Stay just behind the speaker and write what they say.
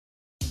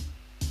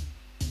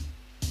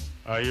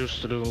I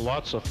used to do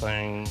lots of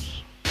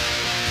things. I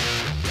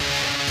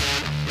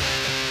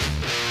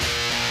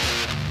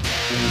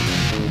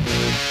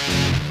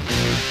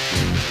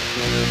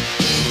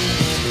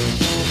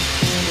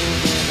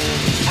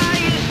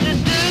used to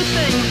do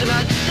things and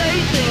I'd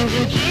say things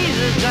and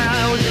Jesus,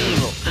 I was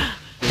evil.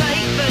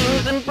 Take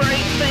things and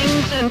break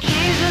things and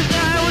Jesus,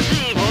 I was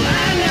evil.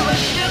 I never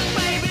shook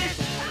babies.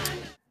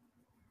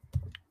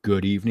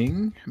 Good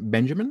evening,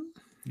 Benjamin.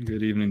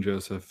 Good evening,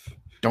 Joseph.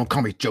 Don't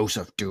call me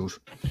Joseph, dude.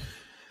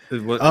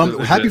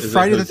 Happy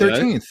Friday the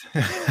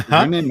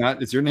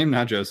 13th. Is your name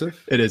not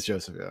Joseph? It is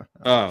Joseph, yeah.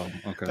 Oh,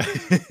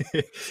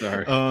 okay.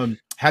 Sorry.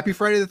 Happy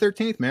Friday the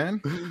 13th,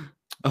 man.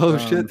 Oh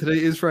shit!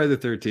 Today is Friday the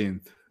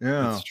 13th.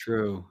 Yeah, that's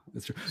true.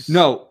 That's true.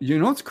 No, you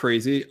know what's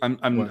crazy? What?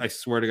 I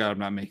swear to God, I'm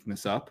not making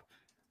this up.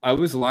 I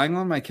was lying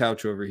on my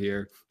couch over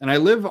here, and I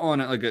live on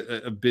like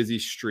a busy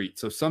street.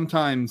 So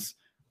sometimes,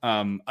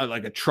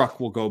 like a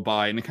truck will go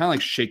by, and it kind of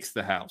like shakes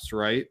the house,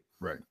 right?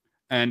 Right.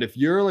 And if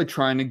you're like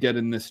trying to get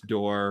in this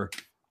door,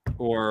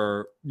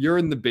 or you're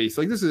in the base,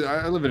 like this is,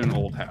 I live in an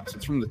old house.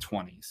 It's from the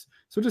 20s,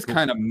 so it just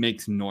kind of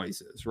makes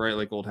noises, right?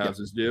 Like old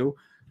houses do.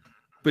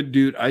 But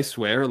dude, I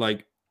swear,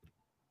 like,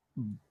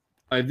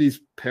 I have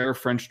these pair of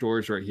French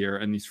doors right here,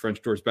 and these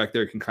French doors back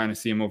there. You can kind of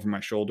see them over my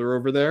shoulder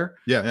over there.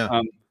 Yeah.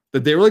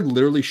 That they were like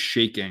literally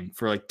shaking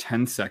for like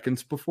 10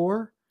 seconds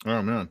before.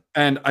 Oh man.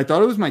 And I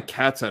thought it was my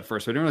cats at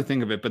first. So I didn't really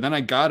think of it. But then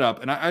I got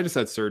up, and I just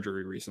had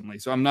surgery recently.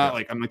 So I'm not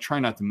I'm like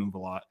trying not to move a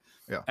lot.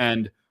 Yeah.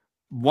 And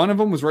one of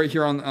them was right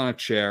here on a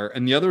chair,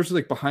 and the others were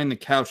like behind the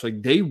couch.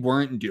 Like they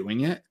weren't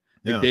doing it.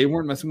 Like they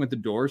weren't messing with the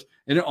doors.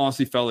 And it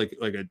honestly felt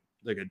like a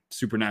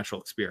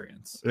supernatural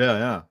experience.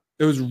 Yeah.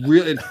 It was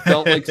real. It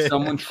felt like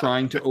someone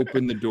trying to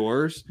open the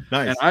doors.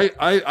 Nice. And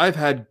I've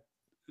had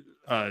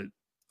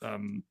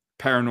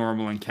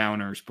paranormal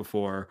encounters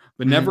before,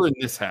 but never in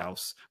this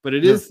house. But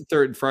it is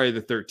Friday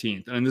the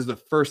 13th, and this is the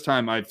first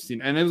time I've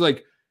seen. And it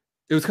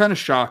was kind of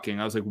shocking.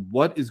 I was like,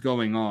 "What is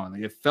going on?"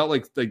 Like it felt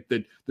like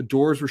the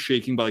doors were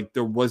shaking, but like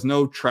there was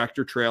no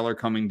tractor trailer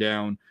coming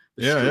down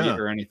the street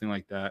or anything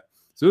like that.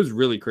 So it was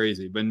really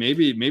crazy. But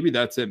maybe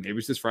that's it. Maybe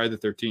it's just Friday the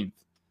 13th.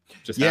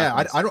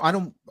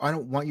 I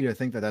don't want you to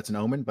think that that's an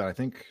omen, but I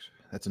think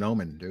that's an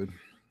omen, dude.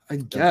 I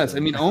guess. I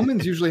mean,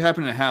 omens usually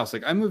happen in a house.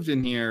 Like I moved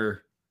in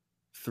here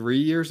 3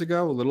 years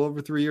ago, a little over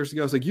 3 years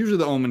ago. It's like usually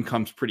the omen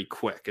comes pretty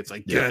quick. It's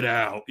like get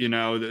out, you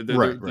know.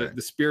 The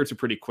spirits are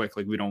pretty quick.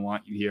 Like we don't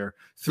want you here.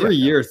 3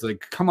 years,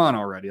 like come on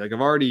already. Like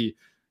I've already,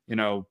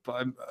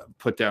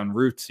 put down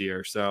roots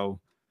here. So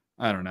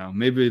I don't know.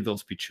 Maybe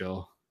they'll be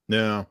chill.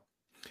 Yeah.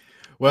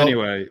 Well,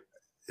 anyway.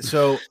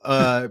 So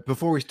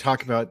before we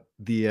talk about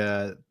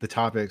the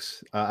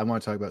topics, I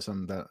want to talk about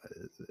something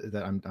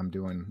that I'm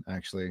doing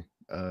actually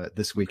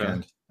this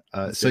weekend.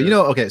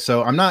 Okay.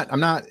 So I'm not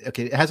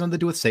okay. It has nothing to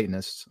do with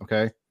Satanists.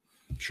 Okay.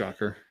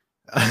 Shocker.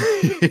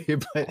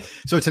 But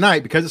so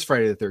tonight, because it's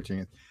Friday the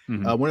 13th,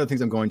 one of the things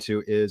I'm going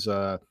to is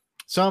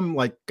some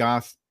like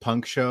goth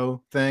punk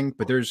show thing.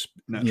 But there's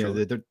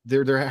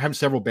they're having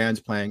several bands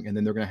playing, and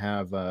then they're going to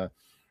have an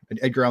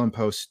Edgar Allan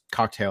Poe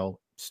cocktail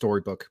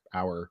storybook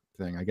hour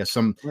thing. I guess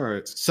some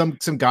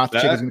goth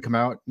chick is gonna come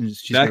out, and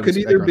that could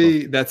either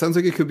be that sounds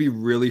like it could be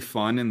really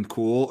fun and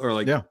cool, or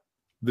like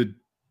the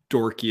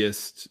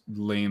dorkiest,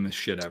 lamest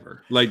shit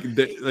ever. Like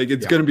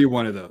it's gonna be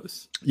one of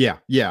those. Yeah.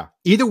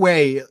 Either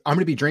way, I'm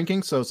gonna be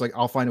drinking, so it's like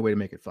I'll find a way to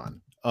make it fun.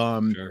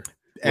 Sure.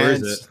 Where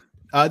is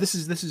it? This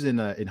is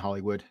in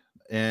Hollywood,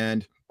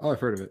 and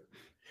I've heard of it.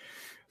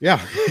 Yeah.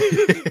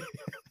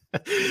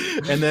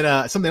 And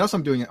then something else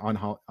I'm doing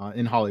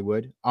in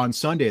Hollywood on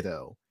Sunday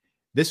though.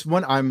 This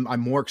one I'm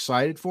more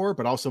excited for,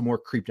 but also more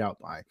creeped out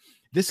by.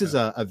 This is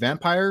a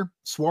vampire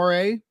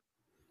soiree.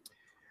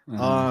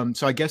 So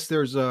I guess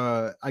there's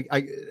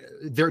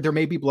there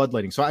may be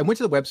bloodletting. So I went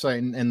to the website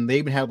and they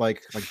even had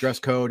like dress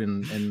code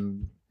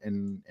and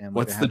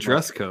what's the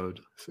dress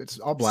code? It's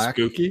all black.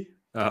 Spooky.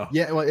 Oh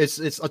yeah, well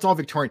it's all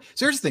Victorian.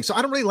 So here's the thing. So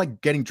I don't really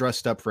like getting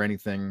dressed up for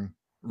anything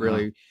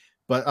really.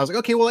 But I was like,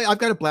 okay, well, I've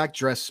got a black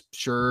dress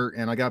shirt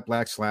and I got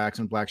black slacks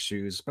and black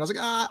shoes. But I was like,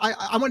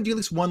 I want to do at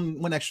least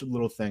one extra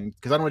little thing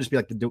because I don't want to just be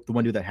like the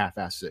one dude that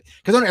half-asses it.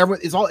 Because I know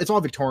everyone it's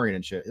all Victorian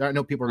and shit. I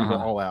know people are gonna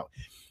go all out.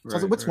 So I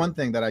was like, what's one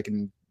thing that I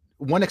can,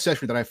 one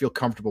accessory that I feel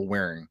comfortable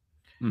wearing?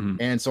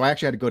 And so I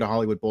actually had to go to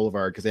Hollywood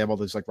Boulevard because they have all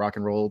those like rock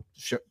and roll,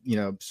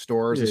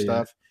 stores and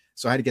stuff.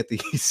 So I had to get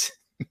these.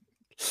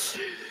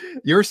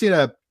 You ever seen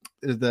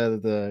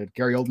the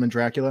Gary Oldman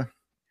Dracula?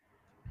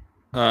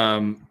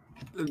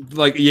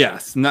 Like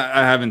yes,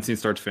 I haven't seen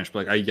start to finish,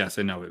 but like I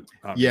know it.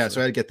 Obviously. Yeah,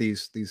 so I had to get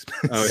these.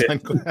 Oh,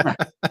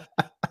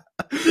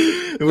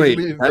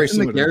 Wait, that's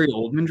in the Gary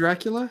Oldman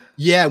Dracula?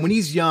 Yeah, when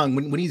he's young,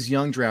 when he's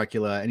young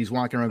Dracula, and he's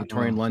walking around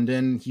Victorian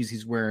London,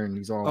 he's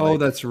all. Oh,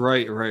 that's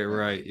right.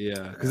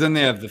 Yeah, because then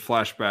they have the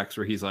flashbacks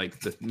where he's like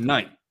the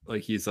knight,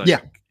 like he's like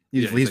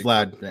he's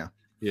like, Vlad.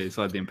 Yeah, he's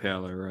Vlad the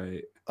Impaler,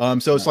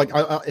 right? So it's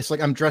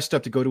like I'm dressed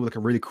up to go to like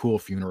a really cool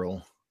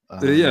funeral.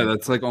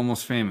 That's like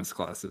almost famous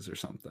classes or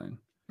something.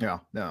 Yeah,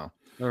 no.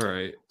 All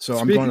right. So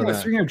I'm going to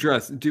that. Speaking of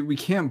dress, dude, we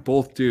can't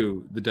both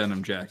do the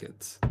denim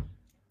jackets.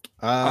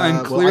 I'm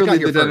well, I clearly got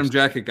here the denim first.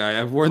 jacket guy.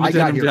 I've worn the I got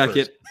denim here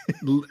jacket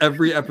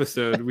every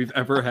episode we've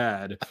ever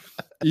had,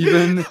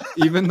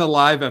 even the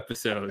live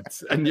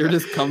episodes. And you're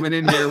just coming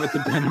in here with the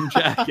denim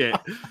jacket.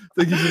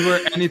 Like you can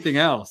wear anything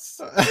else.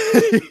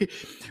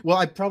 Well,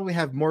 I probably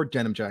have more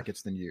denim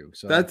jackets than you.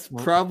 So That's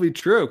probably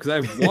true because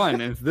I have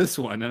one, and it's this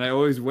one, and I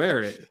always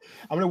wear it.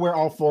 I'm gonna wear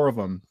all 4 of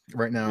them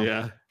right now.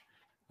 Yeah.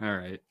 All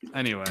right.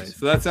 Anyway,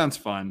 so that sounds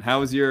fun.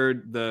 How was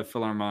the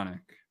Philharmonic?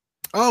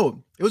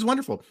 Oh, it was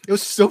wonderful. It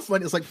was so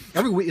fun. It's like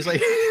every week.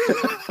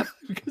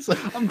 It's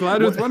like, I'm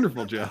glad it was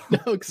wonderful, Joe. No,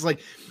 because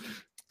like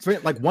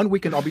 1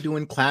 weekend I'll be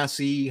doing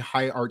classy,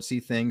 high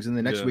artsy things, and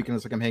the next weekend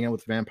it's like I'm hanging out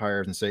with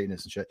vampires and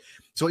Satanists and shit.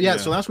 So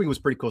so last week was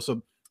pretty cool.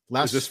 So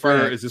last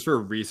is this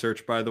for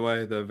research, by the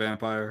way, the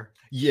vampire?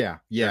 Yeah.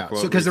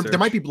 So because there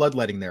might be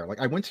bloodletting there.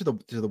 Like I went to the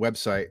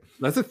website.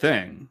 That's a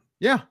thing.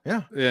 Yeah.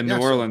 In New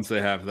Orleans,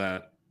 they have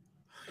that.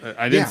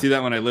 I didn't see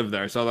that when I lived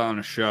there. I saw that on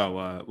a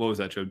show. What was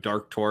that show?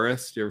 Dark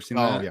Tourist. You ever seen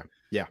that? Oh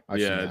yeah. I've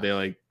seen that. They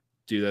like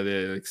do that.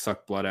 They like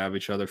suck blood out of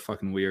each other.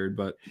 Fucking weird.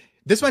 But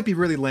this might be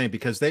really lame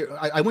because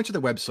I went to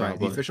the website,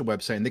 Probably. the official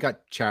website, and they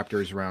got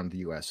chapters around the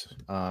U.S.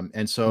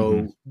 And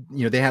so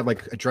they had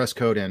like a dress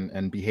code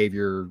and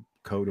behavior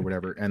code or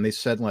whatever, and they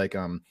said like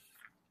the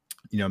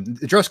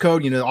dress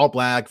code, all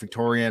black,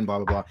 Victorian, blah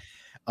blah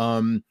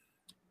blah.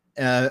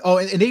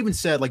 And they even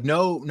said like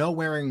no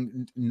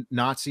wearing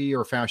Nazi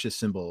or fascist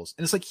symbols,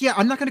 and it's like, yeah,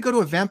 I'm not going to go to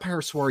a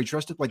vampire soiree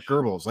dressed up like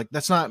Goebbels. Like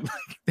that's not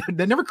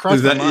that never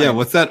crossed my mind. Yeah,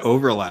 what's that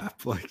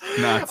overlap like?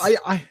 Nazi.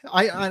 I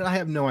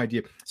have no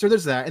idea. So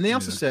there's that, and they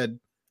also said,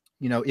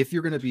 if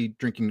you're going to be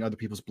drinking other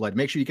people's blood,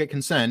 make sure you get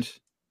consent.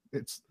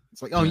 It's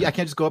like, oh yeah, I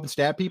can't just go up and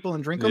stab people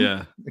and drink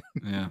them.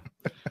 Yeah.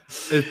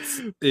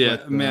 It's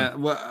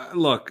man. Well,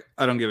 look,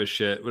 I don't give a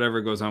shit. Whatever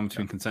goes on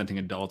between consenting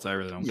adults, I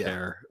really don't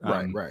care.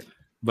 Right.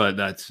 But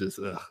that's just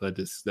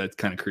that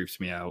kind of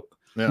creeps me out.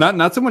 Yeah.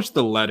 Not so much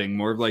the letting,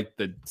 more of like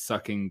the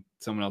sucking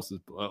someone else's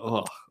blood.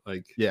 Oh,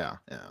 like yeah.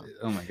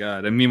 Oh my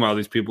god! And meanwhile,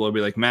 these people will be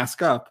like,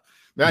 mask up.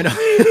 I know.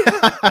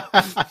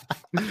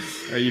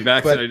 Are you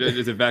vaccinated?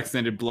 Is it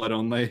vaccinated blood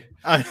only?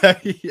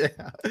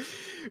 Yeah.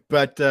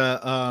 But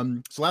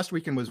so last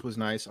weekend was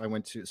nice.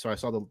 I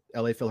saw the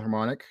LA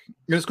Philharmonic.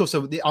 It was cool.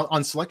 So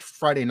on select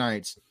Friday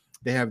nights,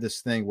 they have this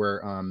thing where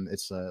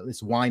it's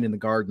wine in the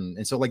garden,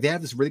 and so like they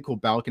have this really cool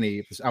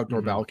balcony, this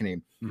outdoor balcony,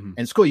 and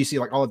it's cool. You see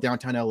like all of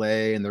downtown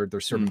LA, and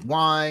they're serving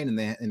wine, and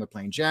they're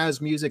playing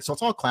jazz music, so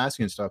it's all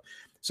classy and stuff.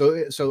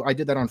 So I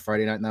did that on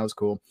Friday night, and that was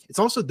cool. It's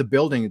also the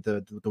building,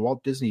 the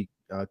Walt Disney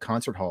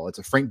concert hall. It's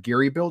a Frank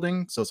Gehry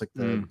building, so it's like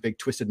the big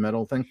twisted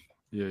metal thing.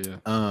 Yeah.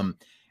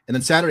 And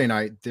then Saturday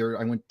night,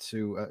 I went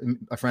to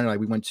a friend and I.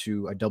 We went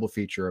to a double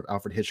feature of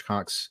Alfred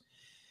Hitchcock's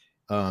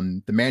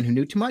The Man Who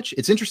Knew Too Much.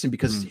 It's interesting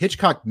because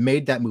Hitchcock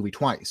made that movie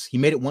twice. He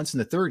made it once in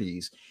the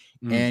 30s,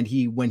 and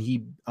when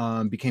he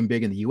became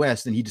big in the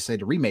US, then he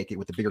decided to remake it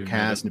with a bigger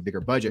cast and a bigger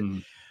budget.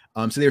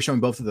 So they were showing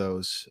both of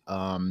those.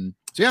 So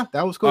yeah,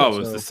 that was cool. Oh, it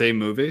was the same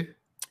movie?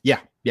 Yeah.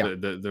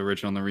 The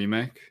original and the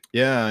remake?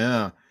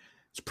 Yeah.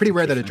 It's pretty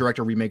rare that a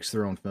director remakes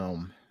their own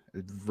film.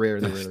 It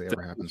rarely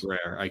ever happens.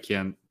 Rare. I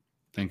can't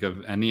think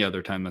of any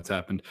other time that's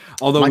happened.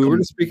 Although we were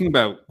just speaking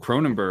about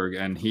Cronenberg,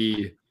 and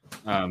he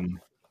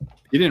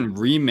didn't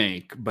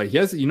remake, but he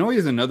has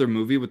another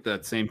movie with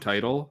that same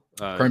title.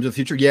 Crimes of the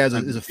Future. Yeah,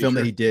 is a film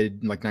that he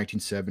did in like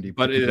 1970.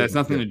 But it has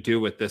nothing to do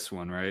with this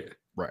one, right?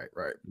 Right.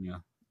 Yeah.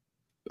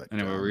 But,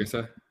 anyway, what were you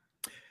gonna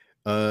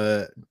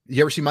say?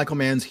 You ever see Michael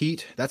Mann's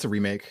Heat? That's a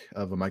remake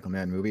of a Michael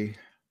Mann movie.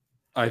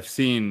 I've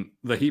seen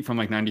The Heat from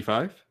like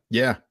 95.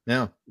 Yeah.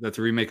 That's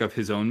a remake of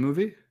his own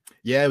movie.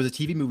 Yeah, it was a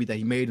TV movie that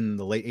he made in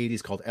the late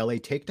 80s called LA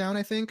Takedown,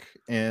 I think.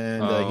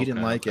 And he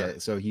didn't like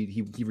it. So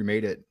he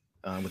remade it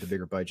with a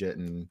bigger budget,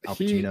 and Al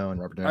Pacino and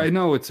Robert De Niro. I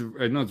know it's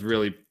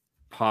really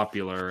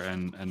popular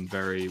and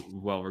very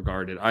well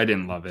regarded. I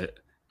didn't love it.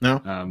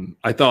 No.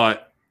 I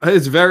thought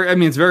it's very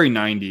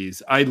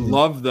 90s. I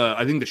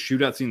think the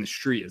shootout scene in the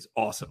street is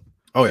awesome.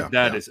 Oh yeah.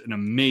 That is an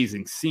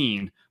amazing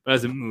scene. But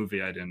as a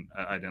movie, I didn't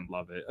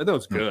love it. I thought it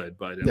was good,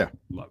 but I didn't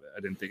love it.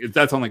 I didn't think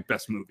that's on like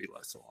best movie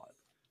lists a lot.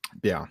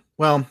 Yeah.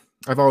 Well,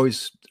 I've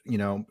always,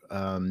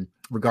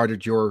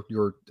 regarded your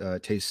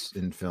taste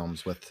in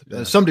films with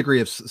some degree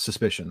of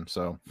suspicion.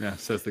 So yeah,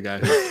 says the guy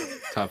whose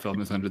top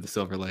film is Under the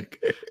Silver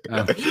Lake.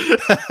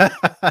 It's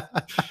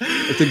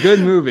a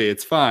good movie.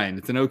 It's fine.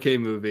 It's an okay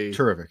movie.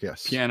 Terrific.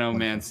 Yes. Piano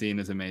Man scene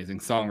is amazing.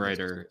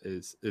 Songwriter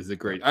is a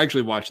great. I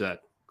actually watch that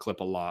clip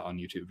a lot on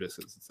YouTube just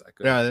because it's that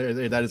good. Yeah,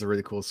 that is a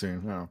really cool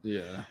scene. Wow.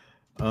 Yeah.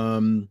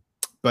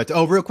 But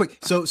real quick.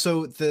 So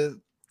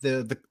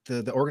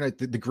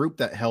the group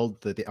that held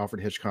the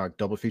Alfred Hitchcock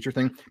double feature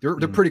thing, they're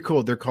pretty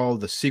cool. They're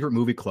called the Secret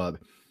Movie Club,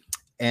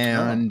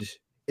 and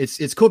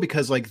it's cool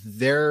because like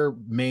their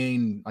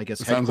main, I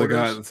guess, it sounds like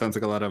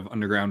a lot of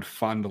underground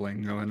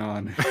fondling going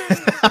on.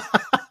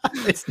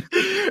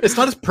 It's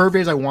not as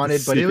pervy as I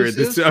wanted, but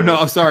no,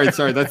 I'm sorry.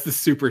 That's the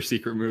Super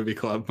Secret Movie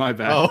Club. My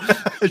bad. Oh.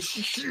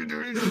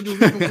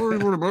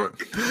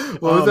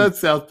 What was that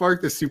South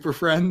Park? The Super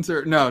Friends,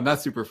 or no,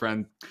 not Super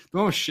Friends. The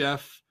one with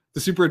Chef. The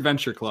Super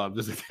Adventure Club.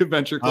 There's like the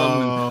Adventure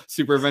Club and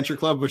Super Adventure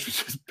Club, which was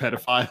just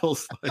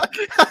pedophiles.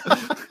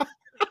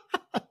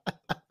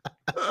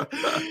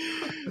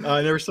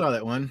 I never saw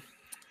that one.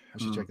 I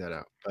should check that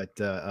out. But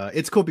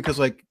it's cool because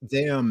like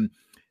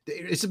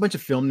it's a bunch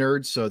of film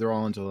nerds, so they're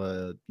all into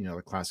the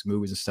classic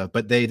movies and stuff.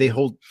 But they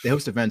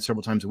host events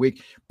several times a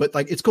week. But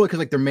like it's cool because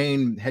like their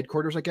main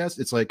headquarters, I guess,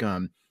 it's like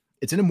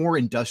it's in a more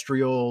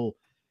industrial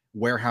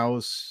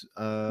warehouse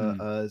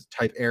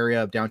type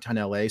area of downtown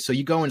LA. So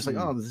you go and it's like,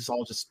 oh, this is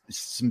all just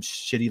some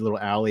shitty little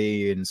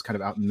alley and it's kind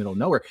of out in the middle of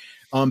nowhere.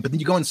 But then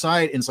you go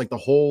inside and it's like the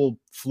whole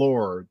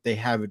floor they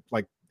have it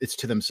like it's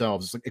to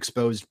themselves. It's like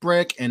exposed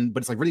brick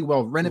but it's like really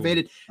well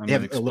renovated. They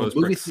have a little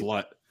movie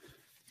slut.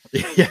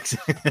 Yes.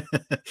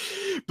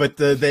 But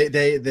they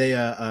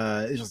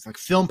it's just like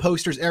film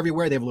posters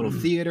everywhere. They have a little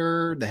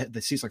theater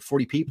that seats like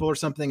 40 people or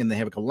something, and they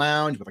have like a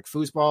lounge with like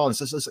foosball. And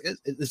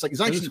it's like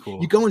it's actually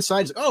cool. You go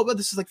inside, it's like, oh, but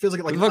this is like feels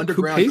like an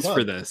underground who pays club.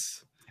 For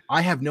this.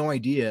 I have no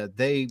idea.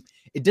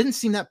 It didn't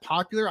seem that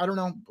popular. I don't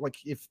know, like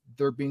if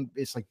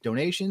it's like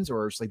donations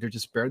or it's like they're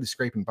just barely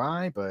scraping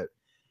by. But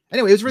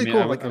anyway, it was really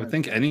cool. I would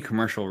think any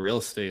commercial real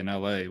estate in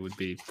LA would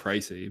be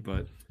pricey,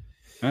 but.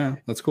 Yeah,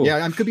 that's cool.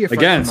 Yeah, I could be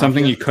again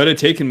something you could have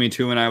taken me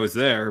to when I was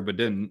there, but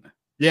didn't.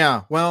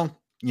 Yeah, well,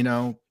 you're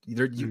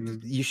going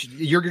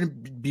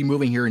to be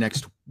moving here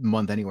next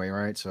month anyway,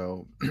 right?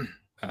 So,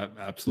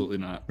 absolutely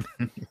not.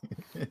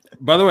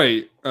 By the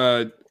way,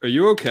 are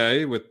you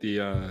okay with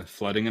the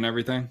flooding and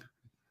everything?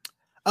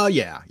 Oh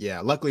yeah.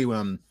 Luckily,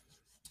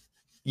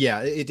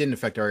 it didn't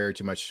affect our area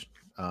too much.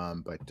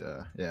 But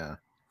yeah,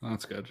 well,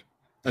 that's good.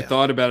 I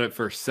thought about it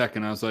for a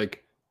second. I was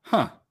like,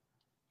 huh,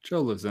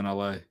 Joe lives in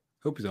LA.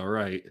 Hope he's all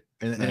right.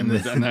 And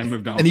then I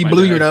moved on. And he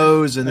blew your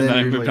nose, and then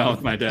I moved on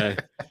with my day.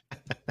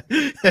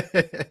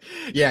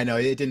 Yeah, no,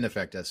 it didn't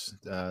affect us,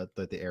 the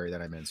area that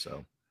I'm in.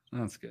 So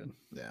that's good.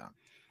 Yeah.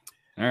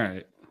 All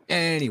right.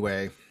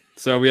 Anyway,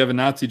 so we have a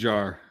Nazi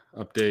jar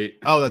update.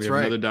 Oh, that's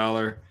right.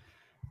 Another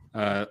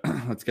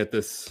 $1. Let's get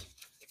this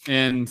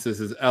in. So this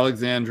is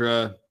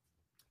Alejandra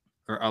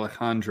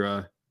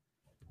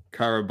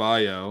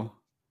Caraballo.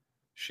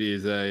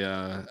 She's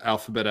a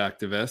alphabet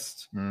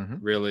activist,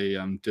 really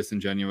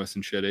disingenuous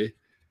and shitty.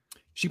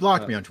 She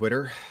blocked me on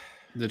Twitter.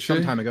 Did she?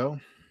 Some time ago.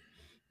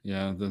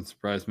 Yeah, that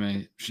surprised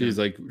me. She's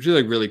like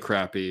really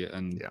crappy,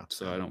 and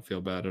so I don't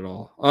feel bad at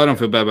all. I don't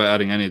feel bad about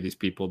adding any of these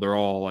people. They're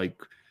all like,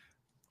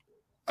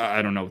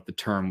 I don't know what the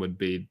term would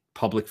be,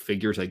 public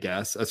figures, I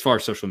guess, as far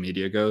as social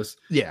media goes.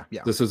 Yeah.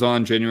 This was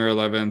on January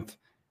 11th.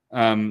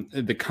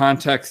 The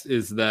context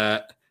is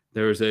that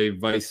there was a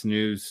Vice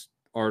News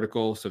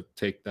article, so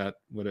take that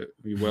what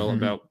you will,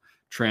 about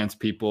trans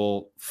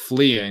people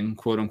fleeing,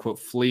 quote unquote,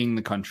 fleeing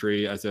the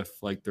country as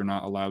if like they're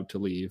not allowed to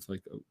leave,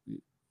 like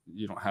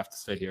you don't have to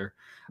stay here.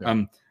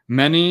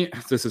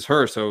 This is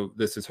her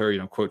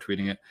quote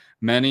tweeting it.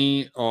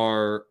 Many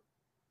are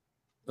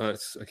I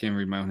can't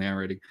read my own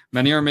handwriting.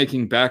 Many are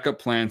making backup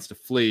plans to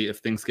flee if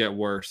things get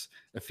worse.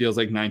 It feels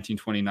like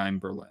 1929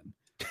 Berlin.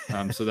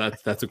 So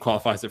that's what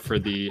qualifies it for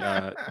the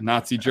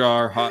Nazi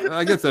jar.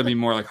 I guess that'd be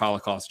more like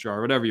Holocaust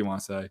jar, whatever you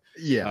want to say.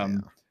 Yeah.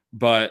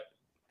 But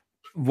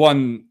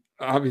one,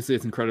 obviously,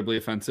 it's incredibly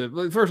offensive.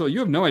 First of all, you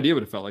have no idea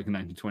what it felt like in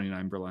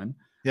 1929 Berlin.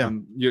 Yeah.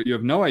 You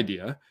have no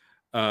idea.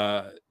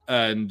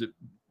 And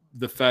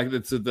the fact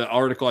that the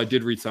article, I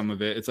did read some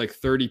of it. It's like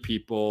 30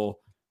 people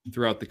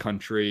throughout the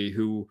country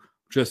who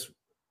just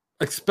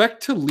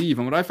expect to leave.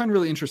 And what I find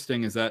really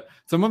interesting is that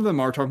some of them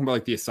are talking about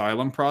like the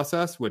asylum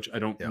process, which I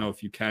don't know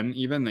if you can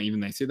even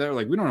they say that,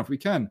 like, we don't know if we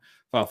can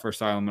file for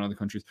asylum in other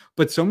countries.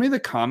 But so many of the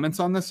comments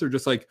on this are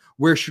just like,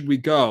 where should we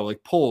go?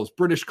 Like Poles,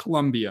 British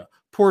Columbia,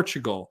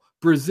 Portugal,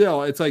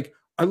 Brazil. It's like,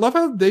 I love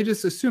how they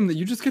just assume that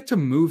you just get to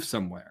move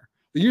somewhere.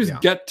 You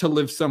just get to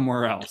live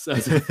somewhere else.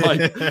 As if,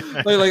 like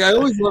I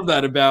always love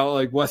that about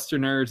like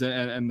Westerners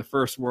and the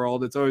first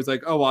world. It's always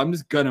like, oh, well, I'm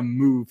just gonna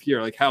move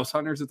here. Like house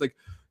hunters, it's like,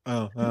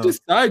 you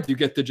decide you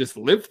get to just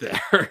live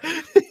there.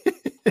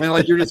 And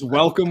like you're just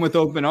welcome with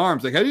open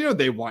arms. Like, how do you know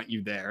they want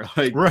you there?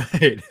 Like,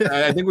 right.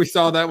 I think we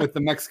saw that with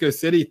the Mexico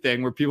City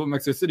thing, where people in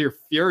Mexico City are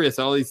furious.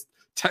 All these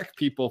tech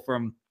people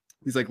from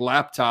these like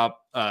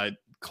laptop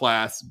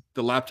class,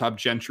 the laptop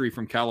gentry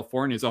from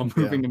California is all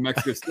moving to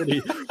Mexico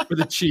City for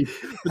the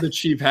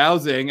cheap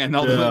housing, and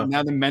all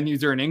now the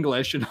menus are in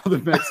English, and all the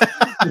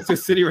Mexico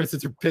City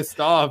residents are pissed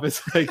off.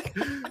 It's like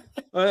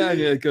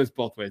it goes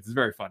both ways. It's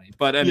very funny,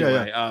 but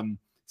anyway,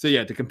 so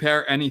to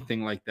compare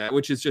anything like that,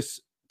 which is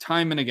just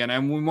time and again,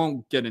 and we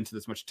won't get into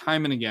this much,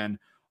 time and again,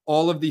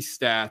 all of these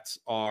stats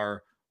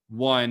are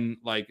one,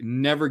 like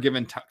never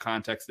given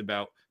context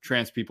about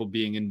trans people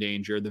being in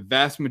danger. The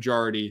vast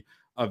majority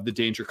of the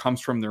danger comes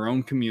from their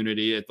own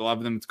community. A lot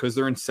of them, it's because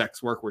they're in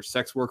sex work, where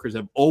sex workers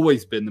have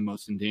always been the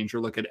most in danger.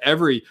 Listen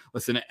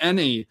to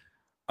any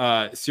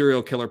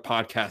serial killer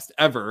podcast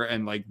ever,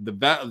 and like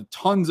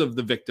tons of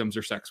the victims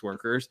are sex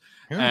workers.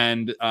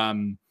 And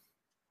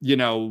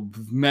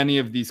many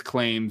of these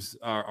claims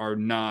are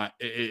not.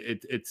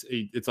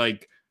 It's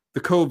like the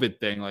COVID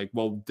thing, like,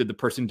 well, did the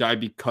person die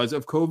because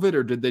of COVID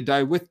or did they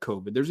die with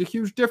COVID? There's a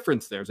huge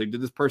difference there. It's like,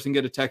 did this person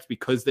get a text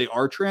because they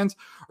are trans,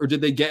 or did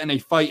they get in a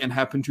fight and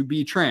happen to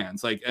be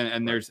trans? Like,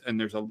 and there's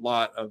a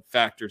lot of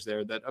factors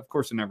there that of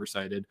course are never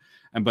cited.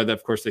 But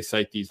of course they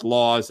cite these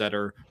laws that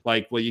are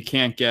like, well, you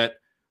can't get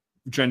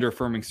gender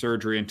affirming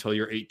surgery until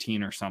you're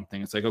 18 or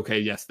something. It's like, okay,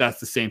 yes, that's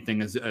the same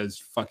thing as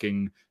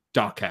fucking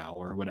Dachau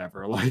or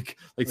whatever, like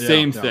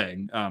same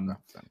thing.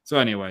 So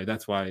anyway,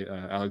 that's why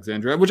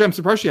Alexandria, which I'm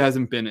surprised she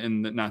hasn't been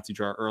in the Nazi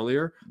jar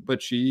earlier,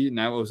 but she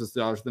now owes us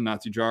 $1 to the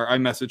Nazi jar. I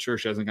messaged her,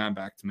 she hasn't gotten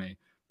back to me,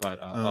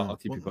 but I'll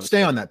keep you posted.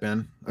 Stay on that,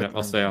 Ben. Yeah,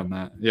 I'll stay on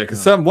that. Yeah,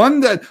 because we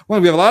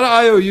have a lot of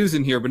IOUs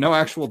in here, but no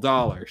actual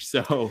dollars.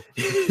 So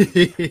I'm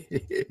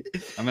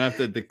gonna have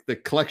to. The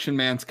collection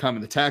man's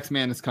coming. The tax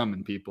man is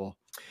coming, people.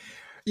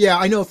 Yeah,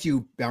 I know a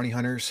few bounty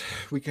hunters.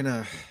 We can,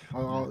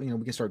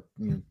 we can start.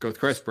 Go with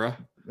Chris, bro.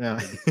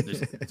 Yeah,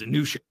 there's a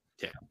new sheriff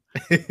in town.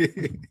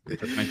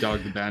 That's my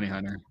dog, the bounty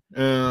hunter.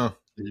 There's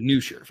a new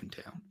sheriff in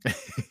town.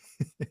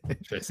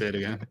 Should I say it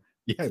again?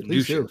 Yeah, there's a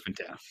new sheriff in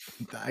town.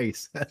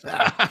 Nice.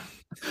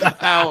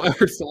 Ow, it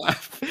hurts to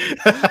laugh.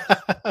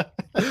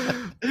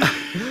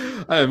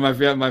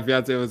 My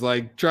fiance was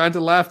like trying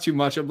to laugh too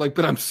much. I'm like,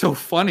 but I'm so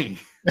funny.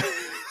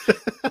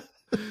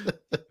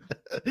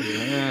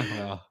 Yeah,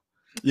 well.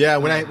 Yeah,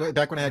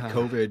 back when I had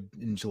COVID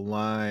in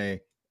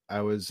July, I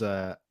was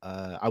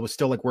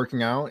still like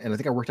working out, and I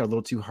think I worked out a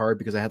little too hard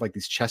because I had like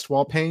these chest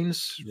wall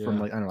pains from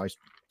like, I don't know, I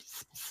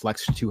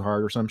flexed too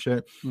hard or some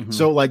shit.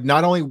 So like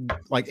not only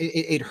like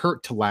it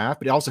hurt to laugh,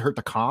 but it also hurt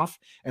to cough,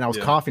 and I was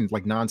coughing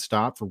like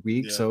nonstop for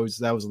weeks. So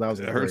that was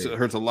it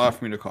hurts a lot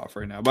for me to cough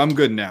right now, but I'm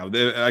good now.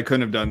 I couldn't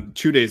have done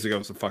 2 days ago.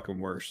 Was the fucking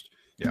worst.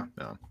 Yeah,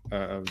 no.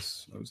 I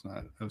was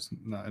not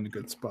in a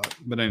good spot.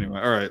 But anyway,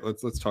 all right,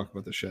 let's talk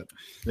about the shit.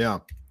 Yeah,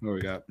 what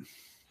we got?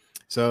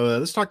 So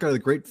let's talk about the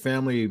Great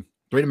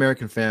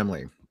American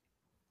Family.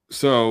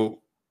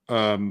 So,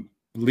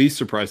 least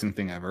surprising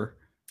thing ever.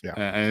 Yeah,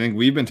 and I think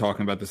we've been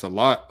talking about this a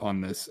lot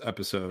on this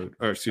episode,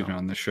 or excuse me,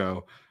 on this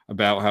show,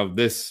 about how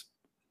this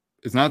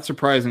is not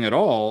surprising at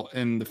all,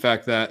 in the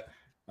fact that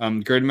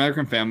Great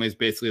American Family is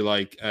basically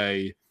like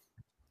a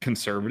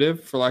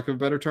conservative, for lack of a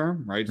better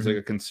term, right? It's like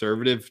a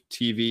conservative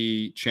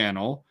TV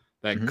channel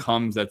that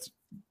that's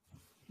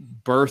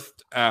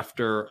birthed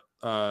after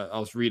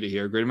I'll just read it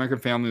here. Great American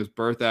Family was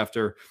birthed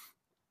after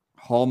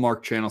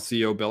Hallmark Channel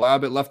CEO Bill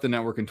Abbott left the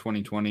network in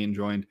 2020 and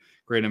joined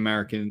Great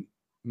American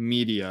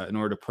Media in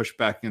order to push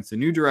back against the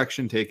new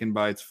direction taken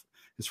by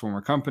his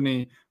former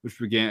company, which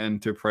began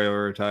to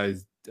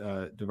prioritize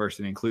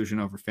diversity and inclusion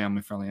over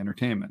family-friendly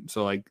entertainment.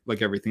 So like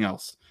everything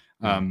else.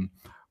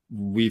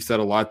 We've said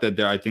a lot that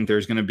I think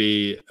there's going to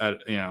be at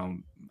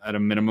a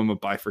minimum a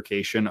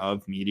bifurcation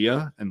of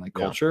media and like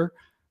culture.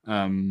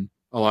 A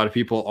lot of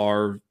people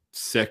are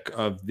sick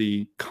of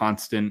the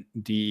constant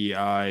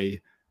DEI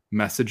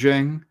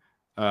messaging.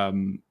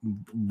 We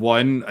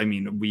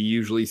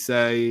usually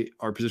say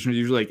our position is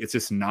usually like it's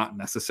just not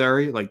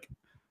necessary. Like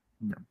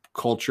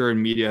culture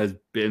and media has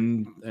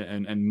been,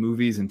 and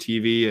movies and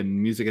TV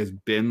and music has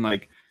been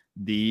like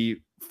the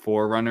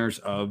forerunners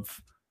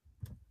of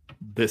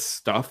this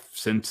stuff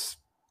since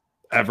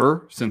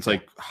ever. So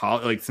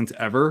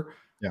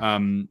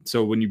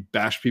when you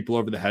bash people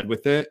over the head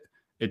with it,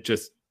 it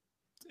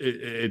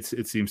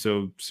seems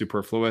so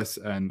superfluous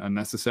and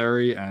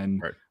unnecessary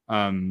and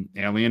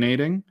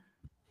alienating.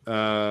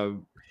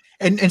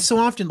 And so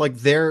often like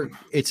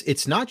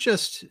it's not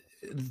just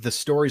the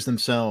stories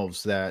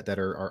themselves that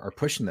are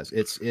pushing this.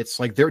 It's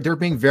like they're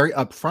being very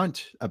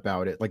upfront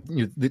about it. Like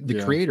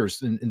the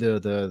creators and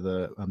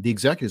the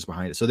executives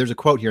behind it. So there's a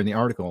quote here in the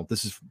article.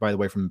 This is, by the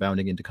way, from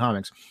Bounding Into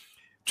Comics.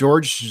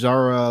 George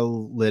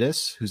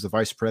Zaralidis, who's the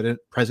vice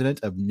president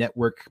of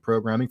network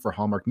programming for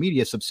Hallmark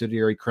Media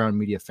subsidiary Crown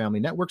Media Family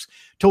Networks,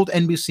 told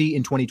NBC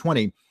in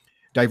 2020,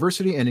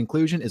 "Diversity and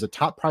inclusion is a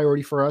top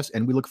priority for us,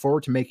 and we look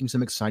forward to making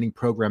some exciting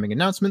programming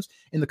announcements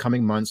in the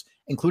coming months,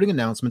 including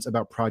announcements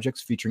about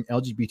projects featuring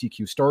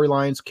LGBTQ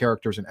storylines,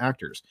 characters, and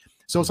actors."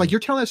 So it's like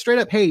you're telling us straight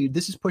up, hey,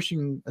 this is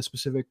pushing a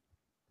specific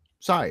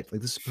side.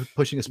 Like this is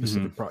pushing a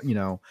specific,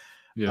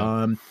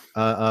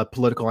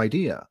 political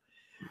idea.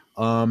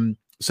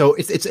 So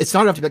it's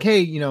not enough to be like,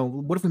 hey,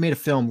 what if we made a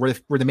film where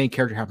the main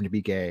character happened to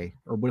be gay,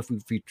 or what if we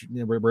featured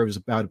where it was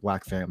about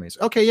black families?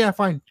 Okay, yeah,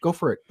 fine, go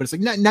for it. But it's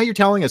like now you're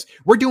telling us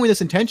we're doing this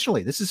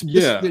intentionally.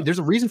 There's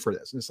a reason for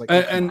this. And it's like,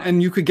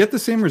 and you could get the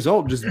same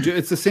result.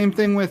 It's the same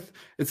thing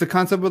it's the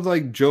concept with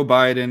like Joe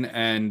Biden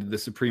and the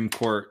Supreme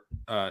Court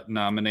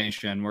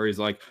nomination, where he's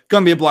like,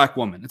 gonna be a black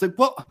woman. It's like,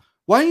 well,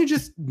 why don't you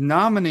just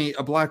nominate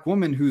a black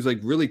woman who's like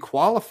really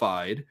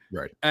qualified,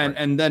 right?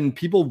 And then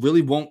people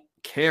really won't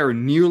care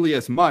nearly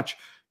as much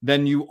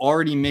than you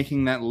already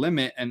making that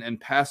limit and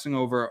passing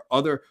over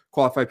other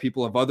qualified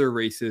people of other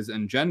races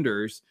and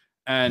genders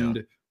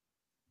but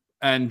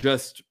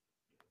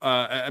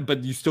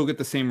you still get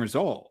the same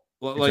result.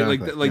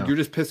 You're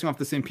just pissing off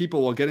the same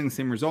people while getting the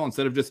same result,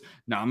 instead of just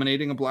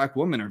nominating a black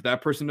woman. Or if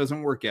that person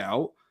doesn't work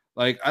out,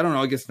 like, I don't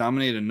know, I guess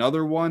nominate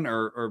another one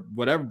or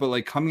whatever. But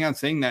like coming out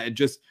saying that,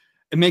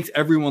 it makes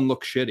everyone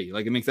look shitty.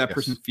 Like it makes that Yes.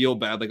 person feel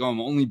bad. Like, oh, I'm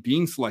only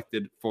being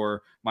selected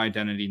for my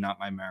identity, not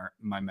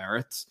my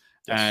merits.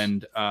 Yes.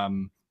 And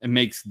it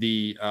makes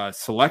the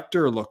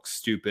selector look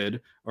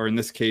stupid, or in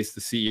this case,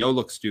 the CEO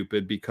look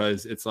stupid,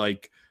 because it's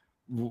like,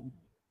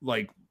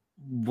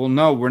 well,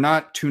 no, we're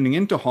not tuning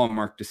into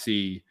Hallmark to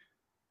see,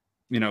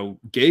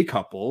 gay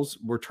couples.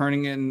 We're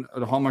turning in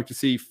the Hallmark to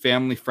see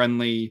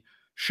family-friendly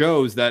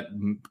shows that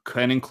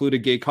can include a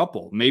gay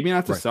couple. Maybe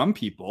not to some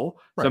people.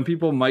 Some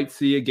people might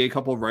see a gay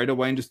couple right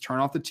away and just turn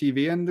off the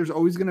TV. And there's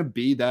always going to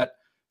be that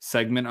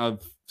segment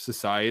of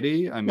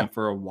society. I mean,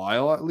 for a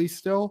while at least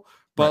still.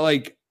 But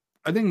like,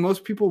 I think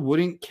most people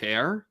wouldn't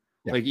care.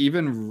 Like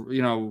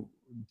even,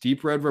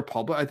 Deep Red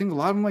Republic, I think a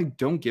lot of them like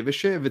don't give a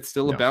shit if it's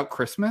still about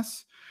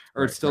Christmas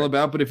or it's still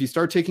about, but if you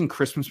start taking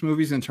Christmas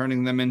movies and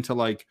turning them into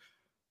like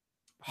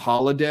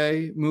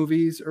holiday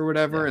movies or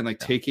whatever, and like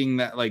taking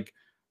that, like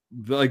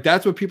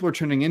that's what people are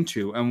turning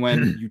into. And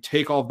when you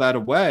take all of that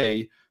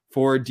away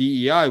for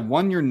DEI,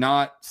 one, you're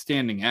not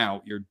standing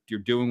out. You're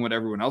doing what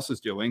everyone else is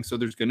doing. So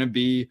there's going to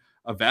be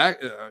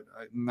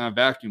not a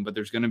vacuum, but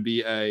there's going to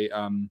be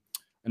an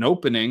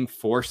opening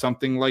for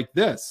something like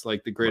this,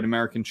 like the Great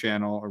American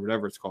Channel or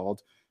whatever it's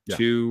called,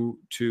 to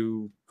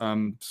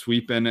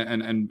sweep in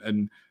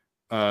and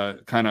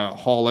kind of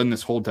haul in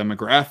this whole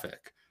demographic.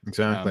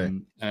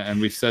 Exactly.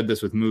 And we've said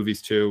this with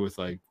movies too, with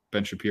like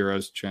Ben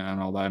Shapiro's channel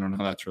and all that. I don't know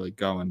how that's really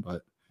going,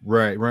 but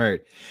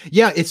right.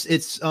 Yeah, it's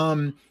it's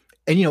the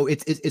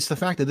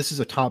fact that this is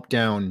a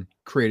top-down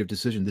creative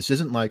decision. This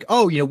isn't like,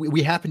 oh,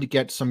 we happen to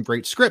get some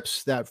great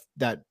scripts that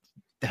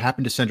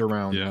happen to center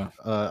around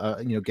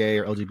gay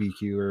or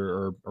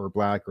LGBTQ or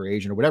black or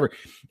Asian or whatever.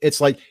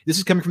 It's like this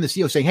is coming from the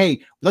CEO saying,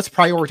 hey, let's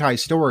prioritize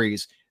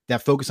stories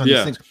that focus on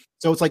these things.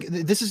 So it's like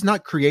this is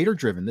not creator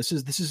driven. This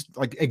is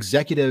like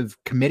executive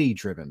committee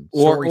driven,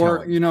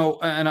 or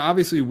and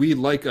obviously we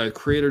like a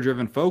creator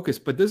driven focus,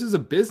 but this is a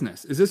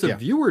business. Is this a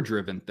viewer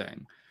driven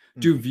thing?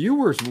 Do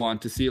viewers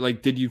want to see,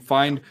 like, did you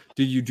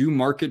do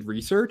market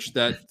research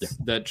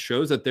that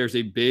shows that there's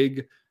a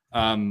big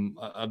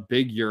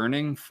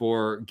yearning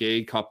for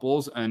gay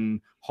couples and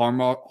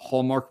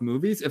Hallmark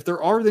movies? If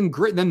there are, then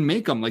great, then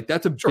make them. Like,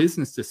 that's a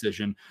business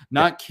decision,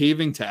 not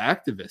caving to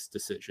activist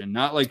decision,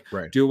 not like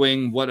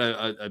doing what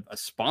a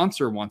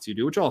sponsor wants you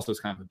to do, which also is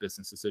kind of a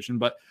business decision.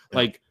 But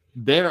like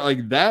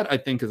that, I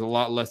think is a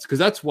lot less, because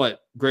that's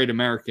what Great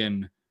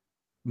American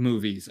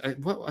movies.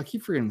 I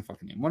keep forgetting the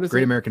fucking name. What is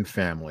Great it? American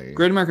Family.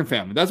 Great American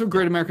Family. That's what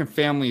Great American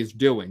Family is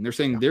doing. They're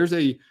saying there's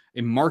a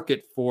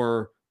market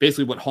for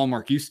basically what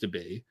Hallmark used to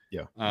be.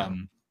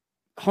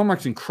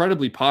 Hallmark's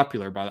incredibly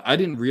popular, by the way. I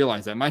didn't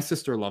realize that. My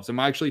sister loves them.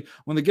 One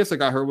of the gifts I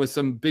got her was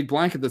some big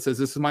blanket that says,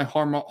 "This is my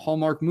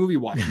Hallmark movie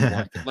watching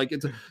blanket." Like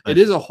it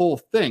is a whole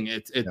thing.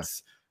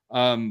 It's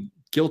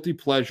guilty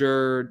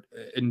pleasure,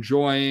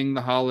 enjoying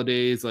the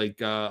holidays, like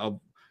a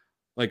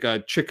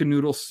chicken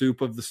noodle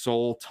soup of the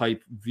soul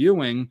type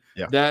viewing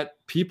that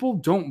people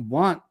don't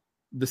want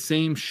the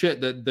same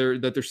shit that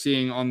they're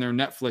seeing on their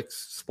Netflix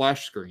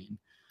splash screen.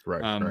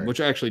 Which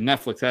actually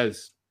Netflix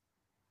has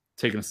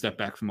taken a step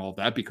back from all of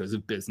that because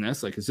of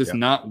business. Like, it's just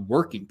not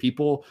working.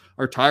 People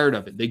are tired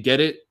of it. They get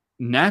it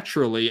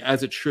naturally,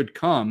 as it should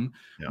come,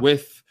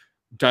 with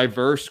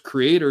diverse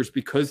creators,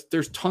 because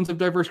there's tons of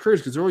diverse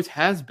creators, because there always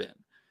has been.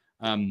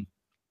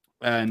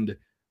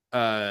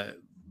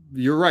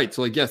 You're right.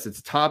 So like, yes,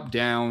 it's top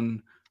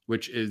down,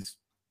 which is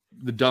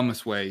the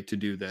dumbest way to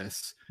do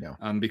this.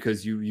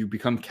 Because you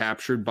become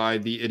captured by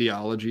the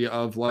ideology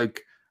of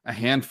like a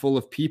handful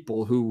of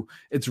people who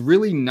it's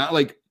really not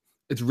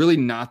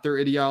their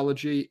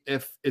ideology.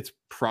 If it's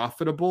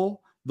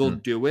profitable, they'll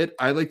do it.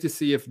 I like to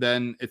see if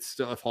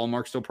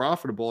Hallmark's still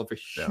profitable, if a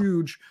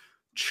huge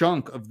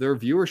chunk of their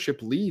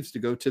viewership leaves to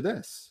go to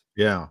this.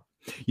 I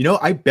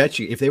bet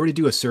you if they were to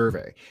do a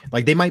survey,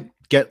 like they might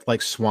get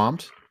like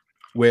swamped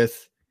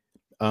with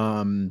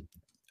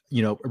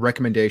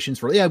recommendations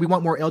for, we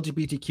want more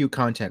LGBTQ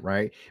content,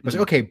 right? But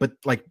okay, but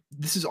like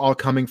this is all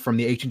coming from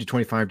the 18 to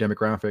 25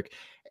 demographic,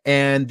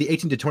 and the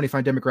 18 to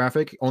 25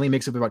 demographic only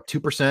makes up about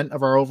 2%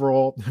 of our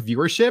overall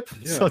viewership.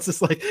 So it's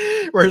just like,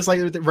 where it's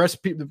like the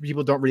rest of the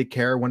people don't really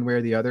care one way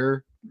or the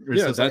other.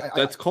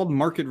 That's called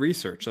market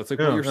research. That's like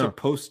what you're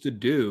supposed to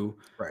do,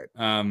 right?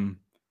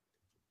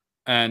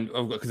 And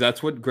because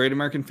that's what Great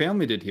American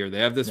Family did here. They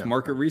have this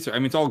market research. I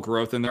mean, it's all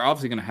growth, and they're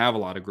obviously going to have a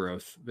lot of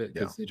growth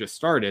because they just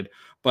started.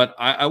 But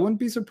I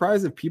wouldn't be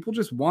surprised if people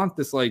just want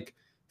this like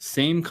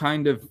same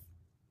kind of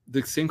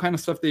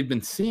stuff they've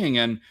been seeing.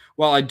 And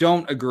while I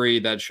don't agree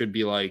that should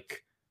be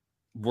like,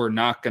 we're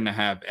not going to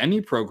have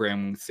any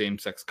programming with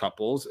same-sex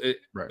couples,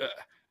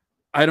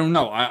 I don't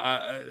know.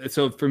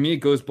 So for me, it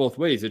goes both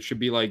ways. It should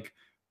be like,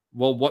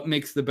 well, what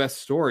makes the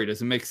best story?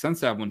 Does it make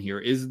sense to have one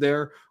here?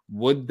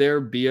 Would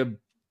there be a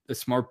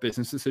smart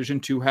business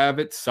decision to have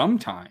it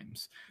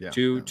sometimes,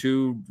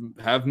 to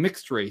have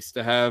mixed race,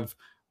 to have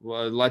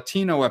a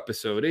Latino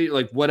episode,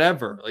 like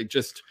whatever, like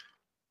just,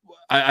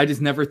 I just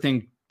never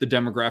think the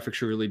demographic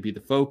should really be the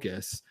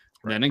focus.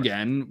 Then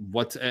again,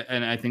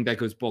 and I think that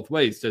goes both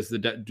ways. Do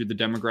the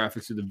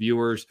demographics of the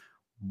viewers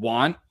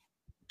want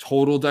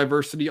total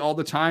diversity all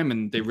the time,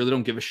 and they really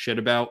don't give a shit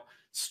about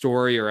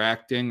story or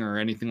acting or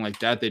anything like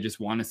that. They just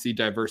want to see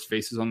diverse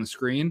faces on the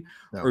screen.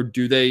 No. Or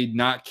do they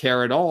not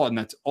care at all, and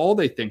that's all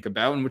they think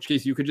about? In which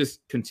case, you could just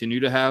continue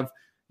to have,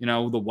 you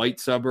know, the white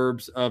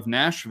suburbs of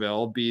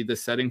Nashville be the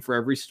setting for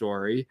every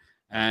story,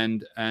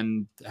 and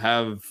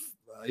have,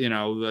 you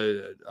know,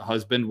 the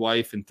husband,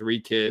 wife, and 3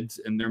 kids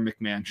in their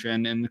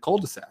McMansion in the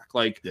cul-de-sac.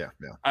 Like, yeah.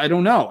 I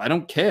don't know. I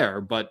don't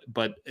care, but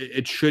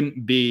it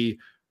shouldn't be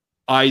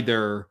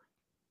either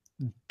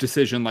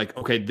decision like,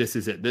 okay, this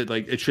is it.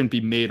 Like, it shouldn't be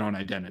made on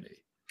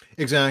identity.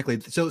 Exactly.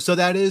 So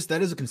that is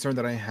a concern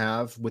that I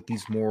have with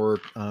these more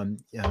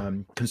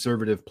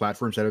conservative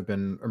platforms that have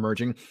been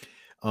emerging,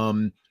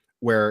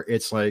 where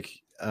it's like,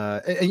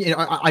 and, you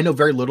know, I know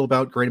very little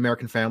about Great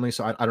American Family,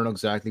 so I don't know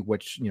exactly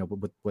which, you know,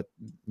 what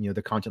you know,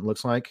 the content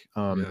looks like.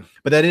 But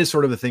that is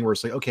sort of the thing where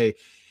it's like, okay,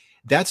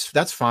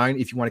 that's fine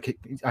if you want to.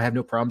 I have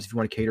no problems if you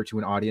want to cater to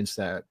an audience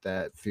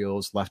that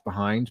feels left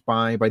behind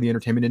by the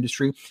entertainment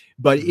industry.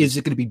 But is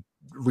it going to be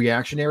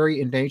reactionary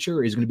in nature,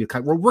 or is it going to be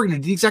kind of, we're going to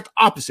do the exact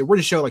opposite? We're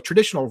going to show like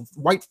traditional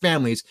white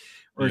families,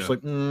 where it's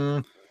like,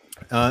 I'm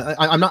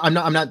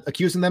not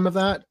accusing them of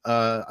that,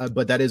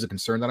 but that is a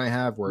concern that I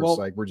have, where it's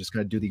like we're just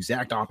going to do the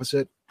exact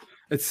opposite.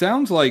 It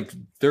sounds like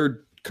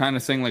they're kind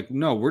of saying like,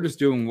 no, we're just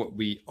doing what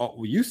we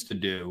used to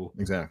do,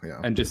 exactly, yeah.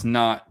 And just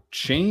not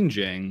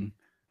changing.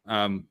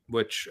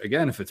 Which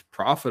again, if it's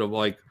profitable,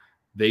 like,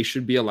 they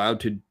should be allowed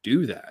to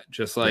do that.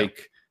 Just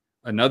like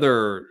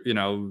another, you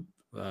know,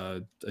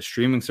 a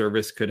streaming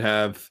service could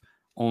have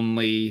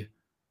only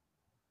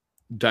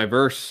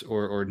diverse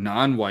or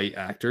non-white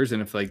actors,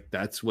 and if like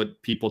that's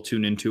what people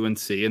tune into and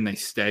see and they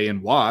stay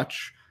and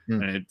watch,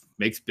 and it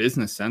makes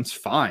business sense,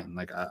 fine.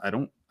 Like, I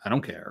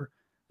don't care.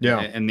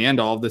 In the end,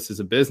 all of this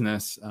is a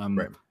business.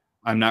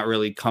 I'm not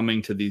really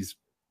coming to these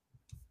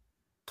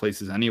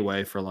places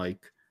anyway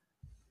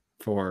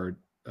for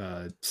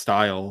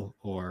style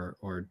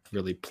or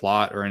really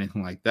plot or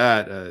anything like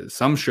that.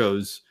 Some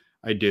shows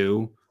I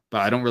do,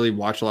 but I don't really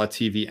watch a lot of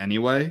TV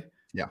anyway.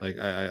 Like,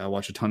 I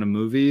watch a ton of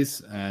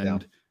movies,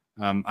 and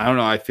I don't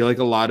know. I feel like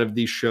a lot of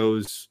these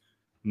shows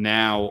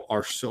now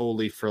are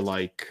solely for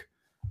like,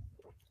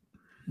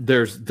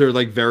 they're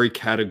like very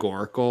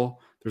categorical.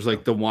 There's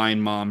like the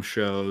wine mom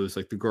shows,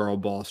 like the girl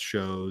boss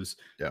shows.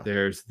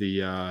 There's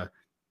the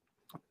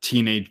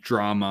teenage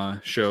drama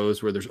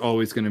shows where there's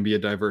always going to be a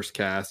diverse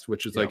cast,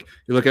 which is like,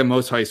 you look at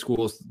most high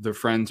schools, the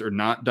friends are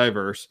not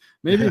diverse.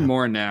 Maybe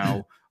more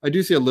now. I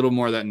do see a little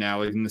more of that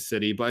now in the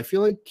city, but I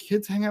feel like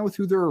kids hang out with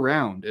who they're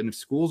around. And if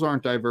schools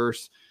aren't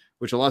diverse,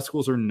 which a lot of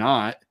schools are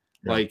not,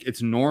 like,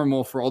 it's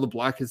normal for all the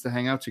black kids to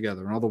hang out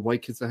together and all the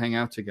white kids to hang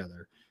out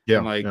together.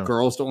 And like,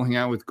 girls don't hang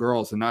out with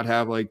girls, and not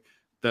have like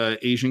the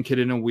Asian kid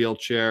in a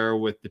wheelchair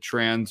with the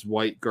trans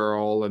white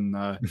girl and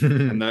the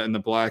and the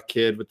black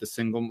kid with the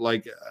single.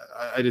 Like,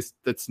 I just,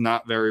 that's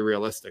not very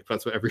realistic.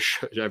 That's what every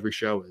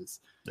show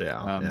is.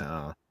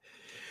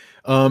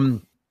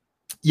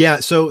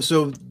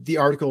 So the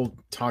article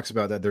talks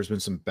about that there's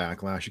been some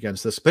backlash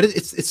against this, but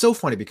it's so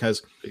funny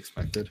because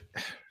expected.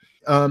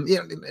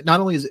 Not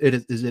only is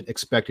it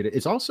expected,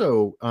 it's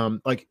also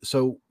like,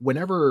 so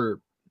whenever,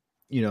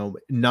 you know,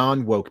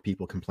 non-woke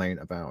people complain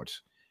about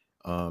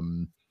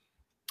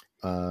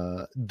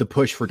the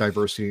push for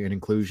diversity and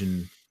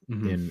inclusion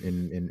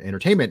in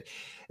entertainment,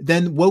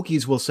 then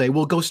wokies will say,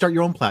 well, go start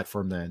your own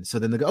platform then. So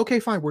then they go, okay,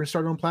 fine, we're gonna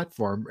start our own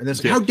platform. And then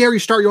it's like, how dare you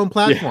start your own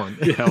platform?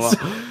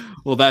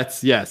 Well,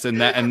 that's, yes. And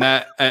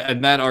that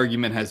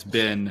argument has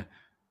been,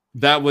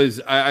 that was,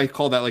 I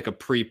call that like a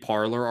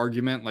pre-Parler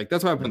argument. Like,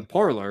 that's what happened with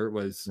Parler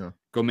was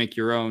go make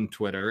your own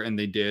Twitter, and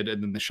they did,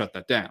 and then they shut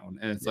that down.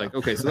 And it's like,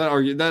 okay, so that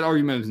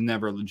argument was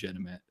never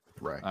legitimate.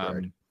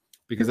 Right.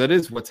 Because that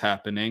is what's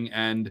happening.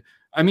 And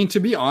I mean, to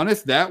be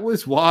honest, that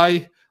was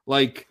why,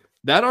 like,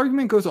 that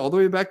argument goes all the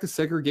way back to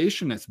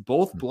segregationists,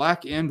 both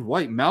black and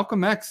white.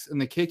 Malcolm X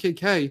and the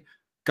KKK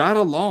got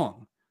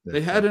along.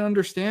 They had an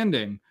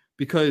understanding,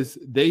 because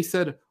they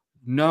said,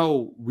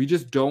 no, we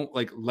just don't,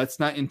 like, let's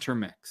not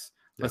intermix.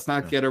 Let's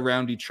not get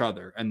around each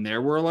other. And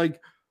there were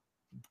like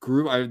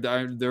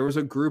there was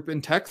a group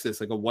in Texas,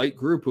 like a white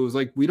group, who was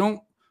like, we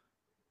don't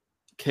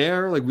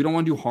care. Like, we don't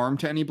want to do harm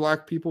to any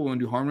black people. We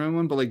want to do harm to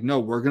anyone. But like, no,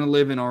 we're going to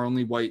live in our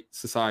only white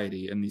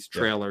society in these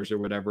trailers or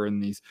whatever, in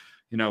these,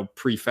 you know,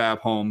 prefab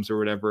homes or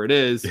whatever it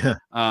is.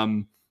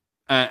 And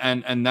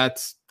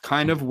that's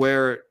kind of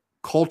where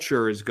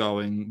culture is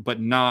going,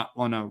 but not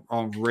on a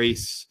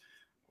race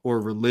or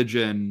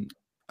religion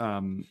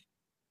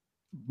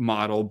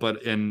model,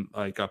 but in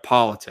like a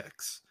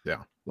politics.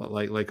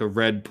 Like a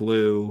red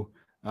blue.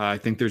 I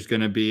think there's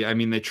going to be, I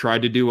mean, they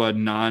tried to do a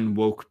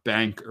non-woke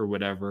bank or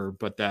whatever,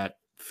 but that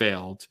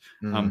failed.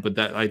 But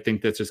that, I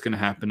think that's just going to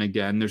happen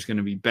again. There's going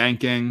to be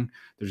banking.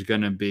 There's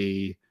going to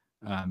be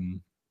I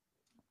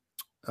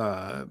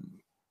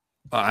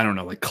don't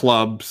know, like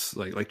clubs,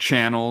 like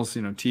channels,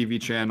 you know,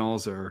 TV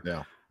channels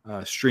or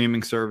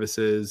streaming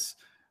services.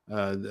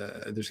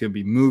 There's going to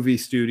be movie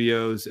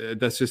studios.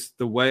 That's just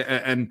the way.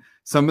 And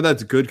some of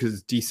that's good because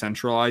it's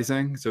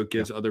decentralizing. So it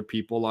gives other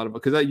people a lot of,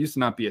 because that used to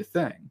not be a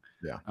thing.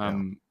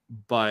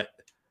 But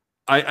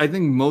I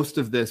think most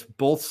of this,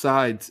 both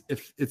sides,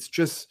 if it's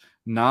just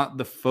not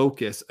the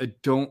focus, I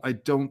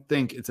don't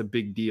think it's a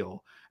big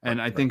deal. And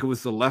I think it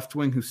was the left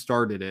wing who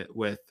started it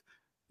with,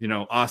 you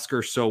know,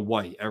 Oscar so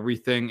white,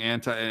 everything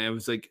anti, and it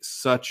was like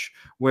such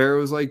where it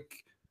was like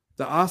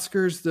the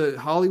Oscars, the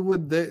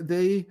Hollywood,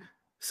 they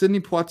Sidney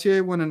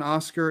Poitier won an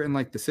Oscar in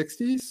like the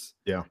 60s.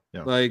 Yeah.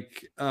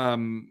 Like,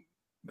 and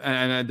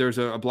there's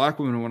a black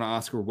woman who won an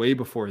Oscar way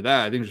before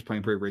that. I think she was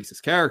playing a pretty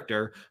racist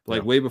character, but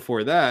like way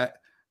before that.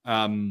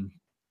 You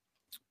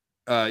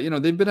know,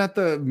 they've been at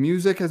the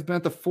music has been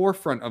at the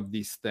forefront of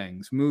these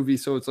things,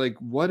 movies. So it's like,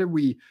 what are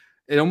we?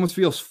 It almost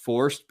feels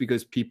forced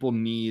because people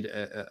need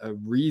a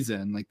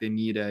reason, like they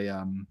need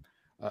a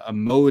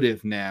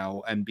motive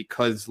now, and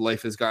because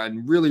life has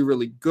gotten really,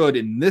 really good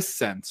in this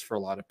sense for a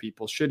lot of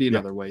people, shitty in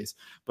other ways,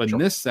 but in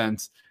this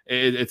sense,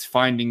 it's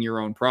finding your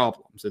own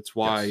problems. It's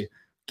why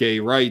gay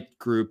right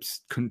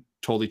groups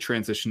totally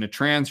transition to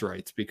trans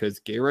rights, because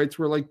gay rights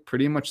were like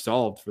pretty much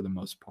solved for the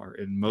most part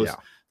in most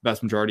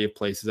vast majority of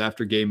places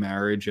after gay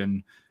marriage,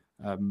 and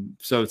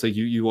so it's like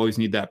you always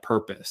need that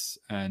purpose,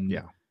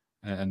 and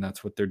and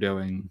that's what they're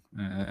doing,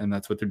 and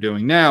that's what they're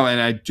doing now. And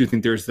I do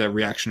think there's that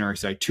reactionary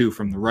side too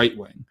from the right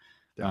wing,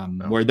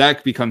 where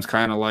that becomes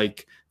kind of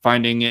like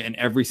finding it in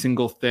every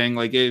single thing.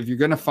 Like if you're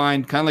gonna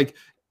find kind of like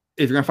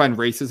if you're gonna find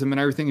racism and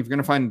everything, if you're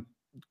gonna find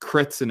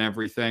crits and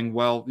everything,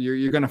 well,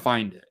 you're gonna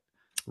find it.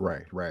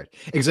 Right.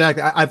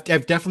 Exactly. I've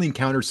definitely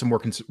encountered some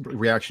more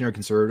reactionary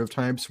conservative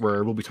types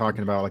where we'll be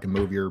talking about like a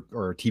movie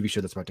or a TV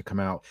show that's about to come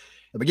out.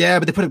 But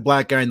but they put a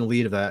black guy in the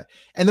lead of that.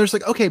 And there's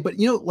like, okay, but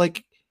you know,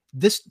 like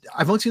this,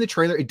 I've only seen the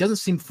trailer. It doesn't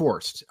seem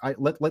forced.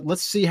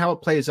 Let's see how it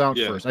plays out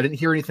first. I didn't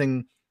hear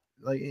anything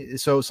like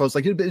so it's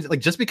like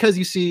just because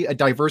you see a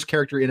diverse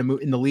character in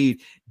the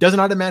lead doesn't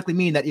automatically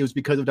mean that it was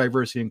because of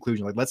diversity and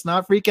inclusion. Like, let's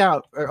not freak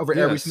out over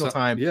every single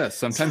time.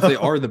 Sometimes they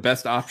are the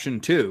best option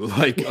too.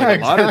 Like a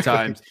lot of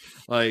times,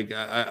 like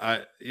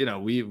I you know,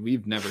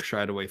 we've never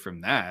shied away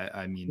from that.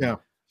 I mean,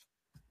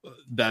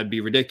 that'd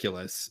be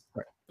ridiculous.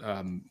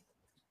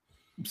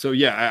 So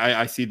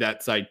I see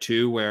that side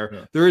too,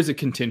 where there is a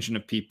contingent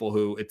of people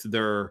who it's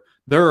their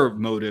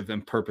motive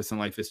and purpose in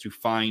life is to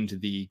find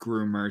the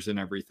groomers and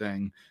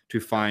everything, to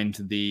find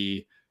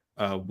the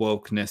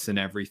wokeness and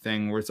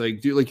everything, where it's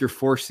like, dude, like you're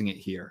forcing it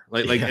here,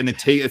 and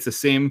it's the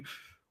same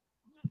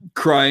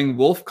crying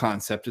wolf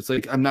concept. It's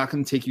like, I'm not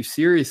going to take you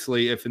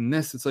seriously if in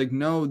this it's like,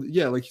 no,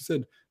 like you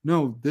said,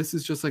 no, this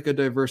is just like a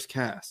diverse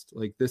cast,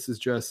 like this is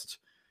just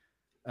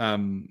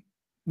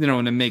you know,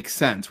 and it makes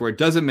sense. Where it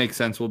doesn't make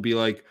sense will be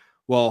like,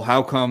 well,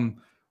 how come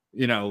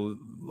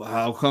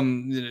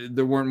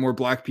there weren't more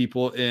black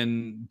people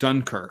in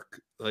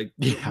Dunkirk? Like,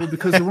 well,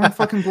 because there weren't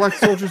fucking black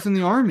soldiers in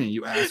the army,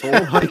 you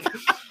asshole. Like,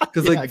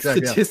 because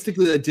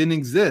statistically that didn't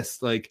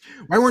exist. Like,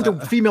 why weren't there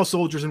female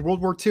soldiers in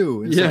World War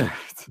II?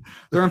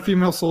 There aren't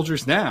female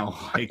soldiers now.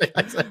 Like,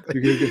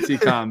 you can see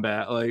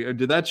combat. Like,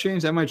 did that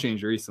change? That might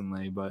change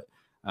recently, but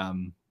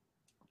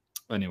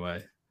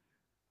anyway,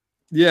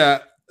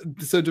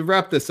 so to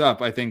wrap this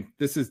up, I think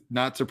this is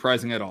not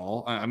surprising at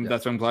all.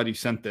 That's why I'm glad you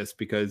sent this,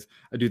 because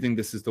I do think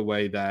this is the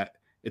way that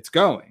it's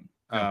going.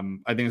 I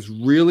think it's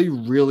really,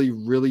 really,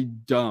 really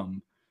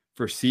dumb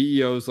for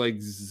CEOs like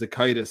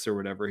Zakaitis or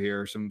whatever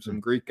here, some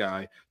Greek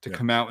guy, to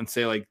come out and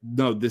say like,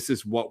 no, this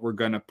is what we're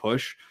going to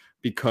push,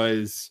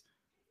 because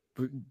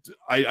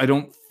I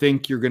don't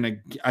think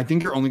I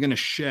think you're only going to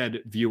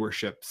shed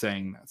viewership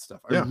saying that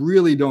stuff. I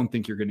really don't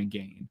think you're going to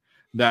gain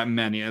that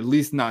many, at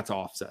least not to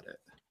offset it.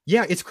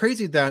 Yeah, it's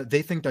crazy that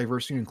they think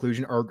diversity and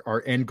inclusion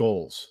are end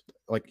goals,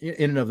 like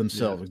in and of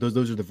themselves. Like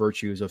those are the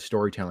virtues of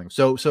storytelling.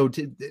 So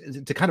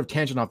to kind of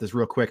tangent off this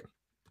real quick,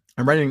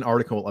 I'm writing an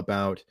article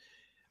about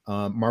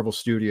Marvel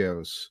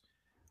Studios.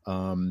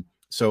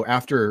 So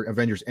after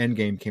Avengers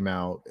Endgame came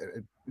out,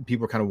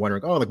 people were kind of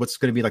wondering, oh, like what's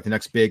going to be like the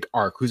next big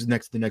arc? Who's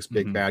the next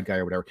big bad guy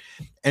or whatever?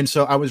 And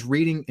so I was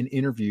reading an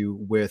interview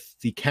with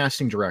the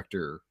casting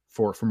director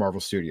for Marvel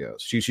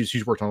Studios.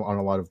 She's worked on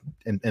a lot of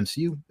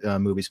MCU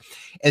movies,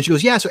 and she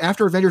goes, so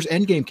after Avengers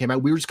Endgame came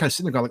out, we were just kind of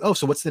sitting there going like, oh,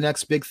 so what's the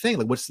next big thing?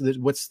 Like what's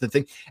the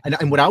thing?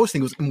 And what I was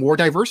thinking was more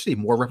diversity,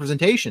 more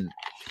representation.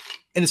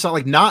 And it's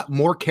not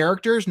more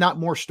characters, not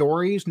more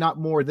stories, not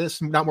more this,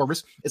 not more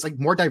risk. It's like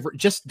more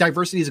just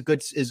diversity is a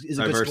good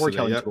good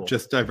storytelling tool.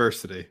 Just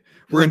diversity.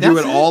 We're gonna do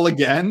it all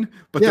again,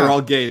 but they're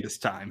all gay this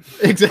time.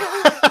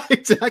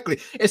 Exactly.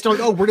 It's not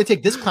like, oh, we're gonna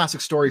take this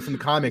classic story from the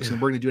comics and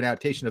we're gonna do an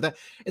adaptation of that.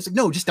 It's like,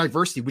 no, just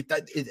diversity.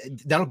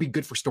 That'll be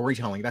good for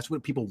storytelling. That's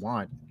what people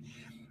want.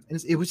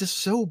 And it was just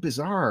so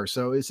bizarre.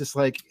 So it's just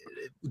like,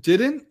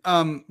 didn't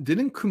Kumail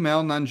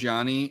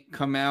Nanjiani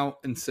come out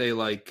and say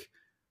like,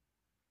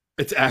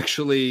 it's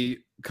actually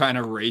kind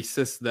of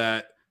racist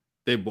that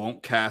they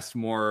won't cast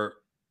more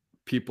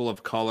people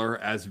of color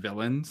as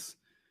villains?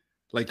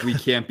 Like, we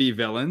can't be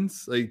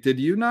villains. Like, did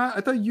you not?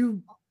 I thought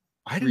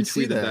I didn't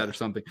retweeted that or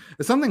something.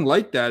 It's something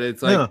like that.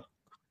 It's like,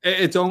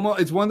 it's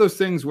one of those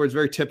things where it's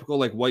very typical,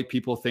 like white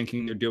people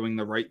thinking they're doing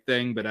the right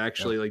thing, but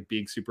actually like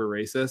being super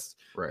racist.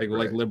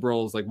 Like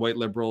liberals, like white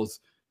liberals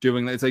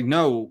doing that. It's like,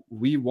 no,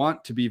 we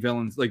want to be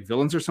villains. Like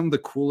villains are some of the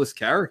coolest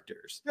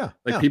characters. Yeah.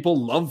 Like people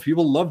love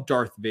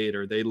Darth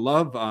Vader. They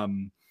love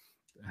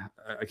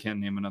I can't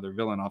name another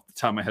villain off the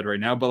top of my head right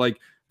now, but like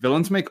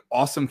villains make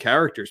awesome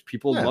characters.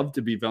 People love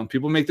to be villains.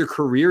 People make their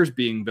careers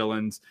being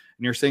villains.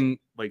 And you're saying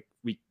like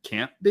we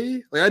can't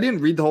be? Like I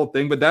didn't read the whole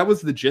thing, but that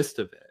was the gist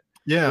of it.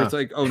 Yeah. Where it's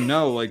like, oh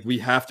no, like we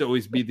have to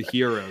always be the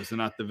heroes and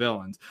not the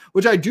villains.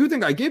 Which I do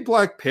think I gave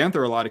Black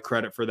Panther a lot of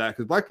credit for that,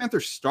 because Black Panther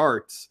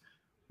starts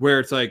where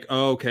it's like,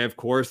 oh, okay, of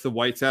course the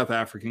white South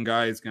African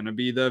guy is going to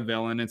be the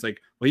villain. It's like,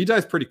 well, he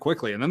dies pretty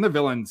quickly. And then the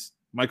villain's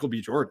Michael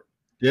B. Jordan.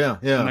 Yeah.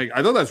 Yeah. And like,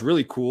 I thought that's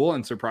really cool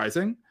and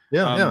surprising.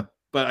 Yeah.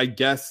 But I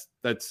guess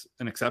that's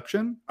an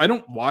exception. I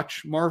don't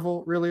watch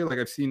Marvel really. Like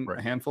I've seen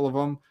a handful of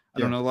them. I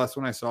don't know the last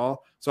one I saw.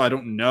 So I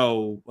don't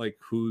know like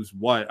who's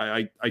what.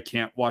 I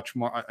can't watch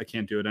more. I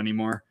can't do it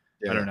anymore.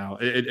 I don't know.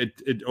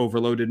 It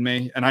overloaded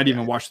me. And I'd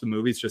even watch the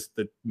movies, just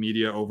the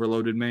media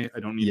overloaded me. I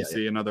don't need to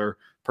see another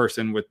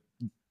person with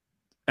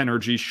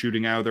energy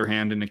shooting out of their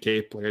hand in a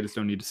cape. Like I just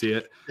don't need to see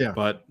it. Yeah.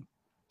 But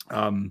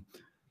I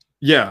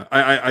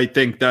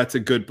think that's a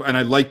good, and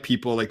I like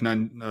people like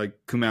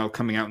Kumail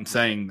coming out and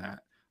saying that.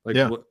 Like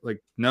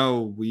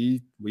no,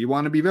 we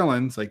want to be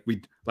villains.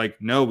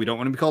 No, we don't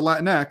want to be called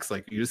Latinx.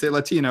 Like you just say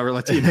Latino or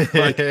Latino.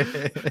 Like,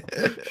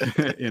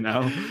 you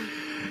know.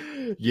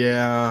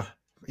 Yeah.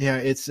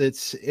 It's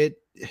the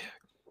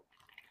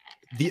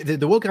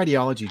woke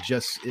ideology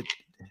just it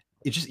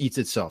just eats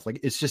itself. Like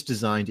it's just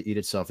designed to eat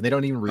itself, and they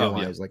don't even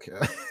realize the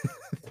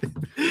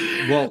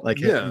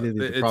problems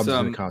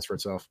that it causes for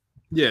itself.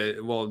 Yeah,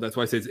 well, that's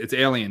why I say it's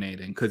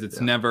alienating, because it's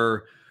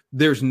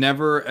there's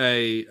never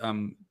a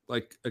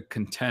like a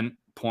content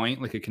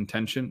point, like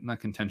not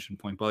contention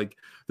point, but like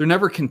they're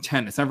never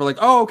content. It's never like,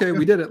 oh, okay,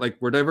 we did it. Like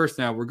we're diverse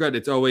now, we're good.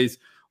 It's always,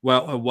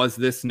 well, it was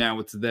this, now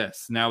it's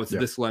this. Now it's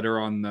this letter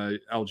on the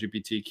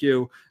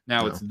LGBTQ.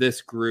 Now it's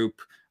this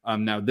group.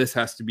 Now this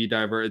has to be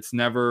diverse. It's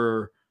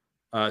never.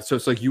 So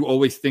it's like you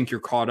always think you're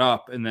caught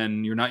up, and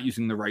then you're not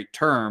using the right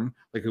term.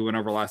 Like we went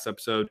over last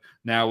episode.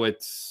 Now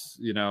it's,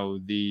 you know,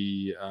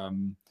 the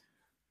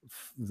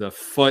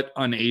foot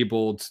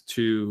unable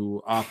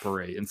to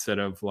operate instead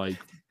of like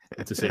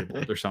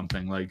disabled or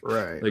something like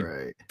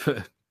right.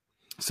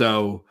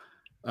 So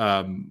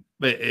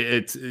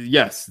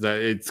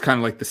it's kind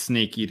of like the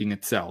snake eating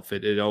itself.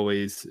 It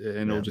always,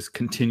 and it'll just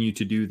continue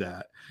to do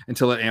that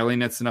until it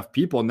alienates enough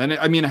people, and then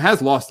it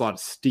has lost a lot of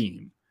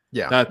steam.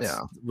 That's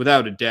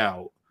without a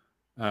doubt.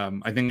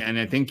 I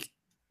think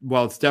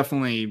while it's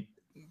definitely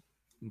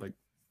like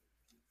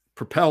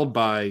propelled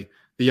by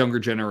the younger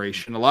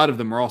generation, a lot of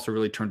them are also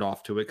really turned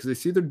off to it because they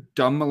see their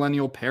dumb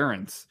millennial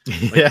parents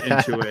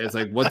into it. It's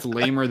like, what's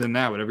lamer than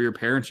that? Whatever your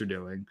parents are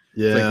doing.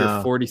 It's like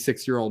your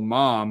 46-year-old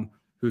mom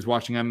who's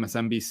watching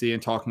MSNBC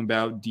and talking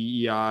about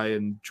DEI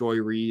and Joy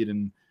Reid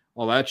and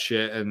all that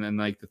shit, and then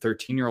like the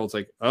 13-year-old's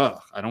like,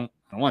 ugh, I don't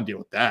want to deal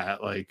with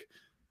that. Like,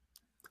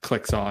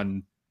 clicks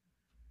on,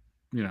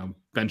 you know,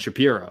 Ben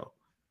Shapiro.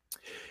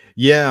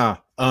 Yeah.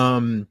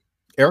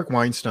 Eric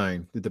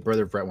Weinstein, the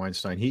brother of Brett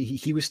Weinstein,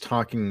 he was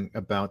talking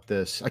about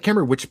this. I can't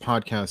remember which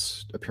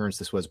podcast appearance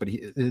this was, but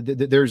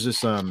there's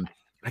this I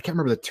can't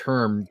remember the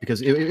term,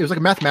 because it was like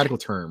a mathematical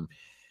term.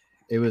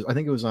 I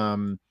think it was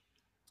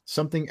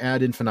something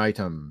ad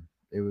infinitum.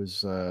 It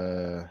was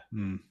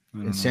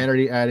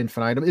insanity ad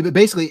infinitum.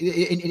 Basically,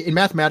 in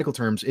mathematical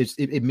terms,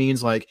 it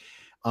means like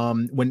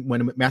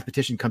when a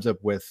mathematician comes up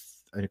with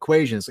an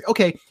equation, it's like,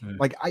 okay,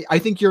 like I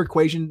think your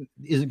equation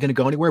isn't going to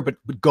go anywhere, but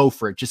go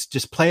for it.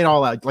 Just play it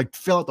all out. Like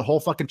fill out the whole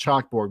fucking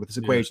chalkboard with this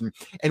equation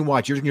and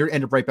watch. You're going to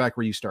end up right back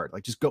where you start.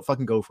 Like just go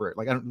for it.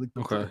 Like I don't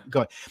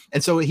go.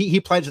 And so he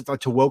pledged it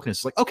to wokeness.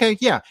 It's like, okay,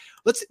 yeah,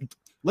 let's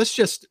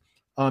just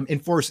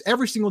enforce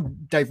every single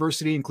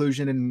diversity,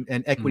 inclusion,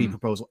 and equity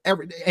proposal.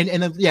 And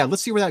then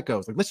let's see where that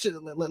goes. Like let's just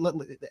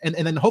and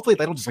then hopefully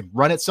that'll just like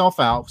run itself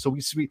out. So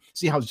we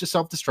see how just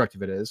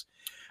self-destructive it is.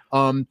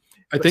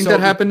 I think that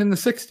happened in the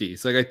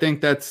 60s. Like, I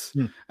think that's,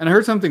 and I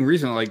heard something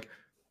recently, like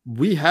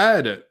we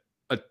had a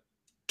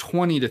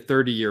 20 to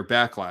 30 year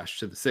backlash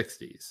to the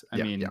 60s. I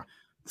mean,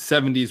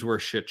 70s were a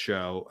shit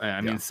show. I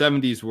mean,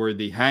 70s were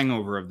the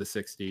hangover of the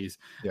 60s.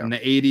 And the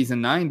 80s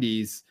and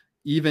 90s,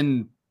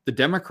 even the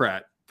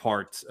Democrat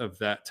parts of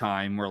that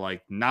time were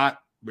like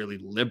not really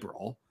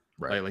liberal.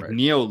 Like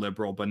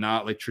neoliberal, but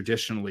not like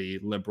traditionally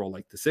liberal,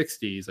 like the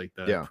 60s, like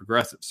the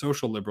progressive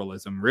social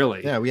liberalism,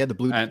 really. Yeah, we had the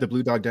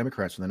blue dog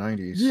Democrats in the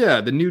 90s. Yeah,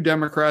 the new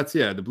Democrats,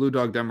 the blue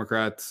dog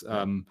Democrats,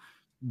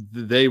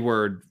 they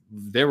would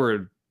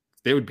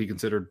be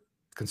considered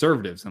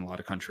conservatives in a lot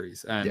of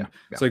countries. And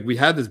it's like we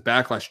had this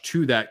backlash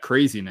to that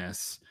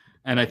craziness.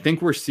 And I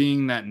think we're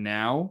seeing that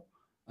now.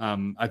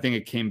 I think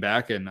it came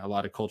back, and a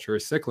lot of culture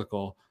is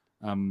cyclical.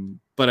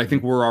 But I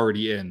think we're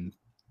already in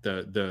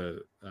the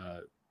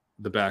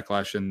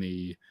backlash and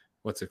the,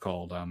 what's it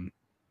called?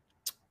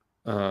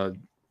 Not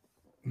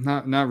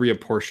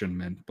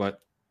reapportionment, but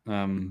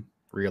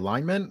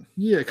realignment.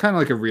 Yeah, kind of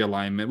like a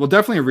realignment. Well,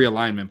 definitely a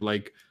realignment.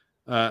 Like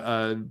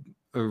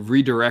a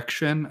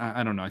redirection.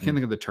 I don't know. I can't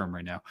think of the term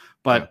right now,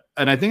 but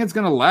and I think it's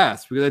going to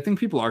last because I think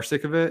people are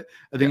sick of it.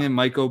 I think it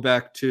might go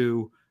back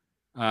to.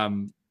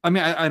 I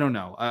mean, I don't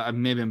know.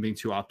 Maybe I'm being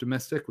too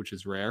optimistic, which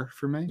is rare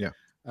for me.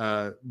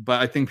 Yeah.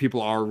 But I think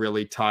people are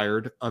really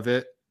tired of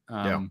it.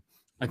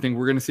 I think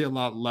we're going to see a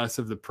lot less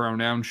of the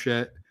pronoun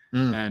shit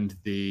and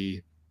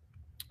the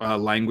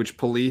language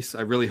police.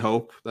 I really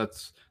hope that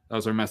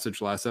was our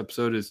message last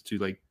episode, is to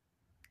like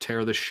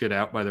tear the shit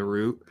out by the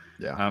root.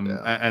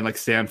 And like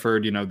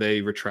Stanford, you know,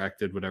 they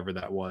retracted whatever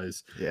that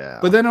was.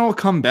 But then it'll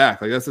come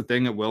back. Like that's the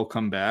thing, it will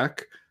come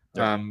back.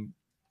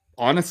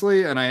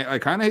 Honestly, and I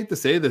kind of hate to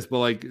say this, but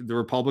like the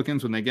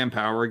Republicans, when they get in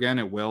power again,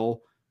 it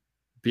will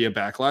be a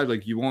backlash.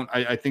 Like you won't.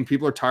 I think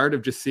people are tired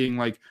of just seeing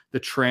like the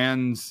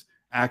trans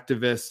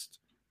activist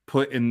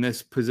put in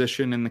this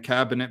position in the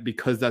cabinet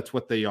because that's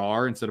what they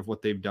are instead of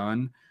what they've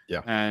done.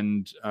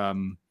 And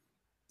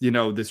you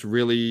know, this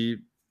really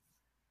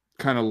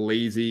kind of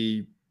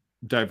lazy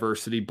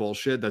diversity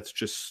bullshit that's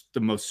just the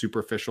most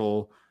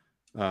superficial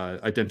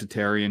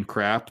identitarian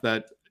crap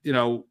that, you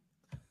know,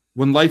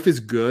 when life is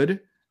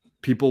good,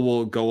 people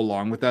will go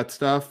along with that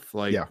stuff.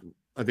 Like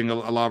I think a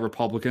lot of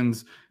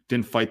Republicans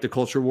didn't fight the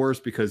culture wars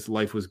because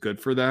life was good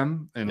for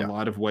them in a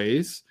lot of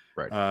ways.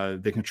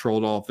 They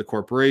controlled all of the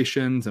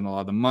corporations and a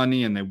lot of the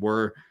money, and they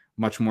were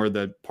much more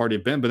the party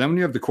of Ben. But then when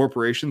you have the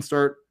corporations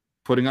start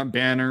putting up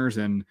banners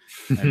and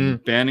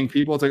banning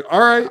people, it's like, all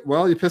right,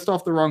 well, you pissed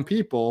off the wrong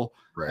people.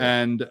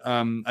 And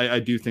I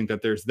do think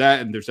that there's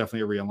that, and there's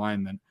definitely a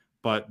realignment,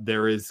 but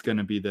there is going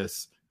to be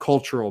this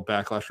cultural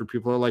backlash where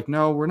people are like,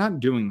 no, we're not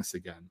doing this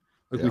again.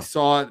 Like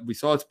we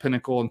saw its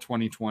pinnacle in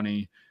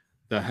 2020,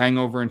 the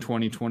hangover in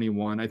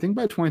 2021. I think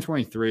by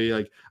 2023,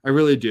 like I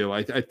really do.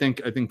 I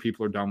think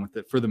people are done with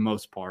it for the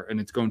most part, and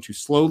it's going to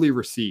slowly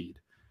recede.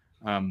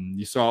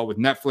 You saw it with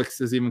Netflix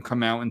has even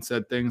come out and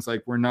said things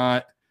like, we're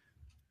not,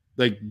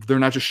 like, they're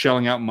not just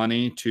shelling out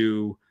money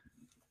to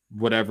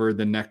whatever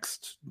the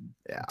next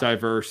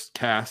diverse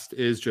cast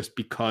is just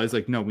because,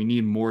 like, no, we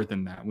need more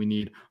than that. We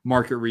need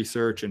market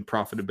research and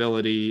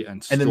profitability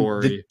and story.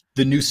 And then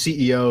the new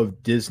CEO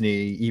of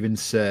Disney even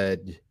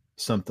said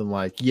something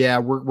like, yeah,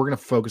 we're going to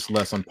focus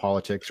less on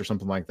politics or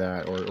something like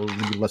that, or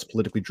be less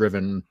politically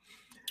driven.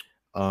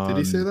 Did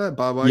he say that,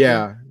 Bob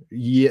Iger?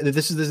 Yeah.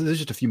 This is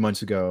just a few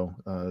months ago.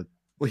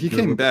 Well, he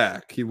came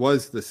back. He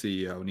was the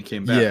CEO, and he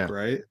came back,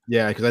 right?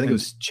 Yeah, because I think it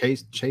was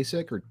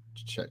Chasek or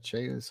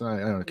Chase. I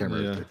don't know. I can't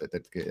remember.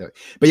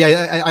 But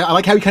yeah, I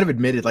like how he kind of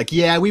admitted, like,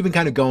 yeah, we've been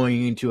kind of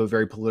going into a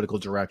very political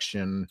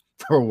direction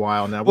for a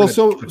while now. Well,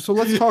 so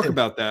let's talk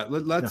about that.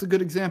 That's a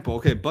good example.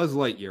 Okay, Buzz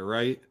Lightyear,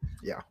 right?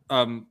 Yeah.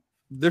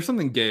 There's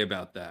something gay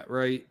about that,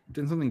 right?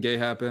 Didn't something gay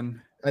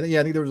happen? I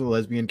think there was a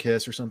lesbian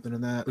kiss or something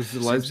in that. Was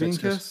it a lesbian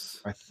kiss?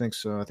 I think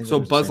so. I think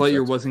so. Buzz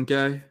Lightyear wasn't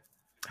gay.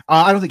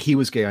 I don't think he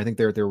was gay. I think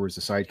there was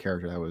a side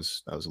character that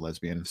was a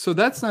lesbian. So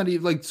that's not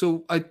even like.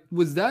 So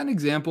was that an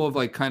example of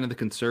like kind of the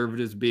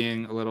conservatives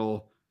being a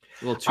little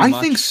too much? I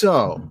think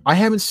so. I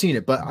haven't seen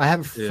it, but I have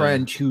a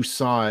friend who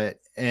saw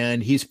it,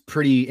 and he's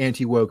pretty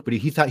anti-woke, but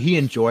he thought he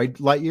enjoyed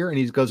Lightyear, and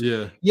he goes,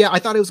 yeah, I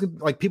thought it was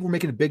like people were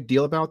making a big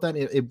deal about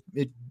that.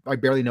 I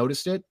barely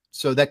noticed it,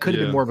 so that could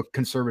have been more of a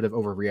conservative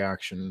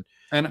overreaction.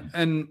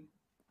 And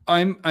I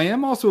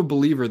am also a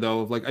believer though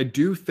of like, I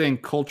do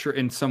think culture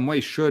in some way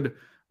should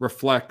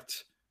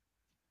reflect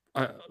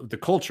the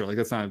culture. Like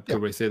that's not a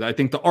good way to say that. I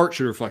think the art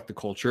should reflect the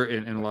culture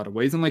in a lot of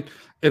ways. And like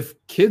if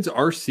kids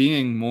are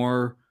seeing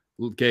more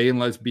gay and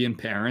lesbian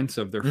parents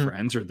of their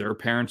friends, or their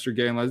parents are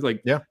gay and lesbian,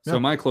 like so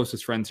my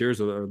closest friends here is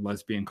a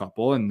lesbian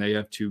couple, and they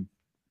have 2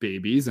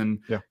 babies, and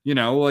you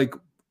know, like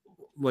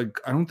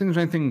I don't think there's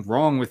anything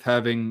wrong with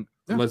having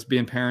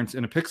lesbian parents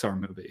in a Pixar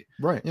movie,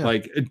 right?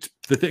 Like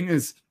the thing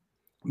is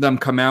them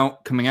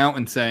coming out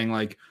and saying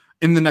like,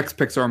 in the next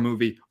Pixar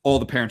movie, all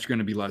the parents are going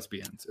to be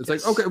lesbians. It's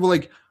like, okay, well,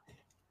 like,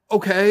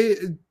 okay,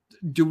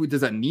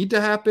 does that need to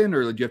happen,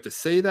 or do you have to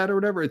say that or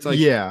whatever? It's like,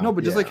 no,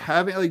 but just like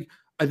having, like,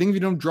 I think if you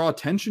don't draw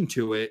attention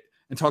to it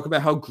and talk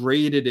about how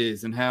great it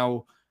is and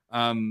how,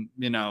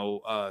 you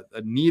know,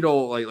 a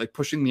needle, like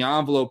pushing the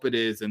envelope it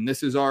is, and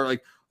this is our,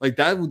 like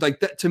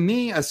that to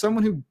me, as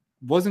someone who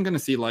wasn't going to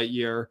see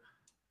Lightyear,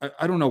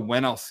 I don't know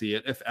when I'll see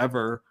it, if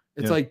ever.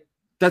 It's like,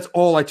 that's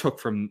all I took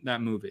from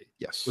that movie.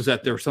 Was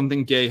that there was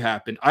something gay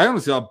happened. I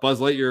honestly thought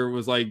Buzz Lightyear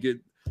was like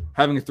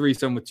having a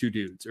threesome with 2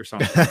 dudes or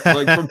something.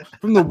 Like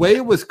from the way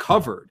it was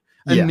covered.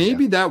 And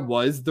maybe that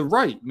was the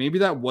right. Maybe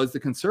that was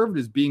the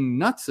conservatives being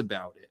nuts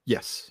about it.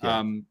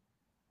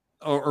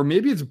 Or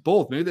maybe it's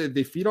both. Maybe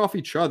they feed off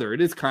each other.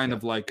 It is kind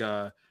of like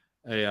they're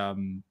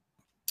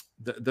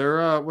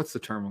what's the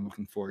term I'm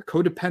looking for?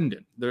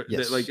 Codependent. They're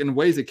like, in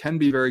ways it can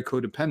be very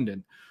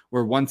codependent,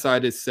 where one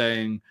side is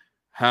saying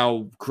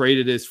how great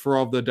it is for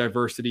all the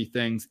diversity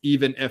things,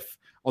 even if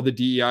all the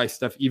DEI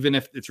stuff, even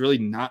if it's really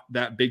not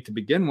that big to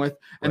begin with,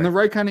 and the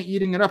right kind of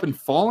eating it up and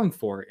falling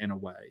for it in a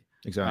way.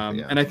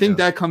 Exactly. And I think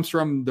that comes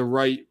from the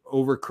right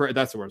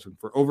that's the word I was looking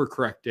for,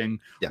 overcorrecting,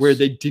 where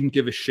they didn't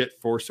give a shit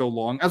for so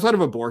long. Outside of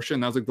abortion,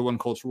 that was like the one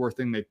culture war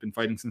thing they've been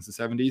fighting since the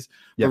 70s.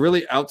 But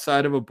really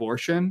outside of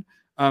abortion,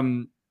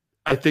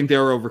 I think they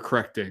were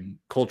overcorrecting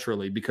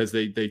culturally because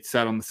they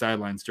sat on the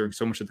sidelines during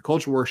so much of the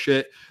culture war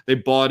shit. They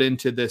bought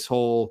into this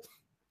whole,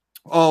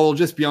 oh, we'll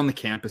just be on the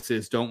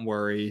campuses, don't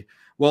worry.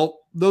 Well,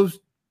 those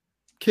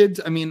kids,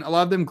 I mean, a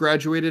lot of them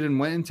graduated and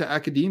went into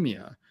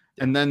academia,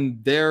 and then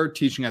they're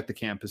teaching at the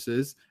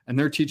campuses and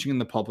they're teaching in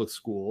the public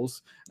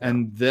schools,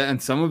 and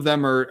some of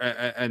them are,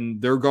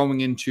 and they're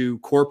going into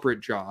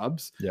corporate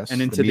jobs,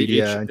 and into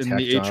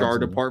the HR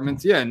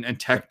departments. And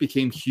tech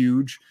became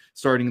huge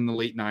starting in the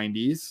late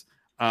 90s.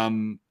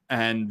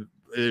 And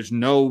there's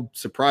no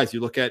surprise. You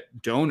look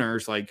at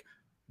donors, like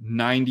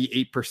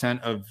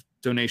 98% of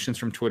donations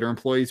from Twitter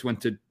employees went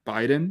to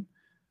Biden,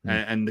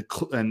 and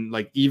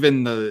like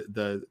even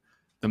the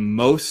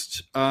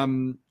most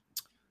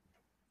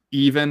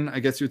even, I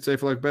guess you would say,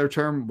 for like a better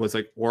term, was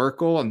like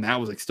Oracle, and that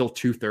was like still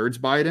 2/3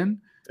 Biden.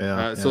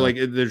 So like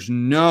there's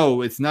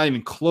it's not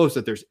even close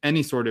that there's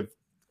any sort of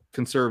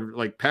conservative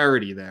like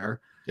parity there.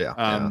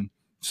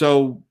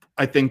 So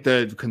I think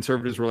the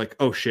conservatives were like,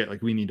 oh shit,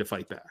 like we need to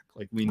fight back.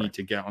 Like we need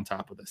to get on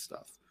top of this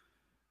stuff.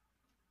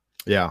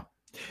 Yeah.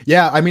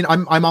 I mean,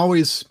 I'm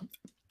always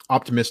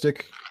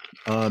optimistic,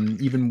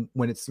 even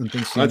when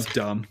things seem... That's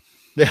dumb.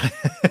 Yeah.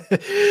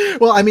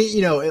 Well, I mean,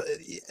 you know,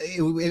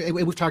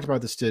 we've talked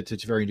about this to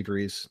varying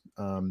degrees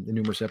in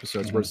numerous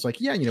episodes, where it's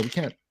like, yeah, you know,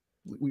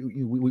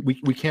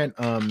 we can't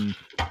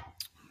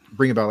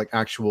bring about like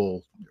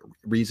actual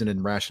reason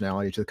and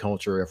rationality to the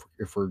culture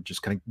if we're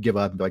just kind of give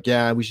up and be like,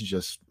 yeah, we should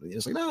just...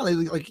 It's like, no,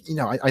 like, you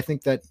know, I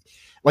think that,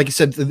 like you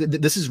said,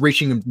 this is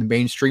reaching the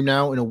mainstream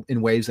now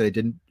in ways that it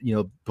didn't, you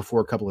know,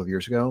 before a couple of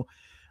years ago.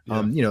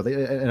 You know,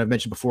 and I've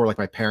mentioned before, like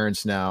my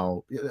parents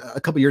now,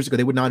 a couple of years ago,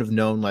 they would not have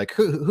known, like,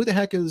 who the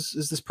heck is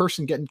this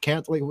person getting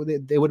canceled?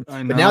 Like, they would,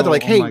 but now they're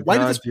like, hey, why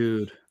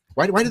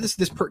did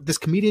this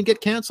comedian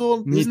get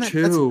canceled? Me Isn't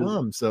too. That's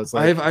dumb. So it's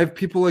like, I have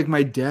people like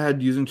my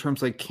dad using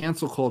terms like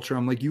cancel culture.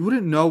 I'm like, you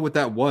wouldn't know what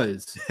that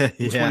was in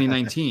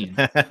 2019.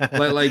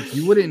 like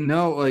you wouldn't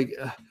know, like,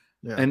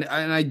 and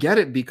I get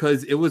it,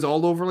 because it was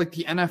all over like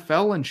the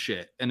NFL and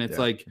shit. And it's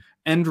like,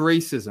 end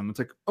racism. It's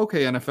like,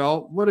 okay,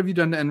 NFL, what have you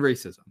done to end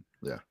racism?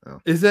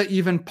 Is that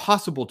even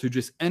possible to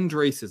just end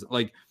racism?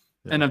 Like,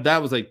 and if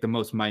that was like the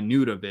most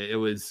minute of it, it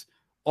was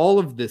all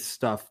of this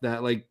stuff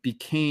that like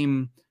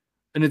became,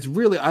 and it's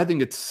really, I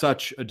think it's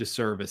such a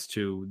disservice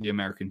to the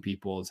American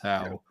people is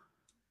how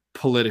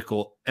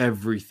political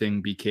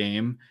everything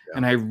became.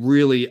 And I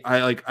really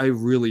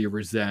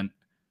resent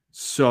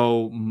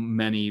so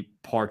many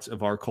parts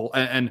of our culture.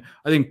 And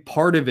I think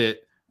part of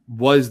it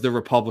was the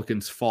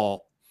Republicans'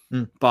 fault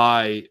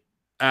by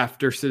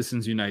after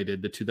Citizens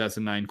United, the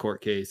 2009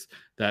 court case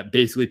that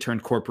basically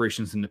turned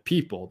corporations into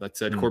people, that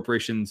said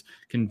corporations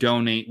can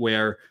donate,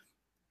 where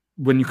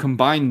when you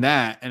combine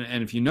that,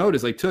 and if you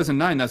notice, like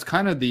 2009, that's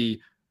kind of the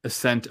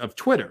ascent of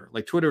Twitter.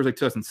 Like Twitter was like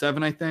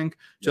 2007, I think,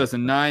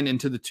 2009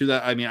 into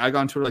the I mean, I got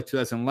on Twitter like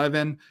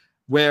 2011,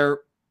 where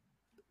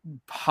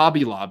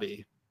Hobby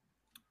Lobby,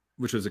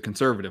 which was a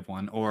conservative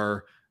one,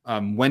 or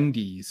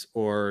Wendy's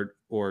or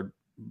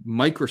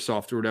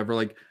Microsoft or whatever,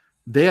 like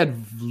they had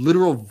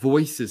literal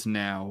voices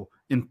now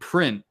in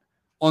print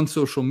on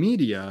social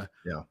media.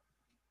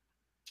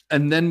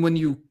 And then when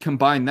you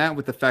combine that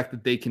with the fact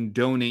that they can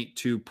donate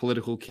to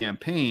political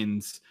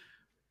campaigns,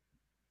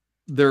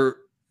 they're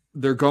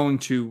going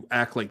to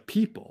act like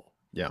people.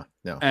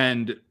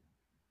 And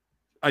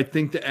I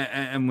think that,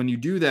 and when you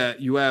do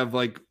that, you have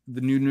like the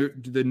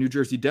New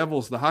Jersey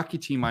Devils, the hockey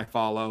team I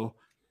follow,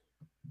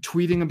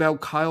 tweeting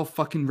about Kyle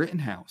fucking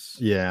Rittenhouse.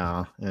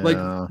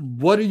 Like,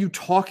 what are you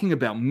talking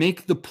about?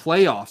 Make the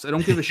playoffs. I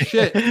don't give a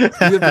shit what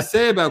you have to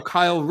say about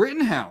Kyle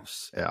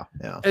Rittenhouse.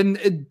 And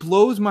it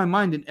blows my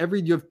mind.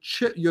 And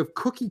you have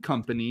cookie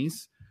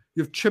companies,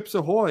 you have Chips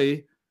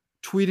Ahoy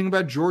tweeting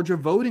about Georgia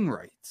voting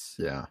rights.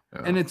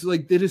 And it's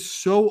like, it is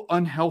so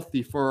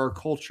unhealthy for our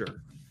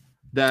culture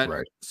that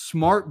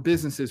smart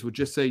businesses would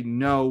just say,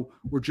 no,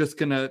 we're just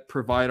going to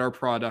provide our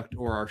product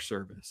or our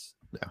service.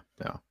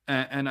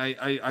 And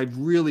I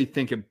really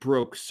think it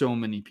broke so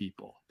many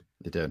people.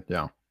 It did.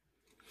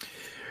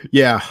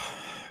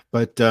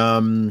 But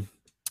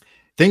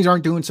things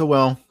aren't doing so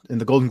well in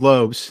the Golden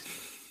Globes.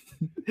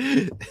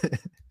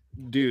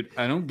 Dude,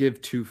 I don't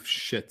give two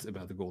shits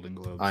about the Golden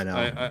Globes. I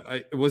know.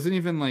 It wasn't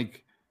even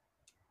like,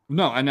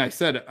 no. And I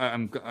said I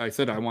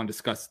want to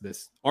discuss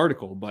this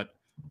article, but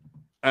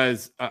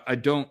as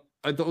the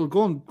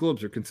Golden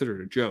Globes are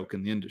considered a joke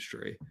in the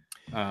industry.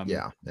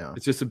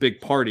 It's just a big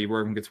party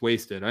where everyone gets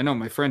wasted. I know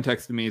my friend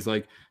texted me, he's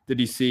like, did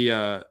you see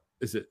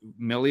is it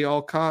Millie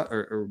Alcott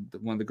or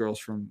one of the girls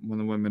from one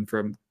of the women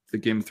from the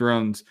Game of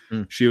Thrones?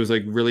 She was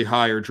like really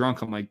high or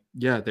drunk. I'm like,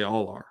 yeah, they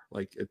all are.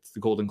 Like, it's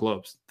the Golden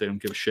Globes, they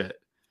don't give a shit.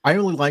 I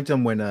only liked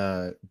him when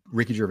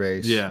Ricky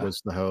Gervais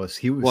was the host.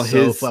 He was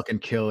so fucking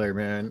killer,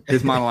 man.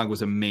 His monologue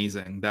was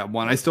amazing. That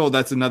one,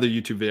 that's another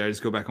YouTube video I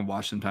just go back and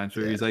watch sometimes,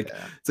 where he's like,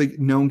 it's like,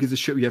 no one gives a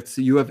shit. You have to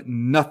see, you have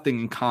nothing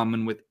in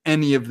common with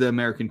any of the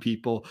American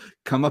people.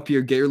 Come up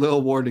here, get your little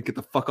award, and get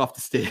the fuck off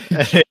the stage.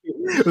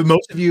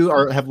 Most of you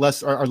are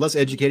less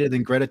educated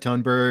than Greta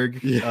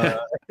Thunberg. Yeah.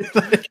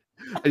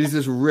 And he's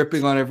just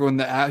ripping on everyone.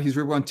 He's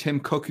ripping on Tim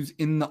Cook, who's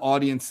in the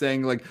audience,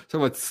 saying like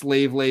talking about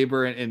slave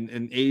labor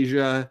in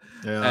Asia.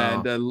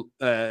 Yeah.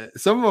 And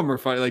some of them are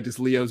funny, like just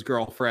Leo's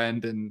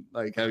girlfriend and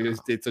like how he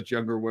just dates such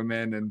younger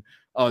women. And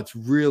it's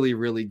really,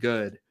 really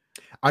good.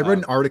 I read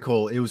an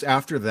article. It was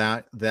after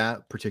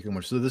that particular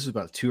one. So this is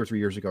about 2 or 3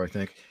 years ago, I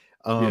think.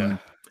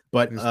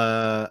 But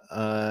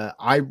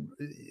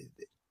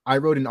I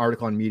wrote an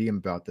article on Medium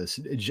about this,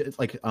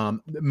 like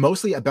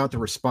mostly about the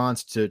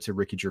response to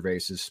Ricky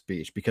Gervais's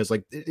speech, because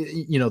like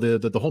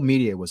the whole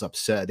media was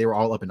upset. They were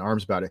all up in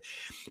arms about it.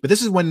 But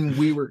this is when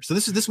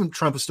this is when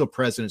Trump was still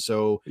president.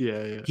 So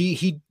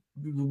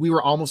we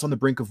were almost on the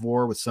brink of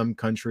war with some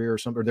country or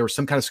something. Or there was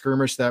some kind of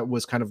skirmish that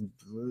was kind of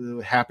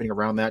happening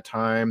around that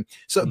time.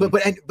 So, but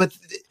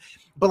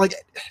like,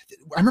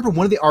 I remember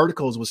one of the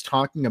articles was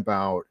talking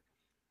about,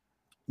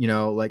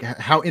 like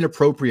how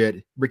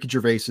inappropriate Ricky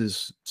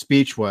Gervais's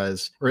speech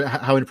was, or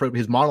how inappropriate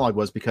his monologue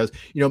was, because,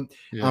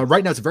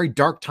 right now it's a very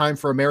dark time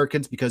for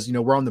Americans because,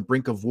 we're on the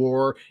brink of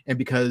war, and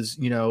because,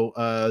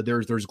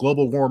 there's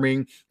global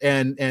warming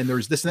and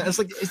there's this and that. It's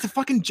like, it's the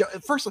fucking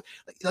first,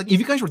 like if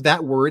you guys were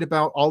that worried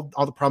about all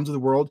the problems of the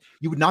world,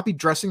 you would not be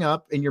dressing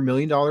up in your $1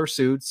 million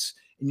suits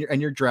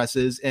and your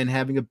dresses and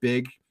having a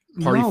big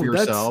party for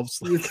yourselves.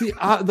 It's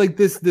like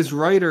this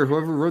writer,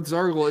 whoever wrote this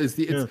article, it's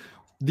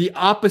the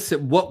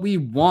opposite. What we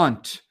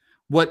want,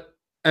 what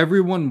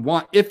everyone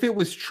want. If it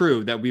was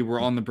true that we were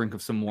on the brink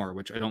of some war,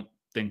 which I don't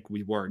think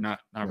we were,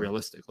 not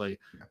realistically,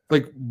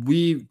 like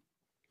we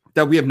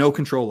have no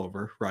control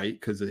over, right?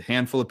 Because a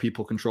handful of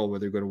people control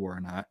whether you go to war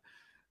or not.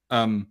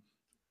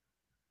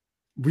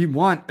 We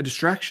want a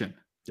distraction.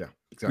 Yeah,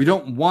 exactly. We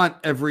don't want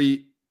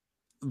every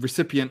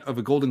recipient of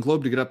a Golden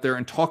Globe to get up there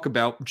and talk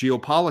about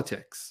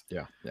geopolitics.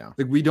 Yeah.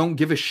 Like we don't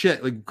give a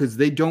shit, like, because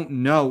they don't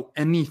know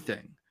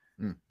anything.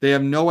 They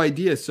have no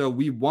idea. So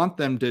we want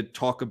them to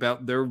talk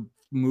about their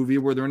movie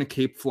where they're in a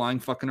cape flying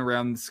fucking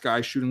around the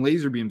sky shooting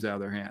laser beams out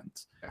of their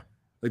hands. Yeah.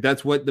 Like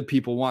that's what the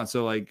people want.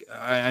 So like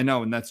I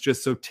know, and that's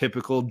just so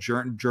typical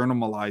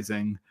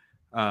journalizing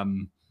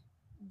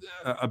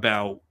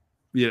about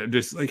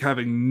just like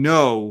having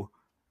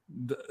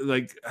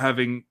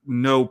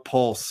no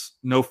pulse,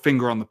 no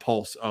finger on the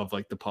pulse of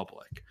like the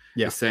public.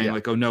 Just saying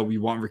like, oh no, we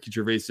want Ricky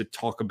Gervais to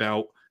talk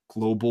about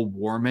global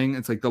warming.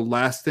 It's like the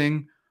last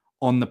thing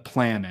on the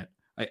planet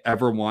I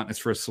ever want is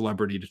for a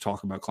celebrity to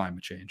talk about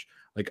climate change.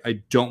 Like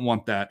I don't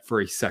want that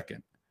for a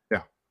second.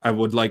 Yeah. I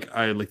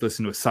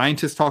listen to a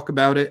scientist talk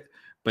about it,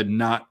 but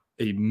not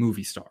a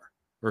movie star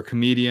or a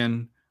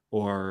comedian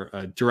or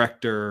a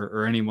director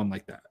or anyone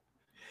like that.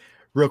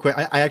 Real quick,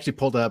 I actually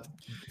pulled up.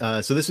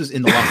 So this is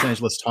in the Los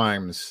Angeles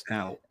Times.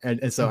 Ow.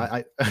 And so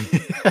I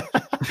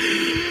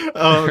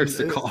hurts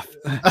to cough.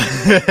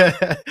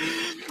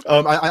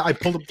 I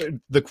pulled up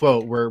the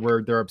quote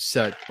where they're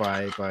upset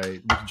by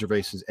Ricky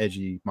Gervais's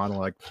edgy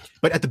monologue.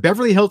 But at the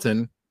Beverly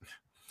Hilton,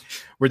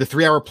 where the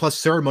 3-hour-plus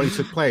ceremony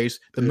took place,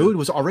 the mood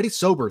was already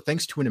sober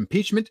thanks to an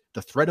impeachment,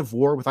 the threat of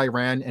war with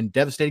Iran, and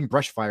devastating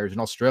brush fires in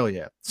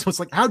Australia. So it's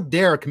like, how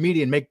dare a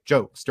comedian make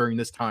jokes during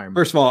this time?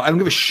 First of all, I don't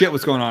give a shit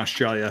what's going on in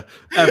Australia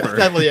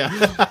ever. Yeah.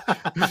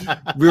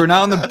 We were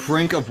not on the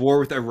brink of war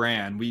with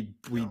Iran. We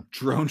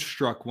drone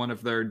struck one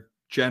of their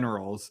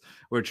generals,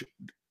 which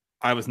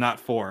I was not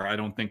for, I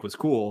don't think was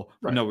cool.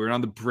 Right. No, we were on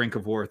the brink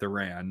of war with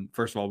Iran.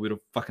 First of all, we'd have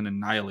fucking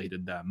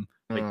annihilated them.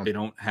 Like they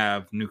don't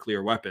have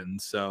nuclear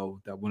weapons,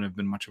 so that wouldn't have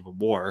been much of a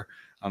war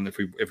if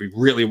we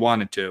really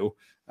wanted to.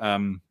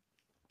 And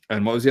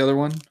what was the other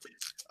one?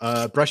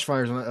 Brush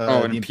fires.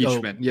 And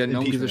impeachment. No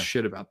one gives a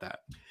shit about that.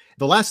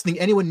 The last thing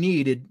anyone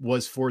needed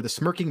was for the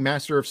smirking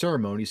master of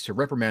ceremonies to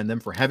reprimand them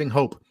for having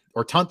hope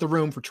or taunt the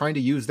room for trying to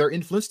use their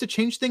influence to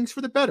change things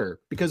for the better,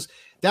 because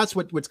that's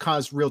what's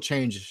caused real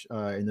change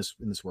in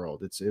this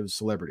world. It was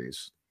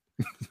celebrities.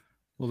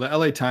 Well, the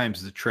LA Times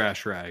is a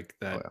trash rag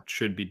that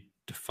should be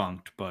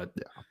defunct, but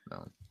I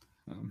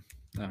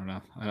don't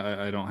know.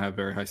 I don't have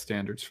very high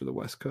standards for the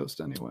West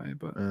Coast anyway,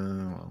 but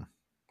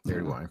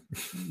there do I.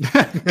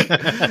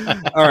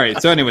 All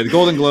right. So anyway, the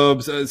Golden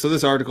Globes. So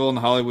this article in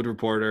the Hollywood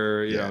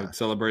Reporter,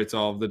 celebrates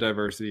all of the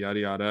diversity, yada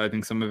yada. I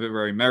think some of it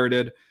very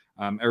merited.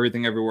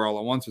 Everything Everywhere All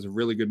at Once was a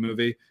really good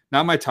movie.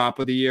 Not my top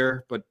of the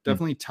year, but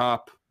definitely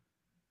top.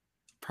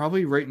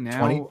 Probably right now.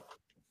 20?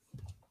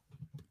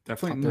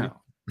 Definitely no.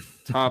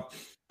 Top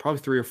probably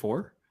 3 or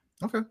 4.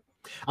 Okay.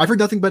 I've heard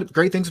nothing but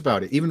great things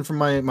about it, even from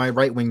my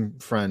right wing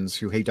friends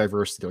who hate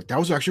diversity. They're like, that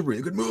was actually a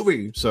really good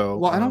movie. So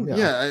well, I don't.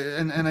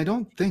 And I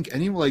don't think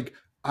anyone like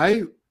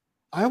I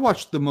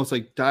watched the most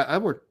I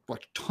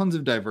watched tons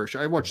of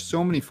diversity. I watched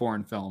so many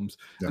foreign films,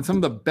 and some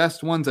of the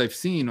best ones I've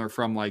seen are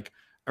from like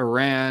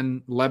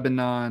Iran,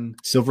 Lebanon,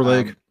 Silver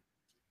Lake.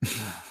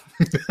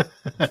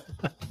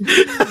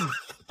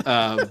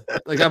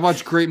 Like I've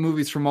watched great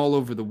movies from all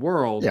over the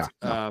world. Yeah.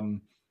 I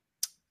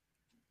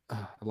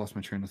lost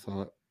my train of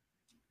thought.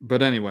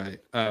 But anyway,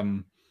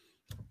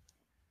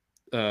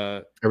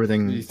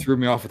 everything you threw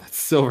me off with that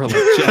Silver Lake.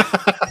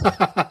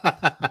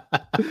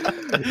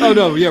 Oh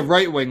no,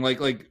 right wing,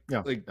 like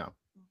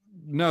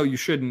no, you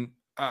shouldn't.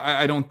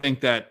 I don't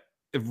think that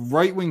if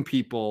right-wing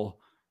people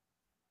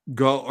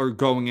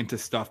going into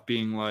stuff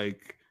being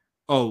like,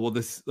 oh, well,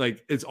 this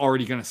like it's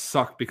already going to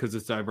suck because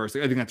it's diverse.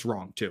 Like, I think that's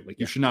wrong too. Like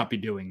you should not be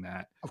doing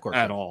that of course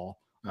at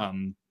all.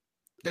 No.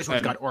 This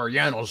one's got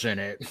Orientals in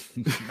it.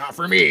 Not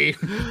for me.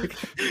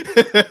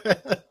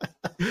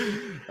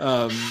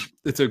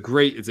 It's a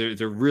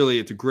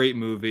great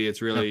movie.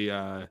 It's really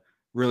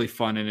really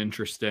fun and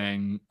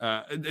interesting.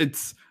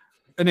 It's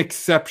an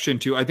exception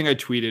to, I think I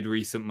tweeted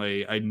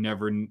recently, I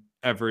never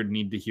ever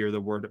need to hear the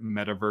word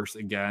metaverse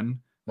again,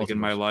 like in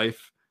my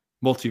life.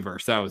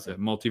 Multiverse, that was it.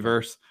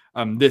 Multiverse.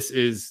 This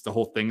is, the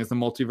whole thing is the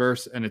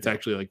multiverse, and it's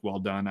actually like well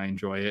done. I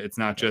enjoy it. It's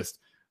not just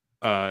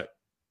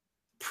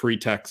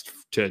pretext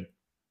to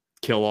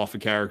kill off a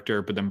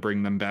character but then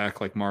bring them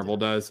back like Marvel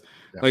does.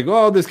 Like,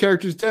 oh, this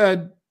character's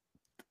dead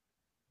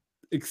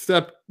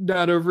except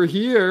not over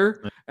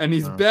here and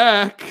he's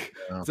back.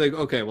 It's like,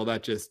 okay, well,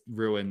 that just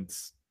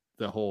ruins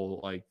the whole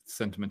like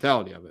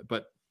sentimentality of it.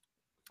 But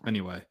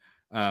anyway,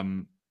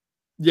 I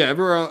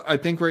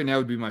think right now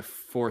would be my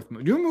fourth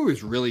movie. New movie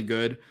is really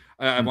good.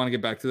 I want to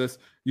get back to this.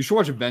 You should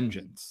watch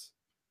Vengeance.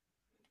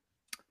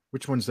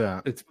 Which one's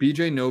that? It's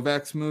BJ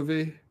Novak's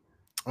movie.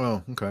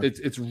 Oh, okay.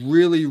 It's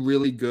really,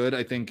 really good.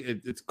 I think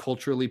it's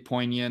culturally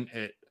poignant.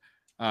 It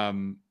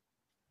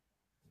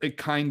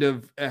kind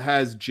of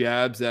has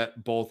jabs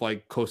at both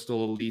like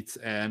coastal elites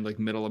and like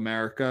middle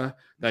America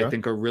that I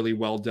think are really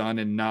well done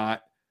and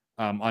not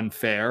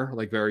unfair,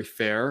 like very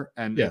fair.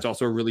 And it's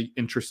also a really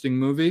interesting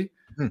movie.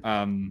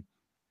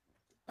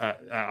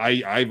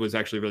 I was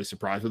actually really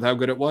surprised with how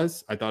good it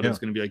was. I thought it was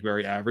going to be like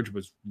very average. It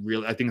was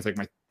really, I think it's like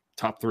my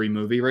top 3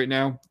 movie right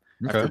now.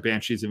 After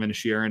Banshees of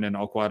Inisherin and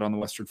All Quiet on the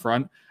Western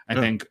Front. I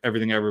think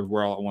Everything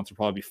Everywhere All at Once will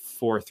probably be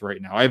 4th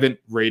right now. I haven't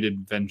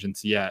rated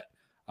Vengeance yet.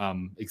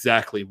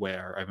 Exactly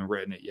where I haven't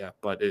written it yet,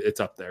 but it's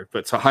up there.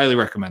 But so I highly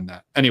recommend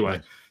that. Anyway,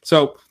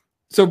 so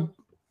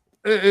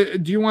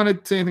do you want to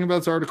say anything about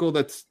this article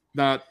that's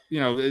not,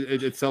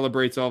 it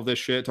celebrates all of this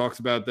shit, talks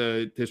about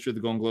the history of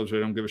the Golden Globes, which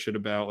I don't give a shit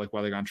about, like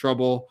why they got in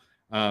trouble.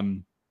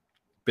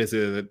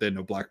 Basically, they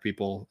know black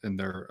people in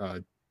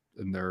their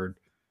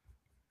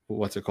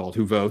what's it called?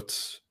 Who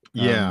votes?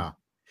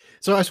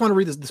 So I just want to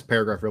read this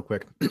paragraph real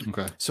quick.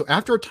 Okay. So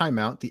after a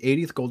timeout, the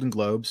 80th Golden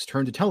Globes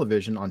turned to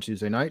television on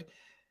Tuesday night,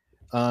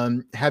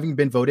 having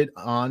been voted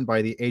on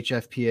by the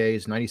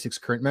HFPA's 96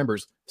 current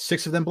members,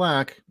 6 of them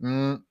black,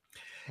 and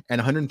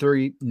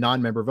 130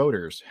 non-member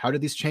voters. How did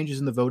these changes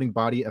in the voting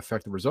body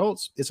affect the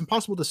results? It's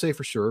impossible to say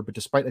for sure, but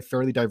despite a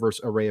fairly diverse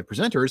array of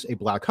presenters, a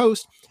black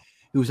host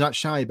who was not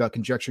shy about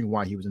conjecturing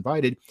why he was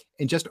invited,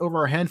 and just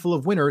over a handful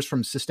of winners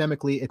from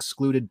systemically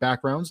excluded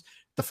backgrounds,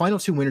 the final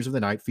 2 winners of the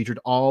night featured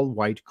all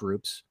white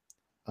groups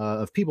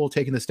of people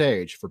taking the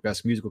stage for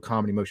Best Musical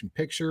Comedy Motion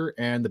Picture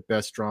and the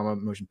Best Drama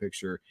Motion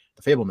Picture,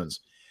 The Fabelmans.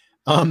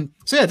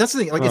 So yeah, that's the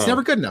thing. Like, it's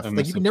never good enough.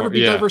 Like, you can never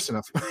be diverse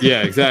enough.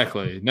 Yeah,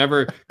 exactly.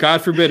 Never.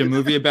 God forbid a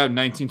movie about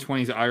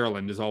 1920s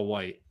Ireland is all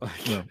white.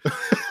 Like,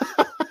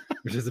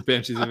 which is the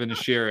Banshees of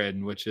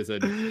Inisherin, which is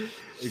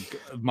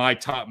my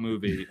top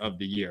movie of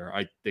the year.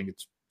 I think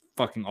it's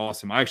fucking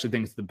awesome. I actually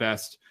think it's the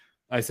best.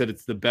 I said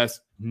it's the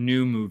best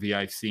new movie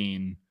I've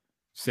seen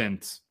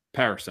since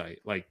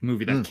Parasite, like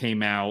movie that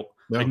came out,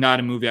 like not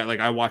a movie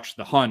I watched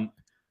The Hunt,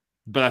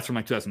 but that's from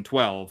like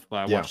 2012. But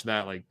I watched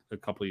that like a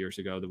couple of years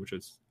ago, which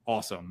was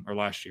awesome, or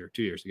last year,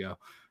 2 years ago.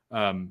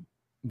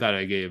 That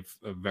I gave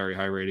a very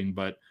high rating.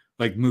 But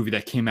like movie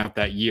that came out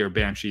that year,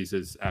 Banshees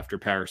is after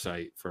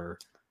Parasite for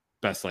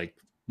best like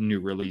new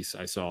release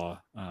I saw.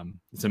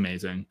 It's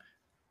amazing.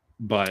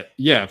 But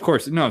yeah, of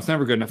course, no, it's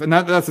never good enough. And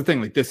that's the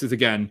thing. Like, this is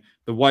again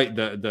the left,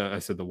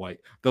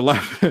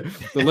 the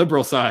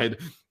liberal side.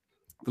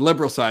 The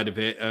liberal side of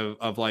it,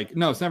 of like,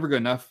 no, it's never good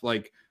enough.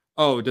 Like,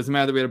 oh, it doesn't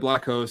matter that we had a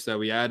black host, that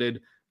we added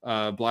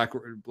black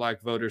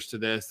voters to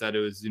this, that it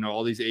was,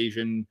 all these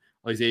Asian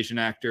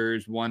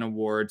actors won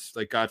awards.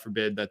 Like, God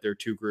forbid that there are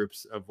 2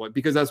 groups of what,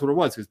 because that's what it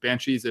was. Because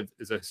Banshees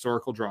is a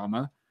historical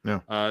drama.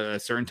 A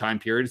certain time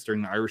period. It's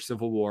during the Irish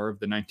Civil War of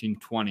the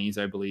 1920s,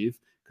 I believe,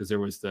 because there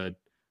was the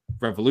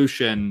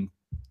revolution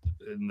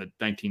in the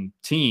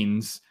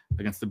 19-teens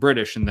against the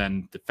British, and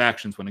then the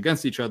factions went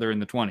against each other in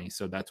the 20s.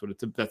 So that's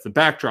that's the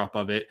backdrop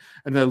of it.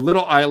 And the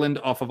little island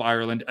off of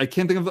Ireland, I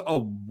can't think of a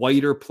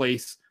whiter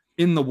place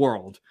in the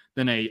world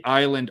than a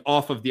island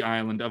off of the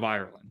island of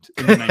Ireland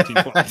in the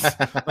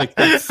 1920s. Like,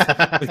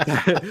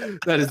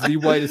 that is the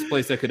whitest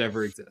place that could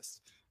ever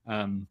exist.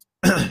 And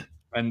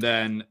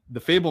then The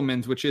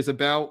Fabelmans, which is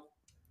about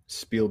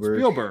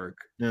Spielberg.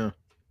 Yeah.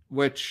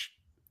 Which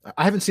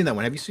I haven't seen that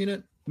one. Have you seen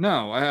it?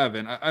 No, I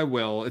haven't. I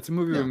will. It's a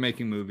movie about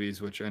making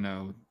movies, which I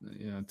know,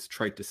 it's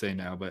trite to say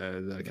now, but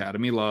the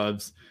Academy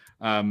loves.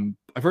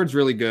 I've heard it's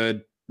really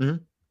good.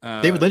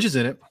 David Lynch is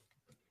in it.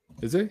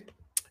 Is he?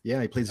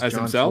 Yeah, he plays as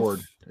John himself?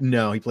 Ford.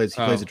 No, he plays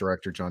the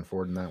director, John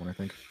Ford, in that one, I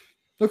think.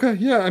 Okay,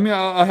 yeah. I mean,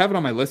 I'll have it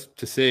on my list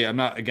to see. I'm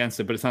not against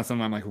it, but it's not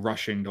something I'm like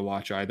rushing to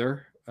watch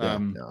either.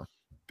 No.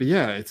 But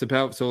yeah, it's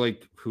about, so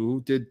like,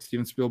 who did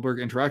Steven Spielberg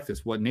interact with?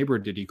 What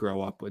neighborhood did he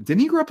grow up with?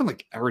 Didn't he grow up in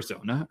like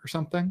Arizona or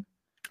something?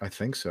 I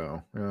think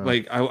so. Yeah.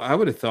 Like I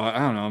would have thought, I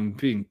don't know, I'm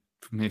being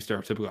maybe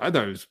stereotypical. I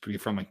thought it was be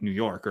from like New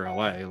York or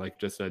LA, like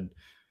just a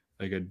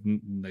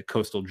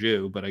coastal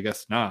Jew, but I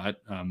guess not.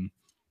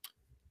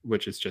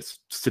 Which is just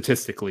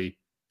statistically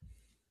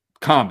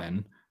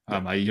common.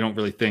 You don't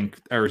really think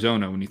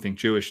Arizona when you think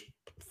Jewish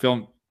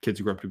film kids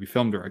who grow up to be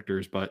film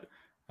directors, but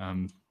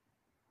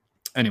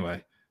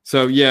anyway.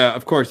 So yeah,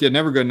 of course, yeah,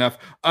 never good enough.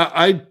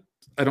 I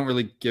don't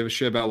really give a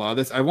shit about a lot of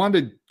this. I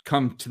wanted to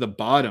come to the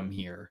bottom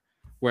here,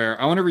 where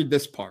I want to read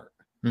this part.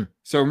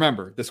 So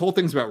remember, this whole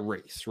thing's about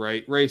race,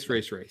 right?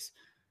 Race.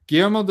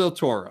 Guillermo del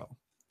Toro,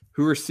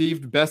 who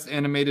received Best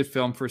Animated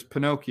Film for his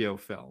Pinocchio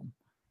film,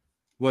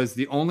 was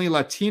the only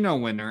Latino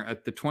winner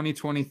at the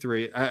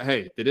 2023.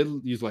 Hey, they did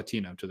use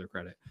Latino to their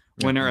credit.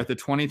 Winner at the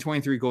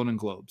 2023 Golden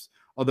Globes.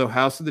 Although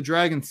House of the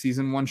Dragon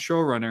season 1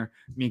 showrunner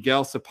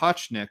Miguel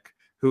Sapochnik,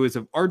 who is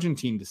of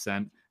Argentine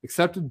descent,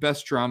 accepted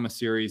Best Drama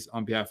Series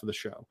on behalf of the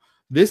show.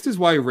 This is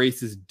why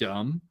race is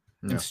dumb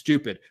and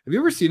stupid. Have you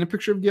ever seen a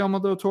picture of Guillermo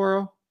del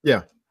Toro?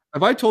 Yeah.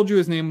 If I told you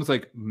his name was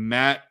like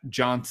Matt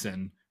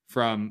Johnson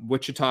from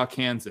Wichita,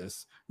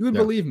 Kansas, you would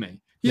believe me.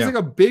 He's like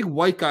a big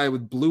white guy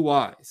with blue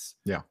eyes.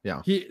 Yeah.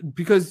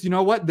 Because you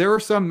know what? There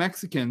are some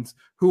Mexicans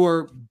who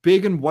are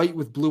big and white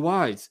with blue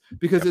eyes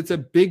because it's a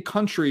big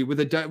country with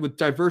with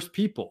diverse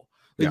people.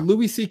 Like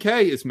Louis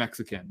C.K. is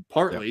Mexican,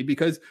 partly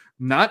because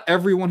not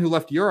everyone who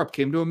left Europe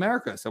came to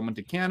America. Some went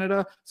to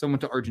Canada, some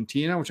went to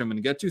Argentina, which I'm going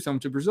to get to, some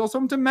went to Brazil,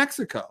 some went to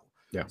Mexico.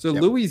 So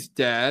Louis'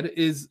 dad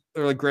is,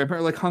 or like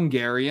grandparent, like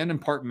Hungarian and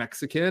part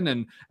Mexican,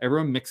 and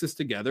everyone mixes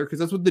together because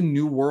that's what the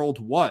New World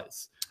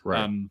was.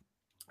 Right.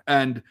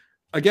 And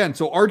again,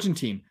 so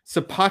Argentine,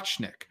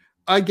 Sapochnik.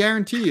 I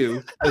guarantee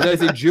you that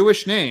is a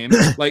Jewish name.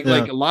 Like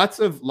lots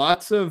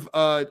of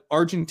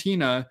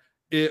Argentina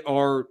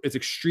is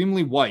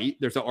extremely white.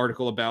 There's an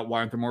article about why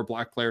aren't there more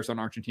black players on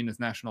Argentina's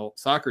national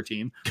soccer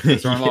team? There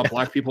aren't a lot of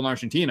black people in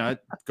Argentina.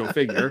 Go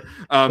figure.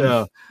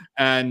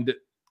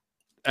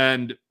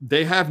 And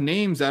they have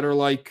names that are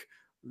like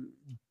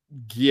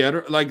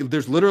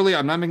there's literally,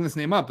 I'm not making this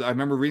name up. I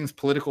remember reading this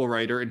political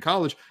writer in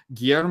college,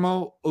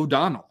 Guillermo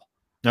O'Donnell.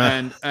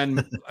 And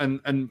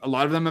a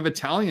lot of them have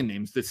Italian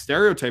names. The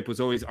stereotype was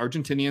always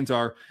Argentinians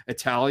are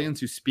Italians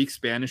who speak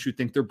Spanish who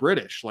think they're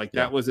British. Like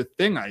that was a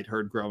thing I'd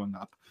heard growing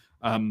up.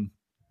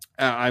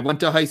 I went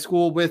to high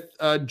school with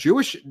a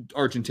Jewish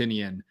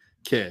Argentinian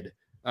kid.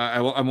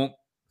 I won't.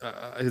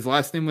 His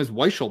last name was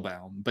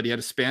Weichelbaum, but he had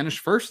a Spanish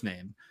first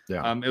name.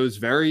 It was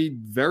very,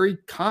 very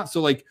so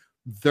like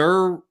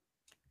they're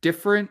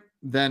different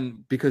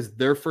than because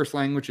their first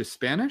language is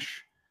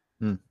Spanish.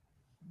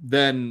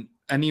 Then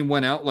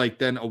anyone else, like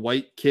then a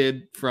white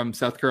kid from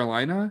South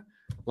Carolina,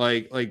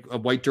 like a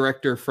white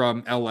director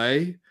from LA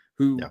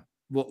who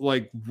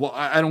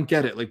I don't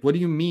get it. Like, what do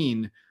you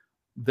mean?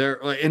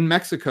 They're in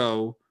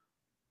Mexico.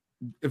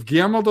 If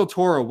Guillermo del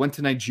Toro went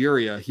to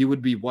Nigeria, he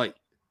would be white.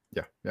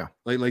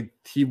 Like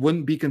he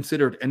wouldn't be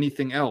considered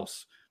anything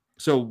else.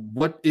 So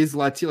what is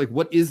Latino? Like,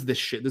 what is this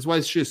shit? This is why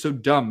this shit is so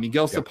dumb.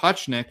 Miguel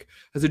Sapochnik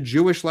has a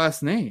Jewish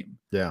last name.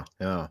 I'm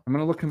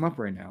gonna look him up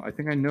right now. I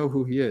think I know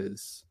who he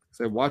is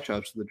because I watch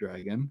House of the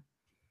Dragon.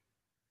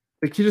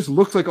 Like he just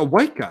looks like a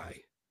white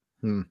guy.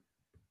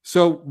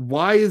 So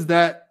why is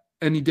that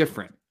any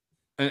different?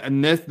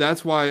 And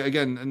that's why,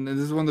 again, and this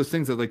is one of those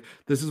things that like,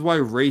 this is why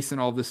race and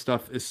all this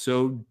stuff is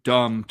so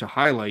dumb to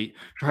highlight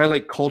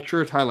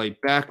culture, to highlight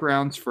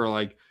backgrounds for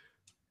like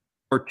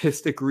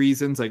artistic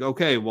reasons. Like,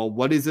 okay, well,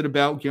 what is it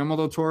about Guillermo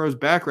del Toro's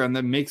background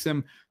that makes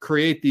him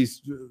create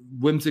these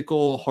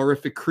whimsical,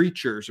 horrific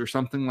creatures or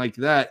something like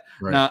that?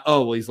 Not,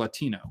 oh, well, he's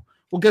Latino.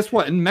 Well, guess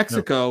what? In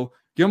Mexico,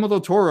 Guillermo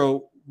del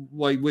Toro,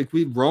 like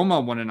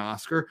Roma won an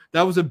Oscar.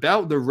 That was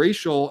about the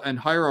racial and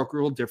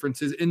hierarchical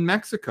differences in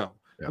Mexico.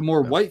 The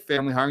more white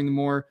family hiring the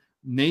more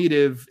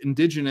native,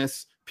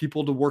 indigenous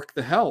people to work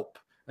the help,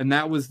 and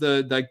that was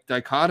the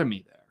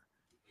dichotomy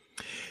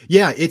there.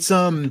 Yeah, it's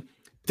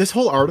this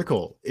whole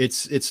article.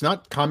 It's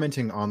not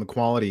commenting on the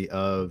quality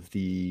of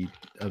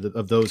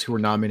those who were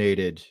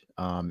nominated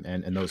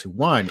and those who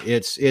won.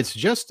 It's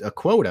just a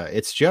quota.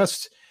 It's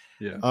just.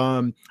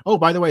 Oh,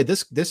 by the way,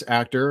 this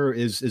actor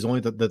is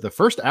only the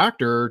first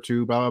actor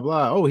to blah blah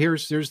blah. Oh,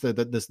 here's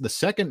the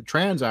second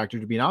trans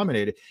actor to be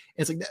nominated.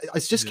 It's like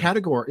it's just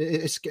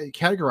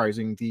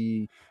categorizing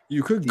the.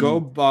 You could go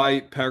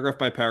by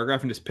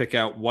paragraph and just pick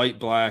out white,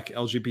 black,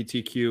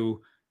 LGBTQ,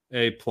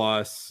 A+.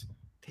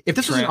 If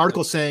this was an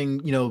article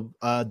saying,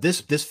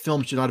 this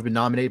film should not have been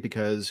nominated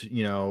because,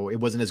 it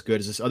wasn't as good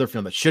as this other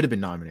film that should have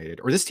been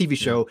nominated, or this TV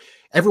show,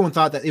 everyone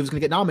thought that it was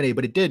going to get nominated,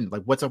 but it didn't.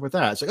 Like, what's up with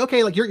that? It's like,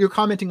 okay, like you're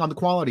commenting on the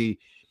quality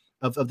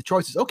of the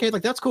choices. Okay,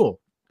 like that's cool.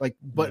 Like,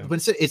 but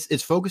instead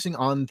it's focusing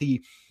on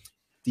the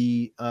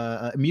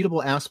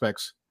immutable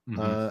aspects,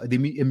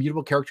 the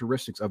immutable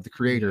characteristics of the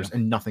creators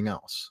and nothing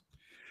else.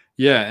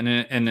 Yeah,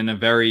 and in a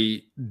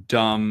very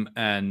dumb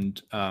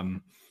and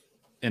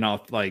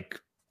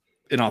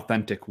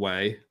inauthentic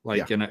way,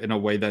 like in a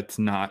way that's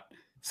not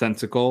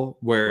sensical,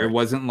 where it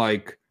wasn't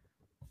like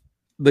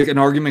an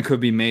argument could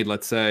be made.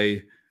 Let's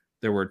say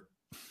there were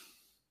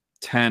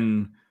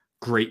 10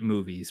 great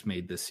movies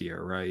made this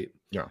year, right?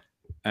 Yeah.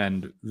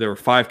 And there were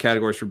 5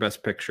 categories for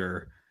Best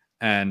Picture,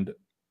 and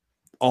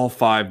all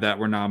 5 that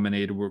were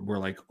nominated were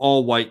like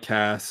all white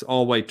casts,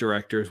 all white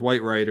directors,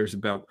 white writers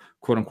about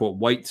quote unquote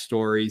white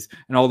stories,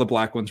 and all the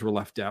black ones were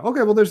left out.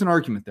 Okay, well, there's an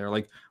argument there.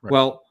 Like, Right.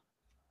 well,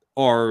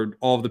 are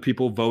all of the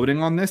people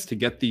voting on this to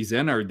get these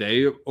in, are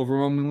they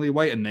overwhelmingly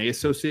white and they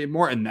associate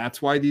more, and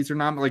that's why these are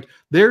not like,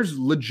 there's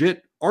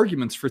legit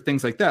arguments for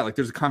things like that. Like,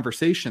 there's a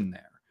conversation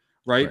there,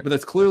 right? But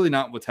that's clearly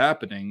not what's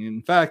happening.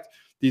 In fact,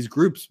 these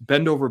groups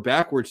bend over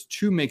backwards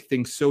to make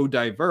things so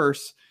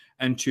diverse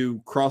and to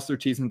cross their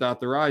T's and dot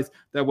their I's,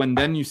 that when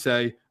then you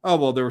say, oh,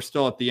 well, there were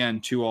still at the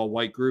end 2 all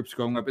white groups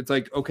going up. It's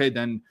like, okay,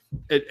 then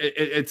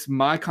it's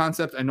my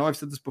concept. I know I've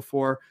said this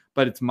before,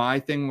 but it's my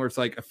thing where it's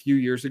like a few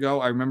years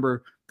ago, I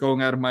remember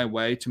going out of my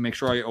way to make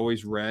sure I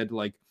always read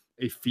like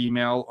a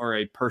female or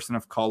a person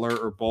of color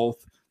or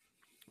both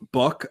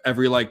book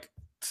every like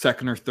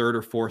second or third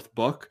or fourth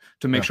book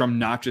to make sure I'm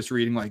not just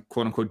reading like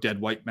quote unquote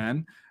dead white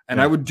men. And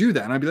I would do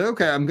that. And I'd be like,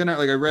 okay, I'm going to,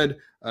 like, I read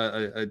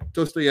a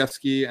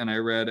Dostoevsky and I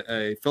read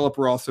a Philip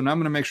Roth. So now I'm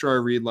going to make sure I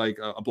read like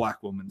a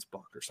black woman's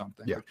book or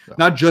something. Yeah.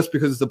 Not just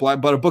because it's a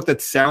black, but a book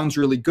that sounds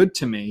really good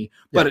to me,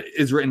 but it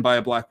is written by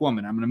a black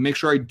woman. I'm going to make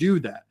sure I do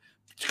that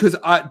because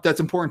that's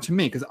important to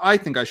me, because I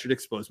think I should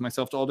expose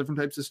myself to all different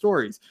types of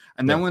stories.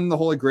 And then when the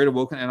whole like, Great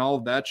Awoken and all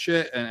of that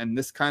shit and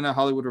this kind of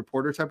Hollywood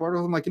Reporter type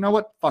article, I'm like, you know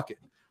what? Fuck it.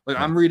 Like,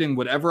 I'm reading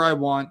whatever I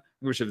want,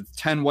 which if it's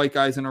 10 white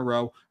guys in a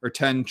row or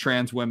 10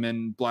 trans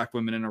women, black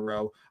women in a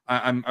row,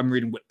 I'm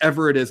reading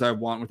whatever it is I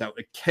want without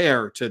a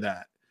care to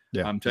that,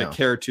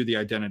 care to the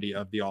identity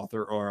of the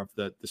author or of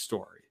the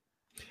story.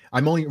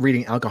 I'm only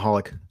reading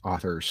alcoholic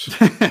authors.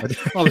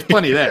 Well, there's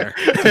plenty there.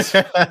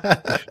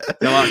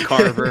 Lot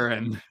Carver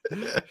and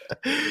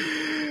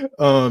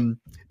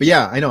but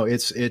yeah, I know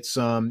it's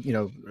you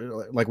know,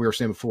 like we were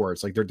saying before,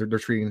 it's like they're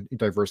treating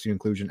diversity and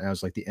inclusion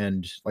as like the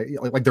end,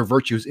 like their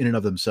virtues in and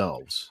of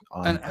themselves.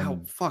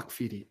 And fuck,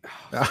 Feedy,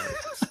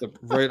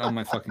 right on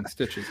my fucking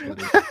stitches,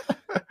 buddy.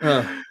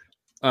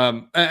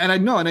 And I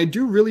know, and I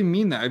do really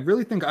mean that. I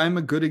really think I'm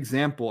a good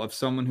example of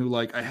someone who,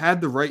 like, I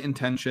had the right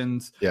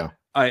intentions. Yeah.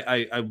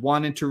 I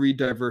wanted to read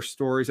diverse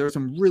stories. There were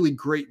some really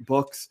great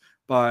books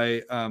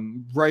by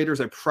writers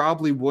I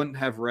probably wouldn't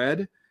have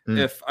read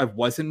if I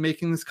wasn't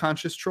making this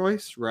conscious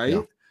choice,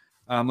 right?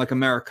 Yeah. Like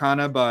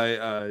Americana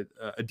by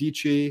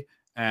Adichie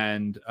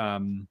and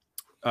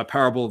A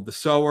Parable of the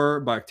Sower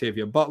by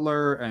Octavia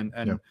Butler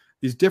and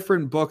these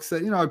different books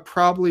that, you know,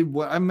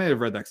 I may have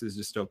read that because it's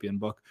a dystopian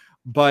book,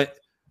 but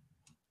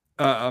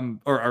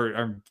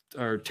or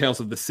Tales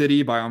of the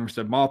City by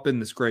Armistead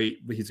Maupin,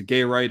 he's a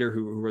gay writer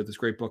who wrote this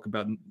great book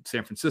about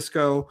San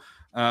Francisco.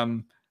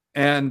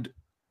 And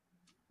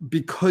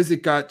because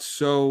it got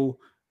so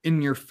in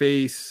your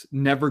face,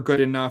 never good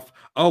enough.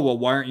 Oh, well,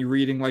 why aren't you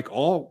reading like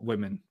all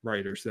women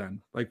writers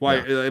then? Like, why?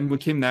 It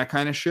became that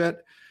kind of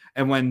shit.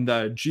 And when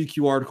the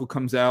GQ article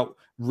comes out,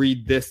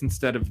 read this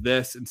instead of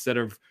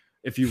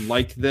if you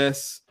like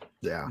this,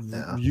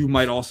 you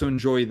might also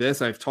enjoy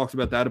this. I've talked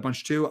about that a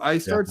bunch too. I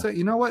started saying,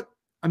 you know what?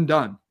 I'm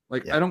done.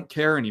 Like, I don't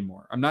care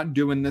anymore. I'm not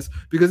doing this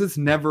because it's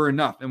never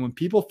enough. And when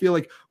people feel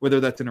like, whether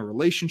that's in a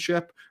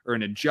relationship or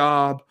in a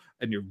job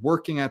and you're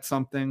working at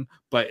something,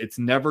 but it's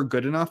never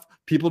good enough,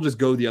 people just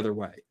go the other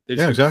way. They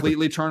just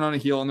completely turn on a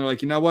heel and they're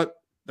like, you know what?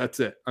 That's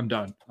it. I'm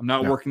done. I'm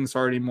not working this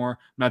hard anymore.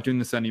 I'm not doing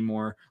this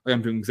anymore. Like,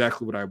 I'm doing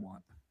exactly what I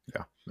want.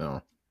 Yeah.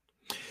 No.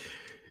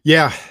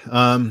 Yeah.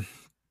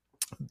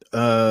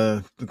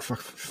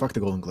 Fuck the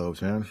Golden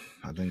Globes, man.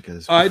 I think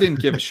I didn't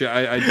give a shit.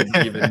 I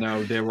didn't even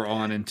know they were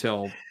on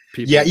until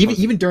people. Yeah,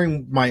 even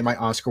during my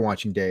Oscar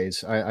watching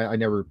days, I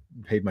never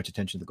paid much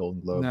attention to the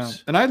Golden Globes. No.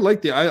 And I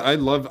like I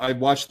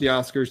watched the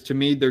Oscars. To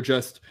me, they're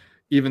just,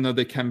 even though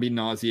they can be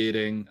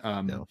nauseating,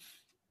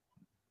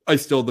 I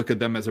still look at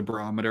them as a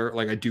barometer.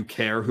 Like, I do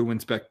care who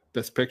wins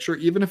Best Picture,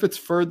 even if it's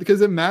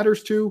because it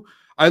matters to.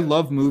 I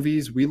love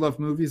movies. We love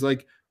movies.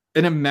 Like,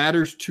 and it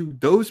matters to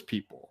those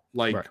people.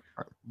 Like,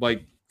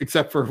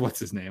 except for what's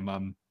his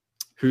name?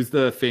 Who's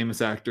the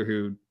famous actor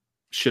who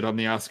shit on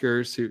the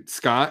Oscars? C.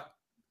 Scott,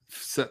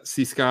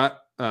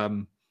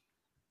 the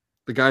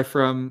guy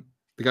from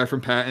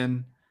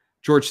Patton,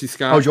 George C.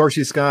 Scott. Oh, George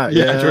C. Scott.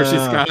 Yeah, George C.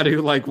 Scott,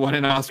 who like won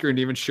an Oscar and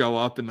didn't even show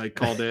up and like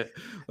called it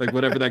like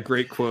whatever that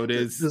great quote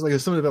is. There's like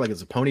something about like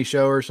it's a pony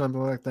show or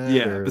something like that.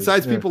 Yeah.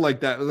 Besides people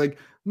like that, like,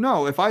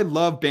 no, if I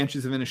love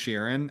Banshees of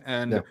Inisherin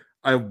and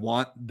I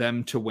want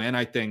them to win,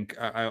 I think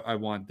I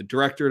want the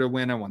director to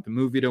win. I want the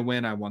movie to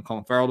win. I want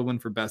Colin Farrell to win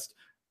for best.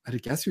 I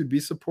guess he would be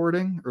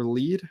supporting or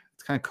lead.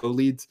 It's kind of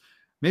co-leads.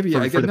 Maybe he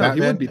would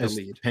be the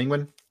lead.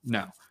 Penguin?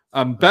 No.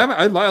 Batman.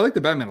 I like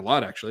the Batman a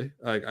lot, actually.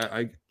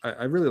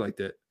 I really liked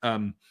it.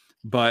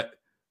 But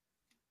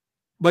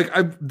like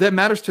that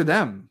matters to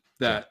them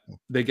that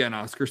they get an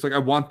Oscar. So like I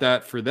want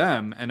that for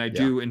them, and I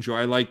do enjoy.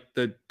 I like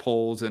the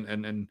polls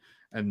and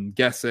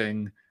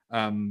guessing.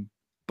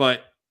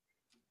 But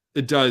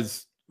it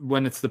does,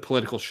 when it's the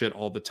political shit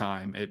all the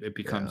time, it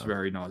becomes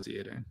very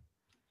nauseating.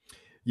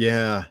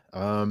 Yeah.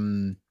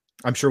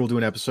 I'm sure we'll do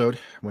an episode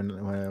when the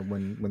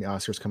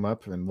Oscars come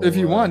up, and If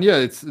you want,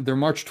 yeah, they're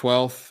March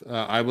 12th.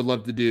 I would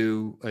love to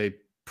do a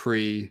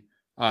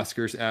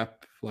pre-Oscars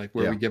app, like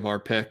where we give our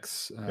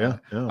picks. Yeah.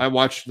 I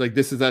watched like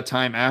this is that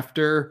time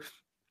after,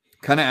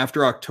 kind of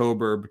after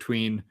October,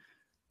 between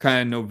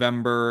kind of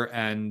November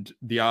and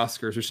the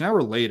Oscars, which now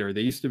are later.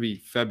 They used to be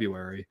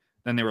February,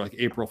 then they were like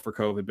April for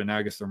COVID, but now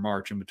I guess they're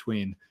March in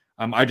between.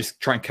 I just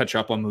try and catch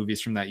up on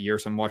movies from that year,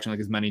 so I'm watching like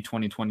as many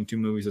 2022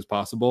 movies as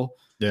possible.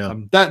 Yeah,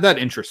 that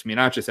interests me,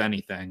 not just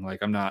anything.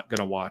 Like I'm not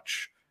gonna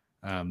watch,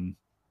 I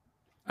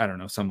don't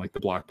know, some like the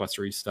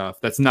blockbustery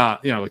stuff. That's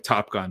not, like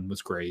Top Gun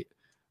was great.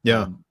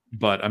 Yeah.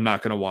 But I'm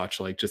not gonna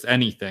watch like just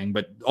anything.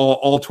 But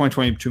all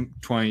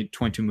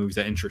 2022 movies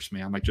that interest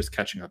me, I'm like just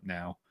catching up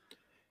now.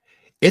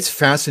 It's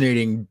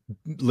fascinating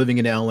living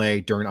in LA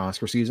during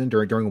Oscar season,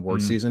 during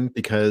award season,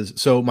 because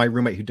my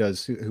roommate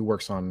who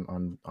works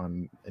on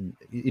and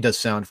he does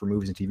sound for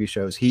movies and TV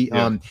shows.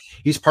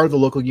 He's part of the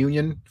local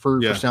union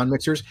for sound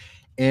mixers,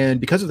 and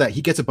because of that,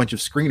 he gets a bunch of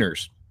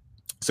screeners.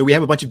 So we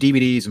have a bunch of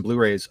DVDs and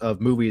Blu-rays of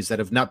movies that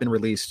have not been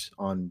released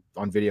on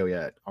video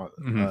yet.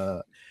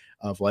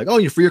 Of like,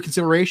 for your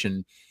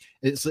consideration.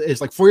 It's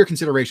like for your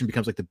consideration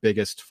becomes like the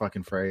biggest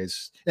fucking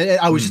phrase. And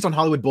I was just on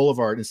Hollywood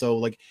Boulevard, and so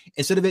like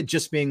instead of it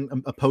just being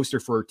a poster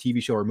for a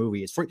TV show or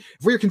movie, it's for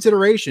your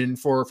consideration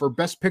for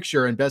best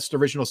picture and best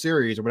original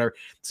series or whatever.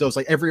 So it's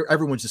like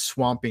everyone's just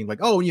swamping like,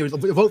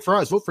 vote for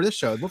us, vote for this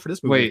show, vote for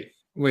this movie.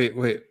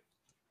 Wait.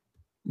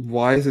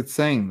 Why is it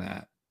saying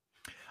that?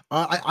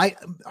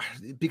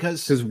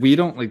 Because we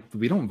don't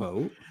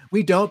vote.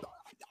 We don't.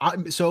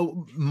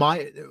 So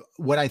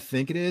what I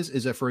think it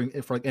is that for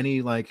like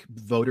any like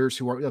voters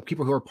who are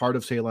people who are part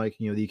of, say, like,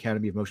 the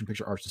Academy of Motion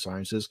Picture Arts and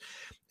Sciences,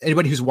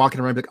 anybody who's walking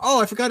around like,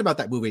 I forgot about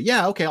that movie.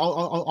 Yeah, okay,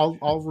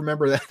 I'll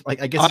remember that.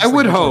 Like, I guess I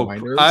would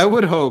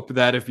hope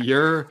that if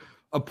you're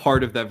a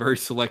part of that very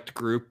select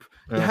group,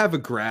 you have a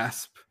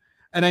grasp.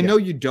 And I know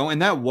you don't.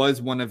 And that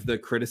was one of the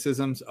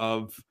criticisms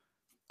of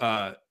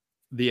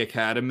the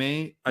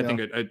Academy. I think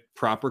a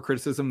proper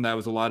criticism, that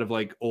was a lot of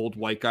like old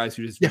white guys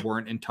who just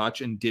weren't in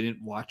touch and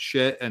didn't watch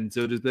shit, and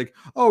so just like,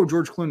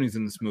 George Clooney's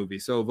in this movie,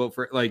 so vote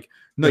for it. Like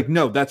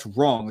no, that's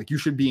wrong. Like, you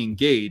should be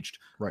engaged.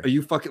 Right? Are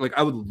you fucking like?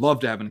 I would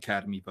love to have an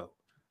Academy vote.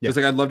 It's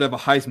like I'd love to have a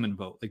Heisman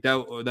vote. Like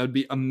that would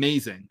be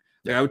amazing.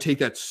 Like I would take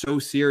that so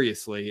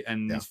seriously,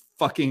 and these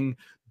fucking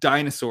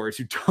dinosaurs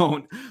who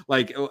don't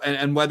like,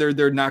 and whether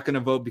they're not going to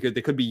vote because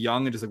they could be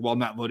young and just like, I'm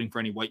not voting for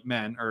any white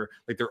men, or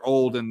like they're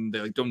old and they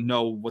like don't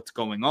know what's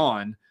going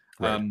on.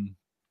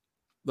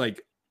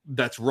 Like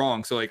that's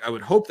wrong. So like I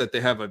would hope that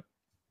they have an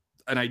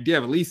idea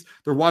of at least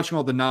they're watching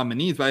all the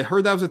nominees. But I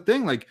heard that was a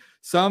thing. Like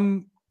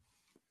some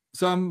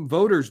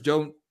voters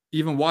don't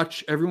even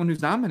watch everyone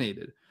who's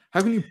nominated.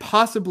 How can you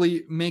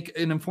possibly make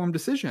an informed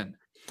decision?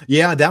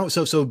 Yeah, that was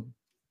so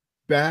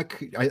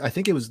back, I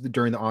think it was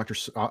during the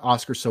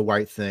Oscar So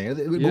White thing.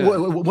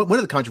 One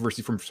of the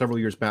controversies from several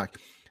years back,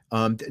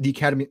 the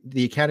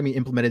Academy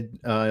implemented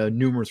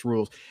numerous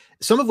rules,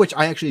 some of which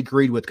I actually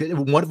agreed with.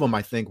 One of them,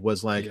 I think,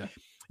 was like,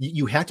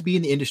 you have to be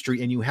in the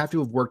industry and you have to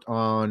have worked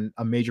on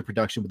a major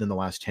production within the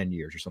last 10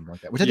 years or something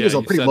like that, which I think is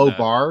a pretty low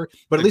bar,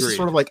 but at least it's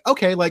sort of like,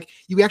 okay, like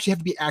you actually have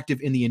to be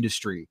active in the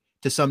industry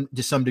to some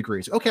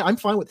degrees. Okay, I'm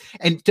fine with,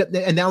 and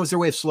that was their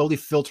way of slowly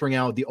filtering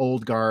out the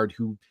old guard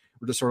who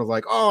were just sort of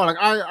like,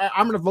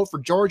 I'm going to vote for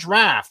George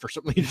Raft or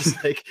something.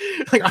 Just like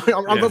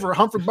I'm vote for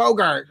Humphrey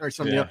Bogart or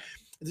something.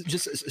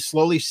 Just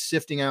slowly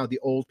sifting out the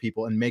old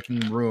people and making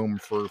room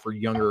for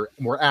younger,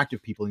 more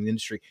active people in the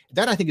industry.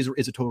 That I think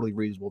is a totally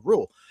reasonable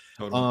rule.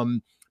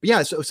 Totally. But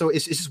yeah, so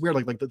it's just weird.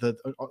 Like the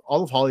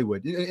all of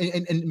Hollywood,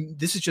 and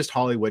this is just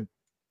Hollywood.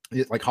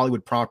 Like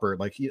Hollywood proper,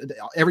 like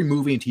every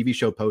movie and TV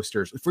show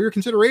posters, for your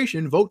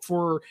consideration, vote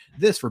for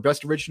this for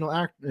best original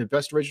act,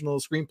 best original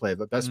screenplay,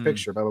 but best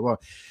picture, blah blah blah.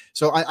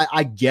 So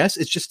I guess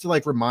it's just to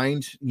like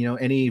remind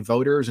any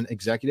voters and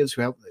executives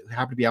who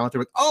happen to be out there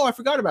like, I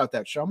forgot about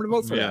that show, I'm gonna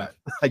vote for that.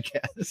 I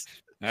guess.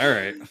 All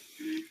right.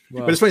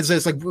 Well, but it's funny.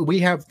 It's like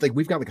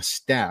we've got like a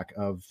stack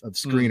of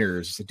screeners.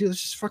 It's like, dude, let's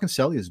just fucking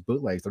sell these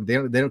bootlegs. They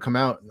don't come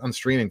out on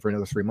streaming for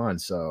another 3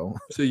 months. So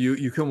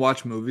you can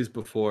watch movies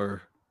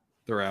before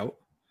they're out.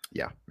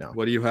 Yeah, no.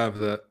 What do you have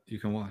that you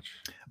can watch?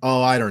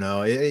 I don't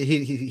know.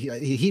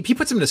 He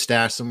puts them in a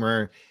stash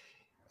somewhere.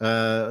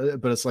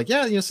 But it's like,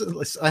 I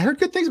heard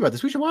good things about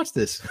this. We should watch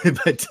this.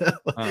 but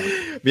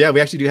yeah,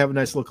 we actually do have a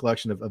nice little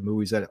collection of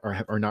movies that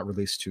are not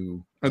released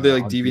to. Are they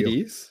like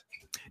DVDs?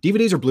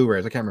 DVDs or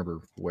Blu-rays? I can't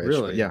remember which.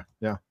 Really? Yeah.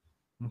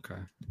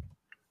 Okay,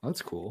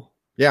 that's cool.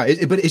 Yeah,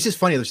 but it's just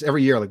funny. There's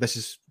every year, like that's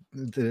just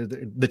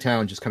the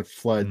town just kind of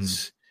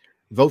floods.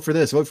 Vote for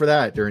this, vote for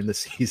that during the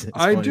season.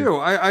 I do.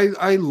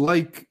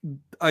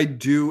 I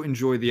do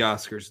enjoy the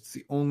Oscars. It's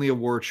the only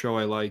award show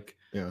I like.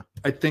 Yeah.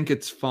 I think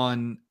it's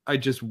fun. I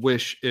just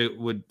wish it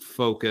would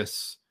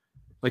focus,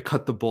 like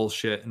cut the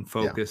bullshit and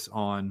focus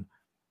on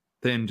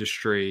the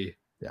industry.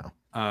 Yeah.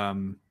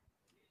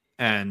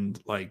 And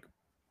like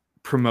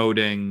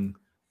promoting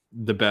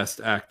the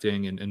best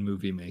acting and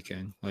movie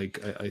making. Like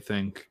I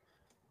think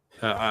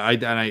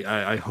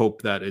I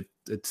hope that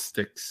it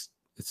sticks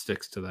it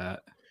sticks to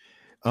that.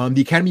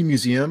 The Academy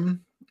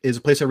Museum is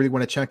a place I really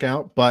want to check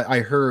out, but I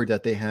heard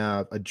that they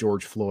have a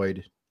George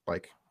Floyd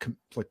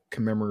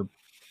commemorate.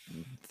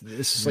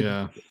 This is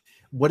like,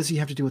 what does he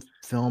have to do with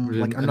film?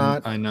 Like,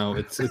 I know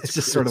it's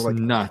just sort of like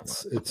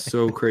nuts. It's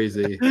so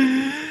crazy.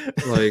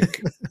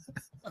 Like,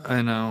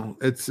 I know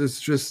it's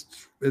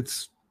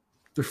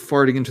they're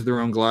farting into their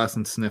own glass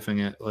and sniffing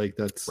it. Like,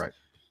 that's right.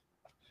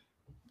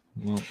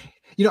 Well,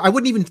 I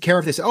wouldn't even care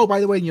if they say, "Oh, by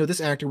the way, this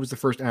actor was the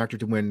first actor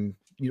to win,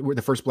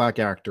 the first black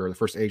actor, or the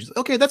first Asian."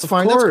 Okay, that's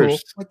fine. That's cool.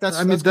 Like, that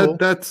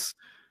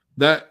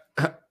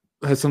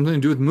has something to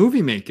do with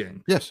movie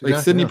making. Yes, like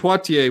Sidney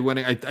Poitier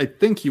winning. I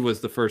think he was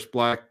the first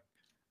black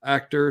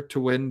actor to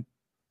win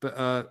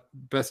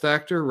best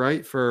actor,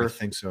 right? I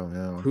think so.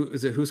 Yeah. Who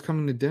is it? Who's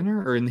Coming to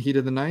Dinner or In the Heat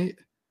of the Night?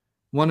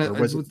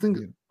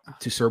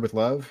 To Serve with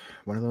Love,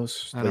 one of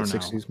those late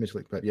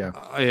 60s, but yeah.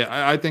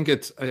 I think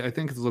it's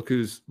Look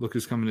Who's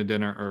Coming to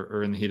Dinner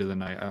or In the Heat of the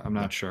Night. I'm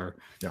not sure.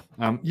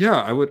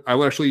 Yeah. I would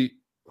actually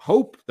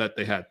hope that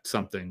they had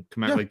something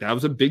come out like that.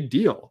 Was a big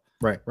deal.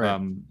 Right.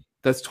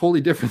 That's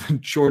totally different than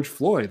George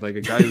Floyd, like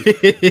a guy who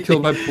was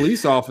killed by a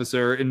police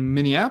officer in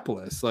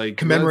Minneapolis, like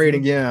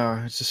commemorating.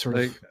 Yeah, it's just sort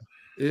of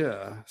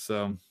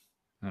So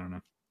I don't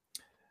know.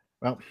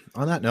 Well,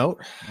 on that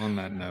note,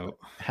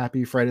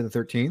 happy Friday the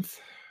 13th.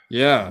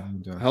 Yeah,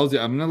 hell's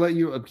yeah. I'm gonna let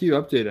you keep you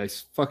updated. I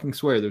fucking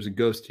swear, there's a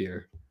ghost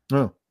here.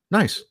 Oh,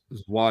 nice.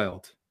 It's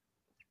wild.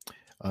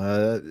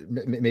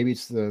 Maybe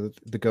it's the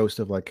ghost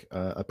of like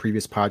a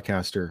previous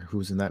podcaster who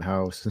was in that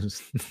house.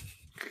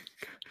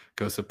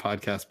 Ghost of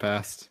podcast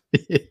past.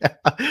 Yeah.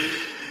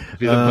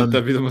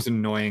 That'd be the most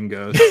annoying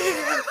ghost.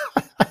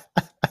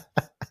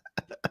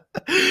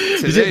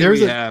 Today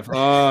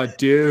oh,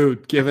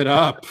 dude, give it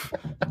up.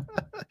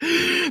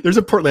 There's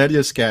a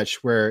Portlandia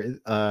sketch where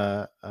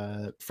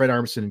Fred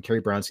Armisen and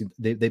Carrie Brownstein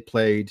they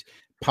played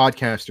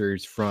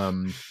podcasters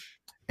from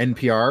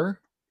NPR,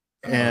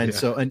 and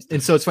so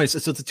it's funny. So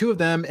it's the two of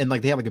them, and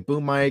like they have like a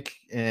boom mic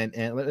and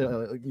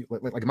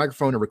like a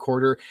microphone, a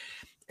recorder,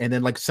 and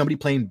then like somebody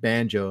playing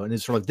banjo, and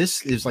it's sort of like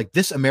this is like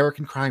this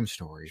American crime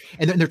story,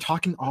 and then they're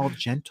talking all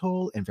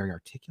gentle and very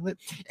articulate,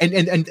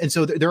 and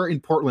so they're in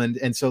Portland,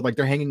 and so like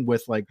they're hanging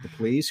with like the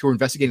police who are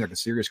investigating like a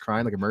serious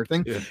crime, like a murder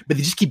thing, but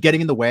they just keep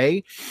getting in the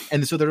way,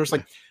 and so they're just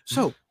like,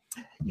 so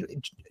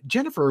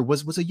Jennifer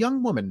was a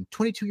young woman,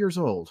 22 years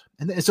old,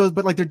 and so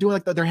but like they're doing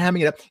like they're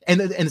hamming it up,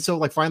 and so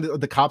like finally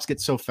the cops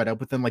get so fed up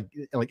with them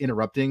like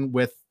interrupting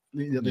with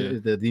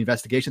the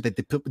investigation that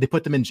they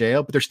put them in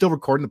jail, but they're still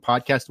recording the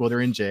podcast while they're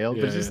in jail.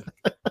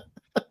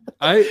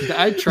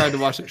 I tried to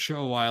watch that show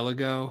a while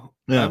ago.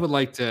 I would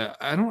like to.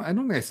 I don't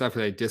think I stopped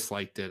because I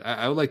disliked it.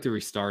 I would like to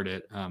restart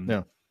it.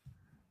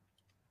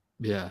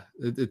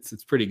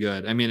 It's pretty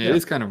good. I mean, it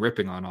is kind of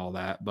ripping on all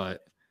that,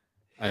 but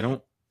I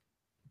don't.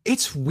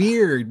 It's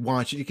weird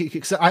watching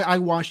because I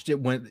watched it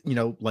when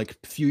like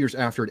a few years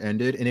after it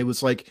ended, and it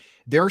was like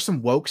there are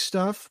some woke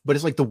stuff, but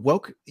it's like the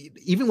woke,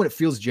 even when it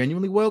feels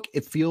genuinely woke,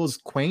 it feels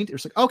quaint.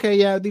 It's like, okay,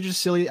 yeah, they're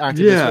just silly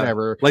activists,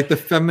 whatever. Like the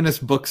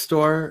feminist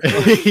bookstore.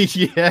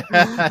 Yeah,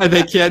 and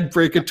they can't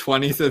break a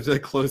 20, so they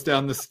close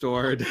down the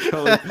store to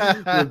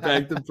go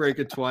beg to break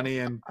a 20,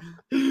 and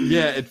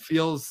it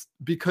feels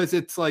because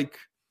it's like.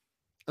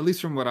 At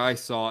least from what I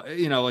saw,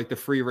 like the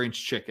free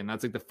range chicken.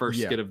 That's like the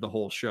first skit of the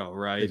whole show,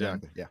 right?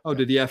 Exactly.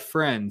 Did he have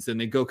friends? And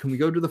they go, can we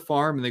go to the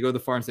farm? And they go to the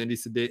farm. Sandy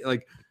Sedate.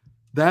 Like,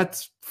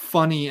 that's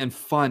funny and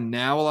fun.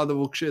 Now a lot of the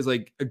book shit is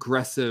like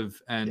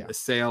aggressive and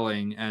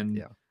assailing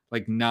and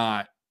like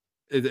not.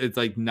 It's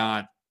like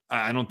not.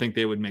 I don't think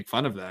they would make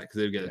fun of that because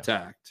they would get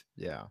attacked.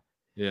 Yeah.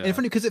 And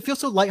funny because it feels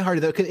so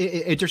lighthearted though. Cause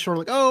it just sort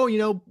of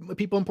like,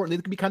 people in Portland,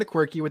 they can be kind of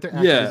quirky with their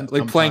activism.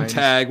 Like playing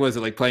tag. Was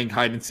it like playing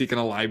hide and seek in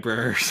a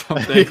library or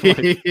something?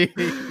 Like,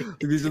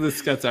 these are the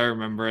sketches I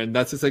remember, and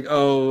that's just like,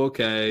 oh,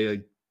 okay,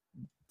 like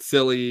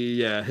silly,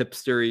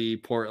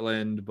 hipstery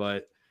Portland.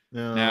 But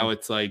now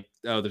it's like,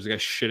 oh, there's a guy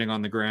shitting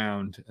on the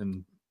ground,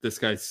 and this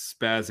guy's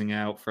spazzing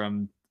out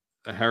from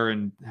a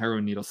heroin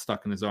needle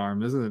stuck in his arm.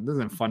 This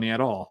isn't funny at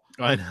all.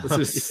 I know.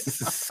 This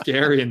is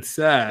scary and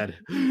sad.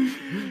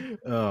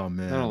 Oh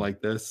man, I don't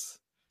like this.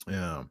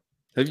 Yeah.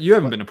 You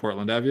haven't been to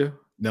Portland, have you?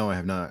 No, I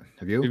have not.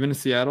 Have you? You've been to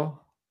Seattle?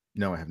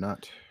 No, I have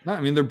not. No, I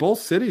mean they're both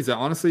cities that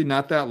honestly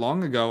not that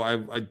long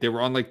ago they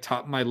were on like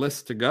top of my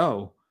list to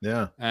go.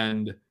 Yeah.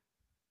 And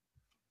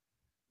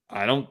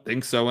I don't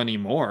think so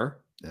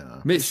anymore.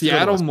 Yeah.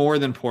 Seattle more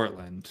than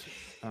Portland.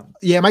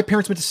 My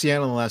parents went to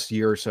Seattle in the last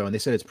year or so, and they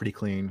said it's pretty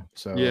clean.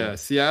 So yeah,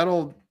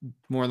 Seattle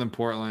more than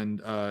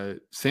Portland.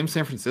 Same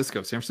San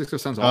Francisco. San Francisco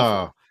sounds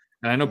awful.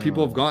 And I know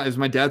people have gone. It's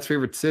my dad's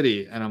favorite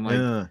city, and I'm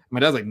like, my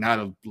dad's like not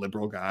a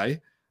liberal guy.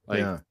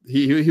 Like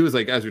he was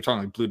like, as you're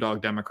talking, like blue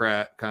dog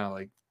Democrat, kind of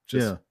like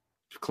just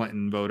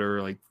Clinton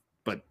voter, like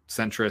but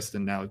centrist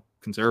and now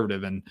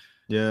conservative. And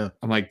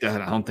I'm like,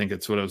 Dad, I don't think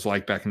it's what it was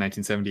like back in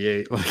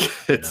 1978. Like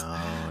it's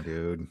no,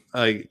 dude.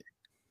 Like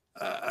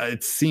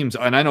it seems,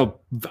 and I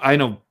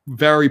know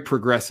very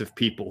progressive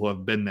people who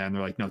have been there, and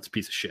they're like, no, it's a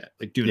piece of shit.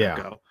 Like, do not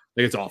go.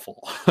 Like it's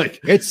awful.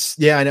 Like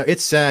I know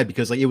it's sad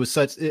because like it was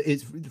such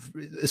it's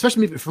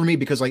especially for me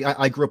because like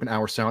I grew up an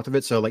hour south of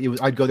it, so like it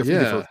was I'd go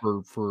there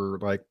for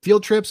like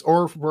field trips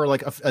or for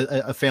like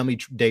a family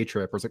day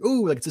trip. Where it's like,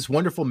 oh, like it's this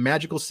wonderful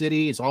magical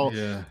city. It's all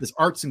this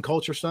arts and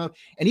culture stuff.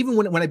 And even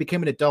when I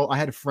became an adult, I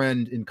had a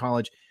friend in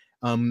college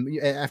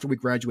after we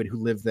graduated who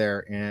lived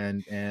there,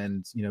 and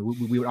you know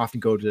we would often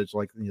go to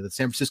like the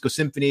San Francisco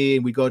Symphony,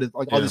 and we go to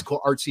like all these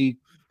cool artsy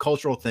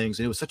cultural things,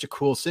 and it was such a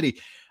cool city.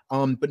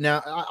 But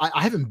now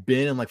I haven't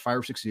been in like 5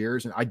 or 6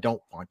 years, and I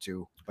don't want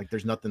to. Like,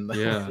 there's nothing.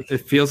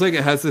 It feels like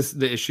it has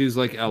the issues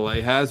like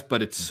LA has,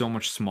 but it's so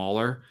much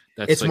smaller.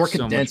 That's it's like more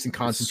condensed and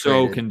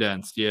concentrated. So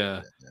condensed,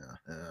 yeah.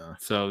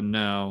 So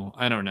no,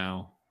 I don't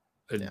know.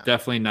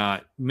 Definitely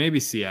not. Maybe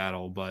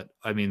Seattle, but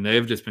I mean,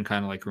 they've just been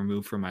kind of like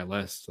removed from my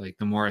list. Like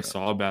the more I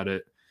saw about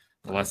it,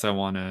 the less I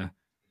want to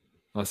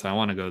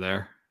go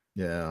there.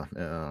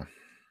 Yeah.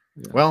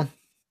 Well,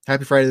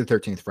 happy Friday the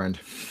 13th, friend.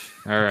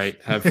 All right.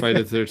 Have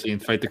Friday the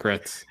 13th. Fight the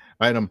crits.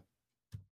 Fight them.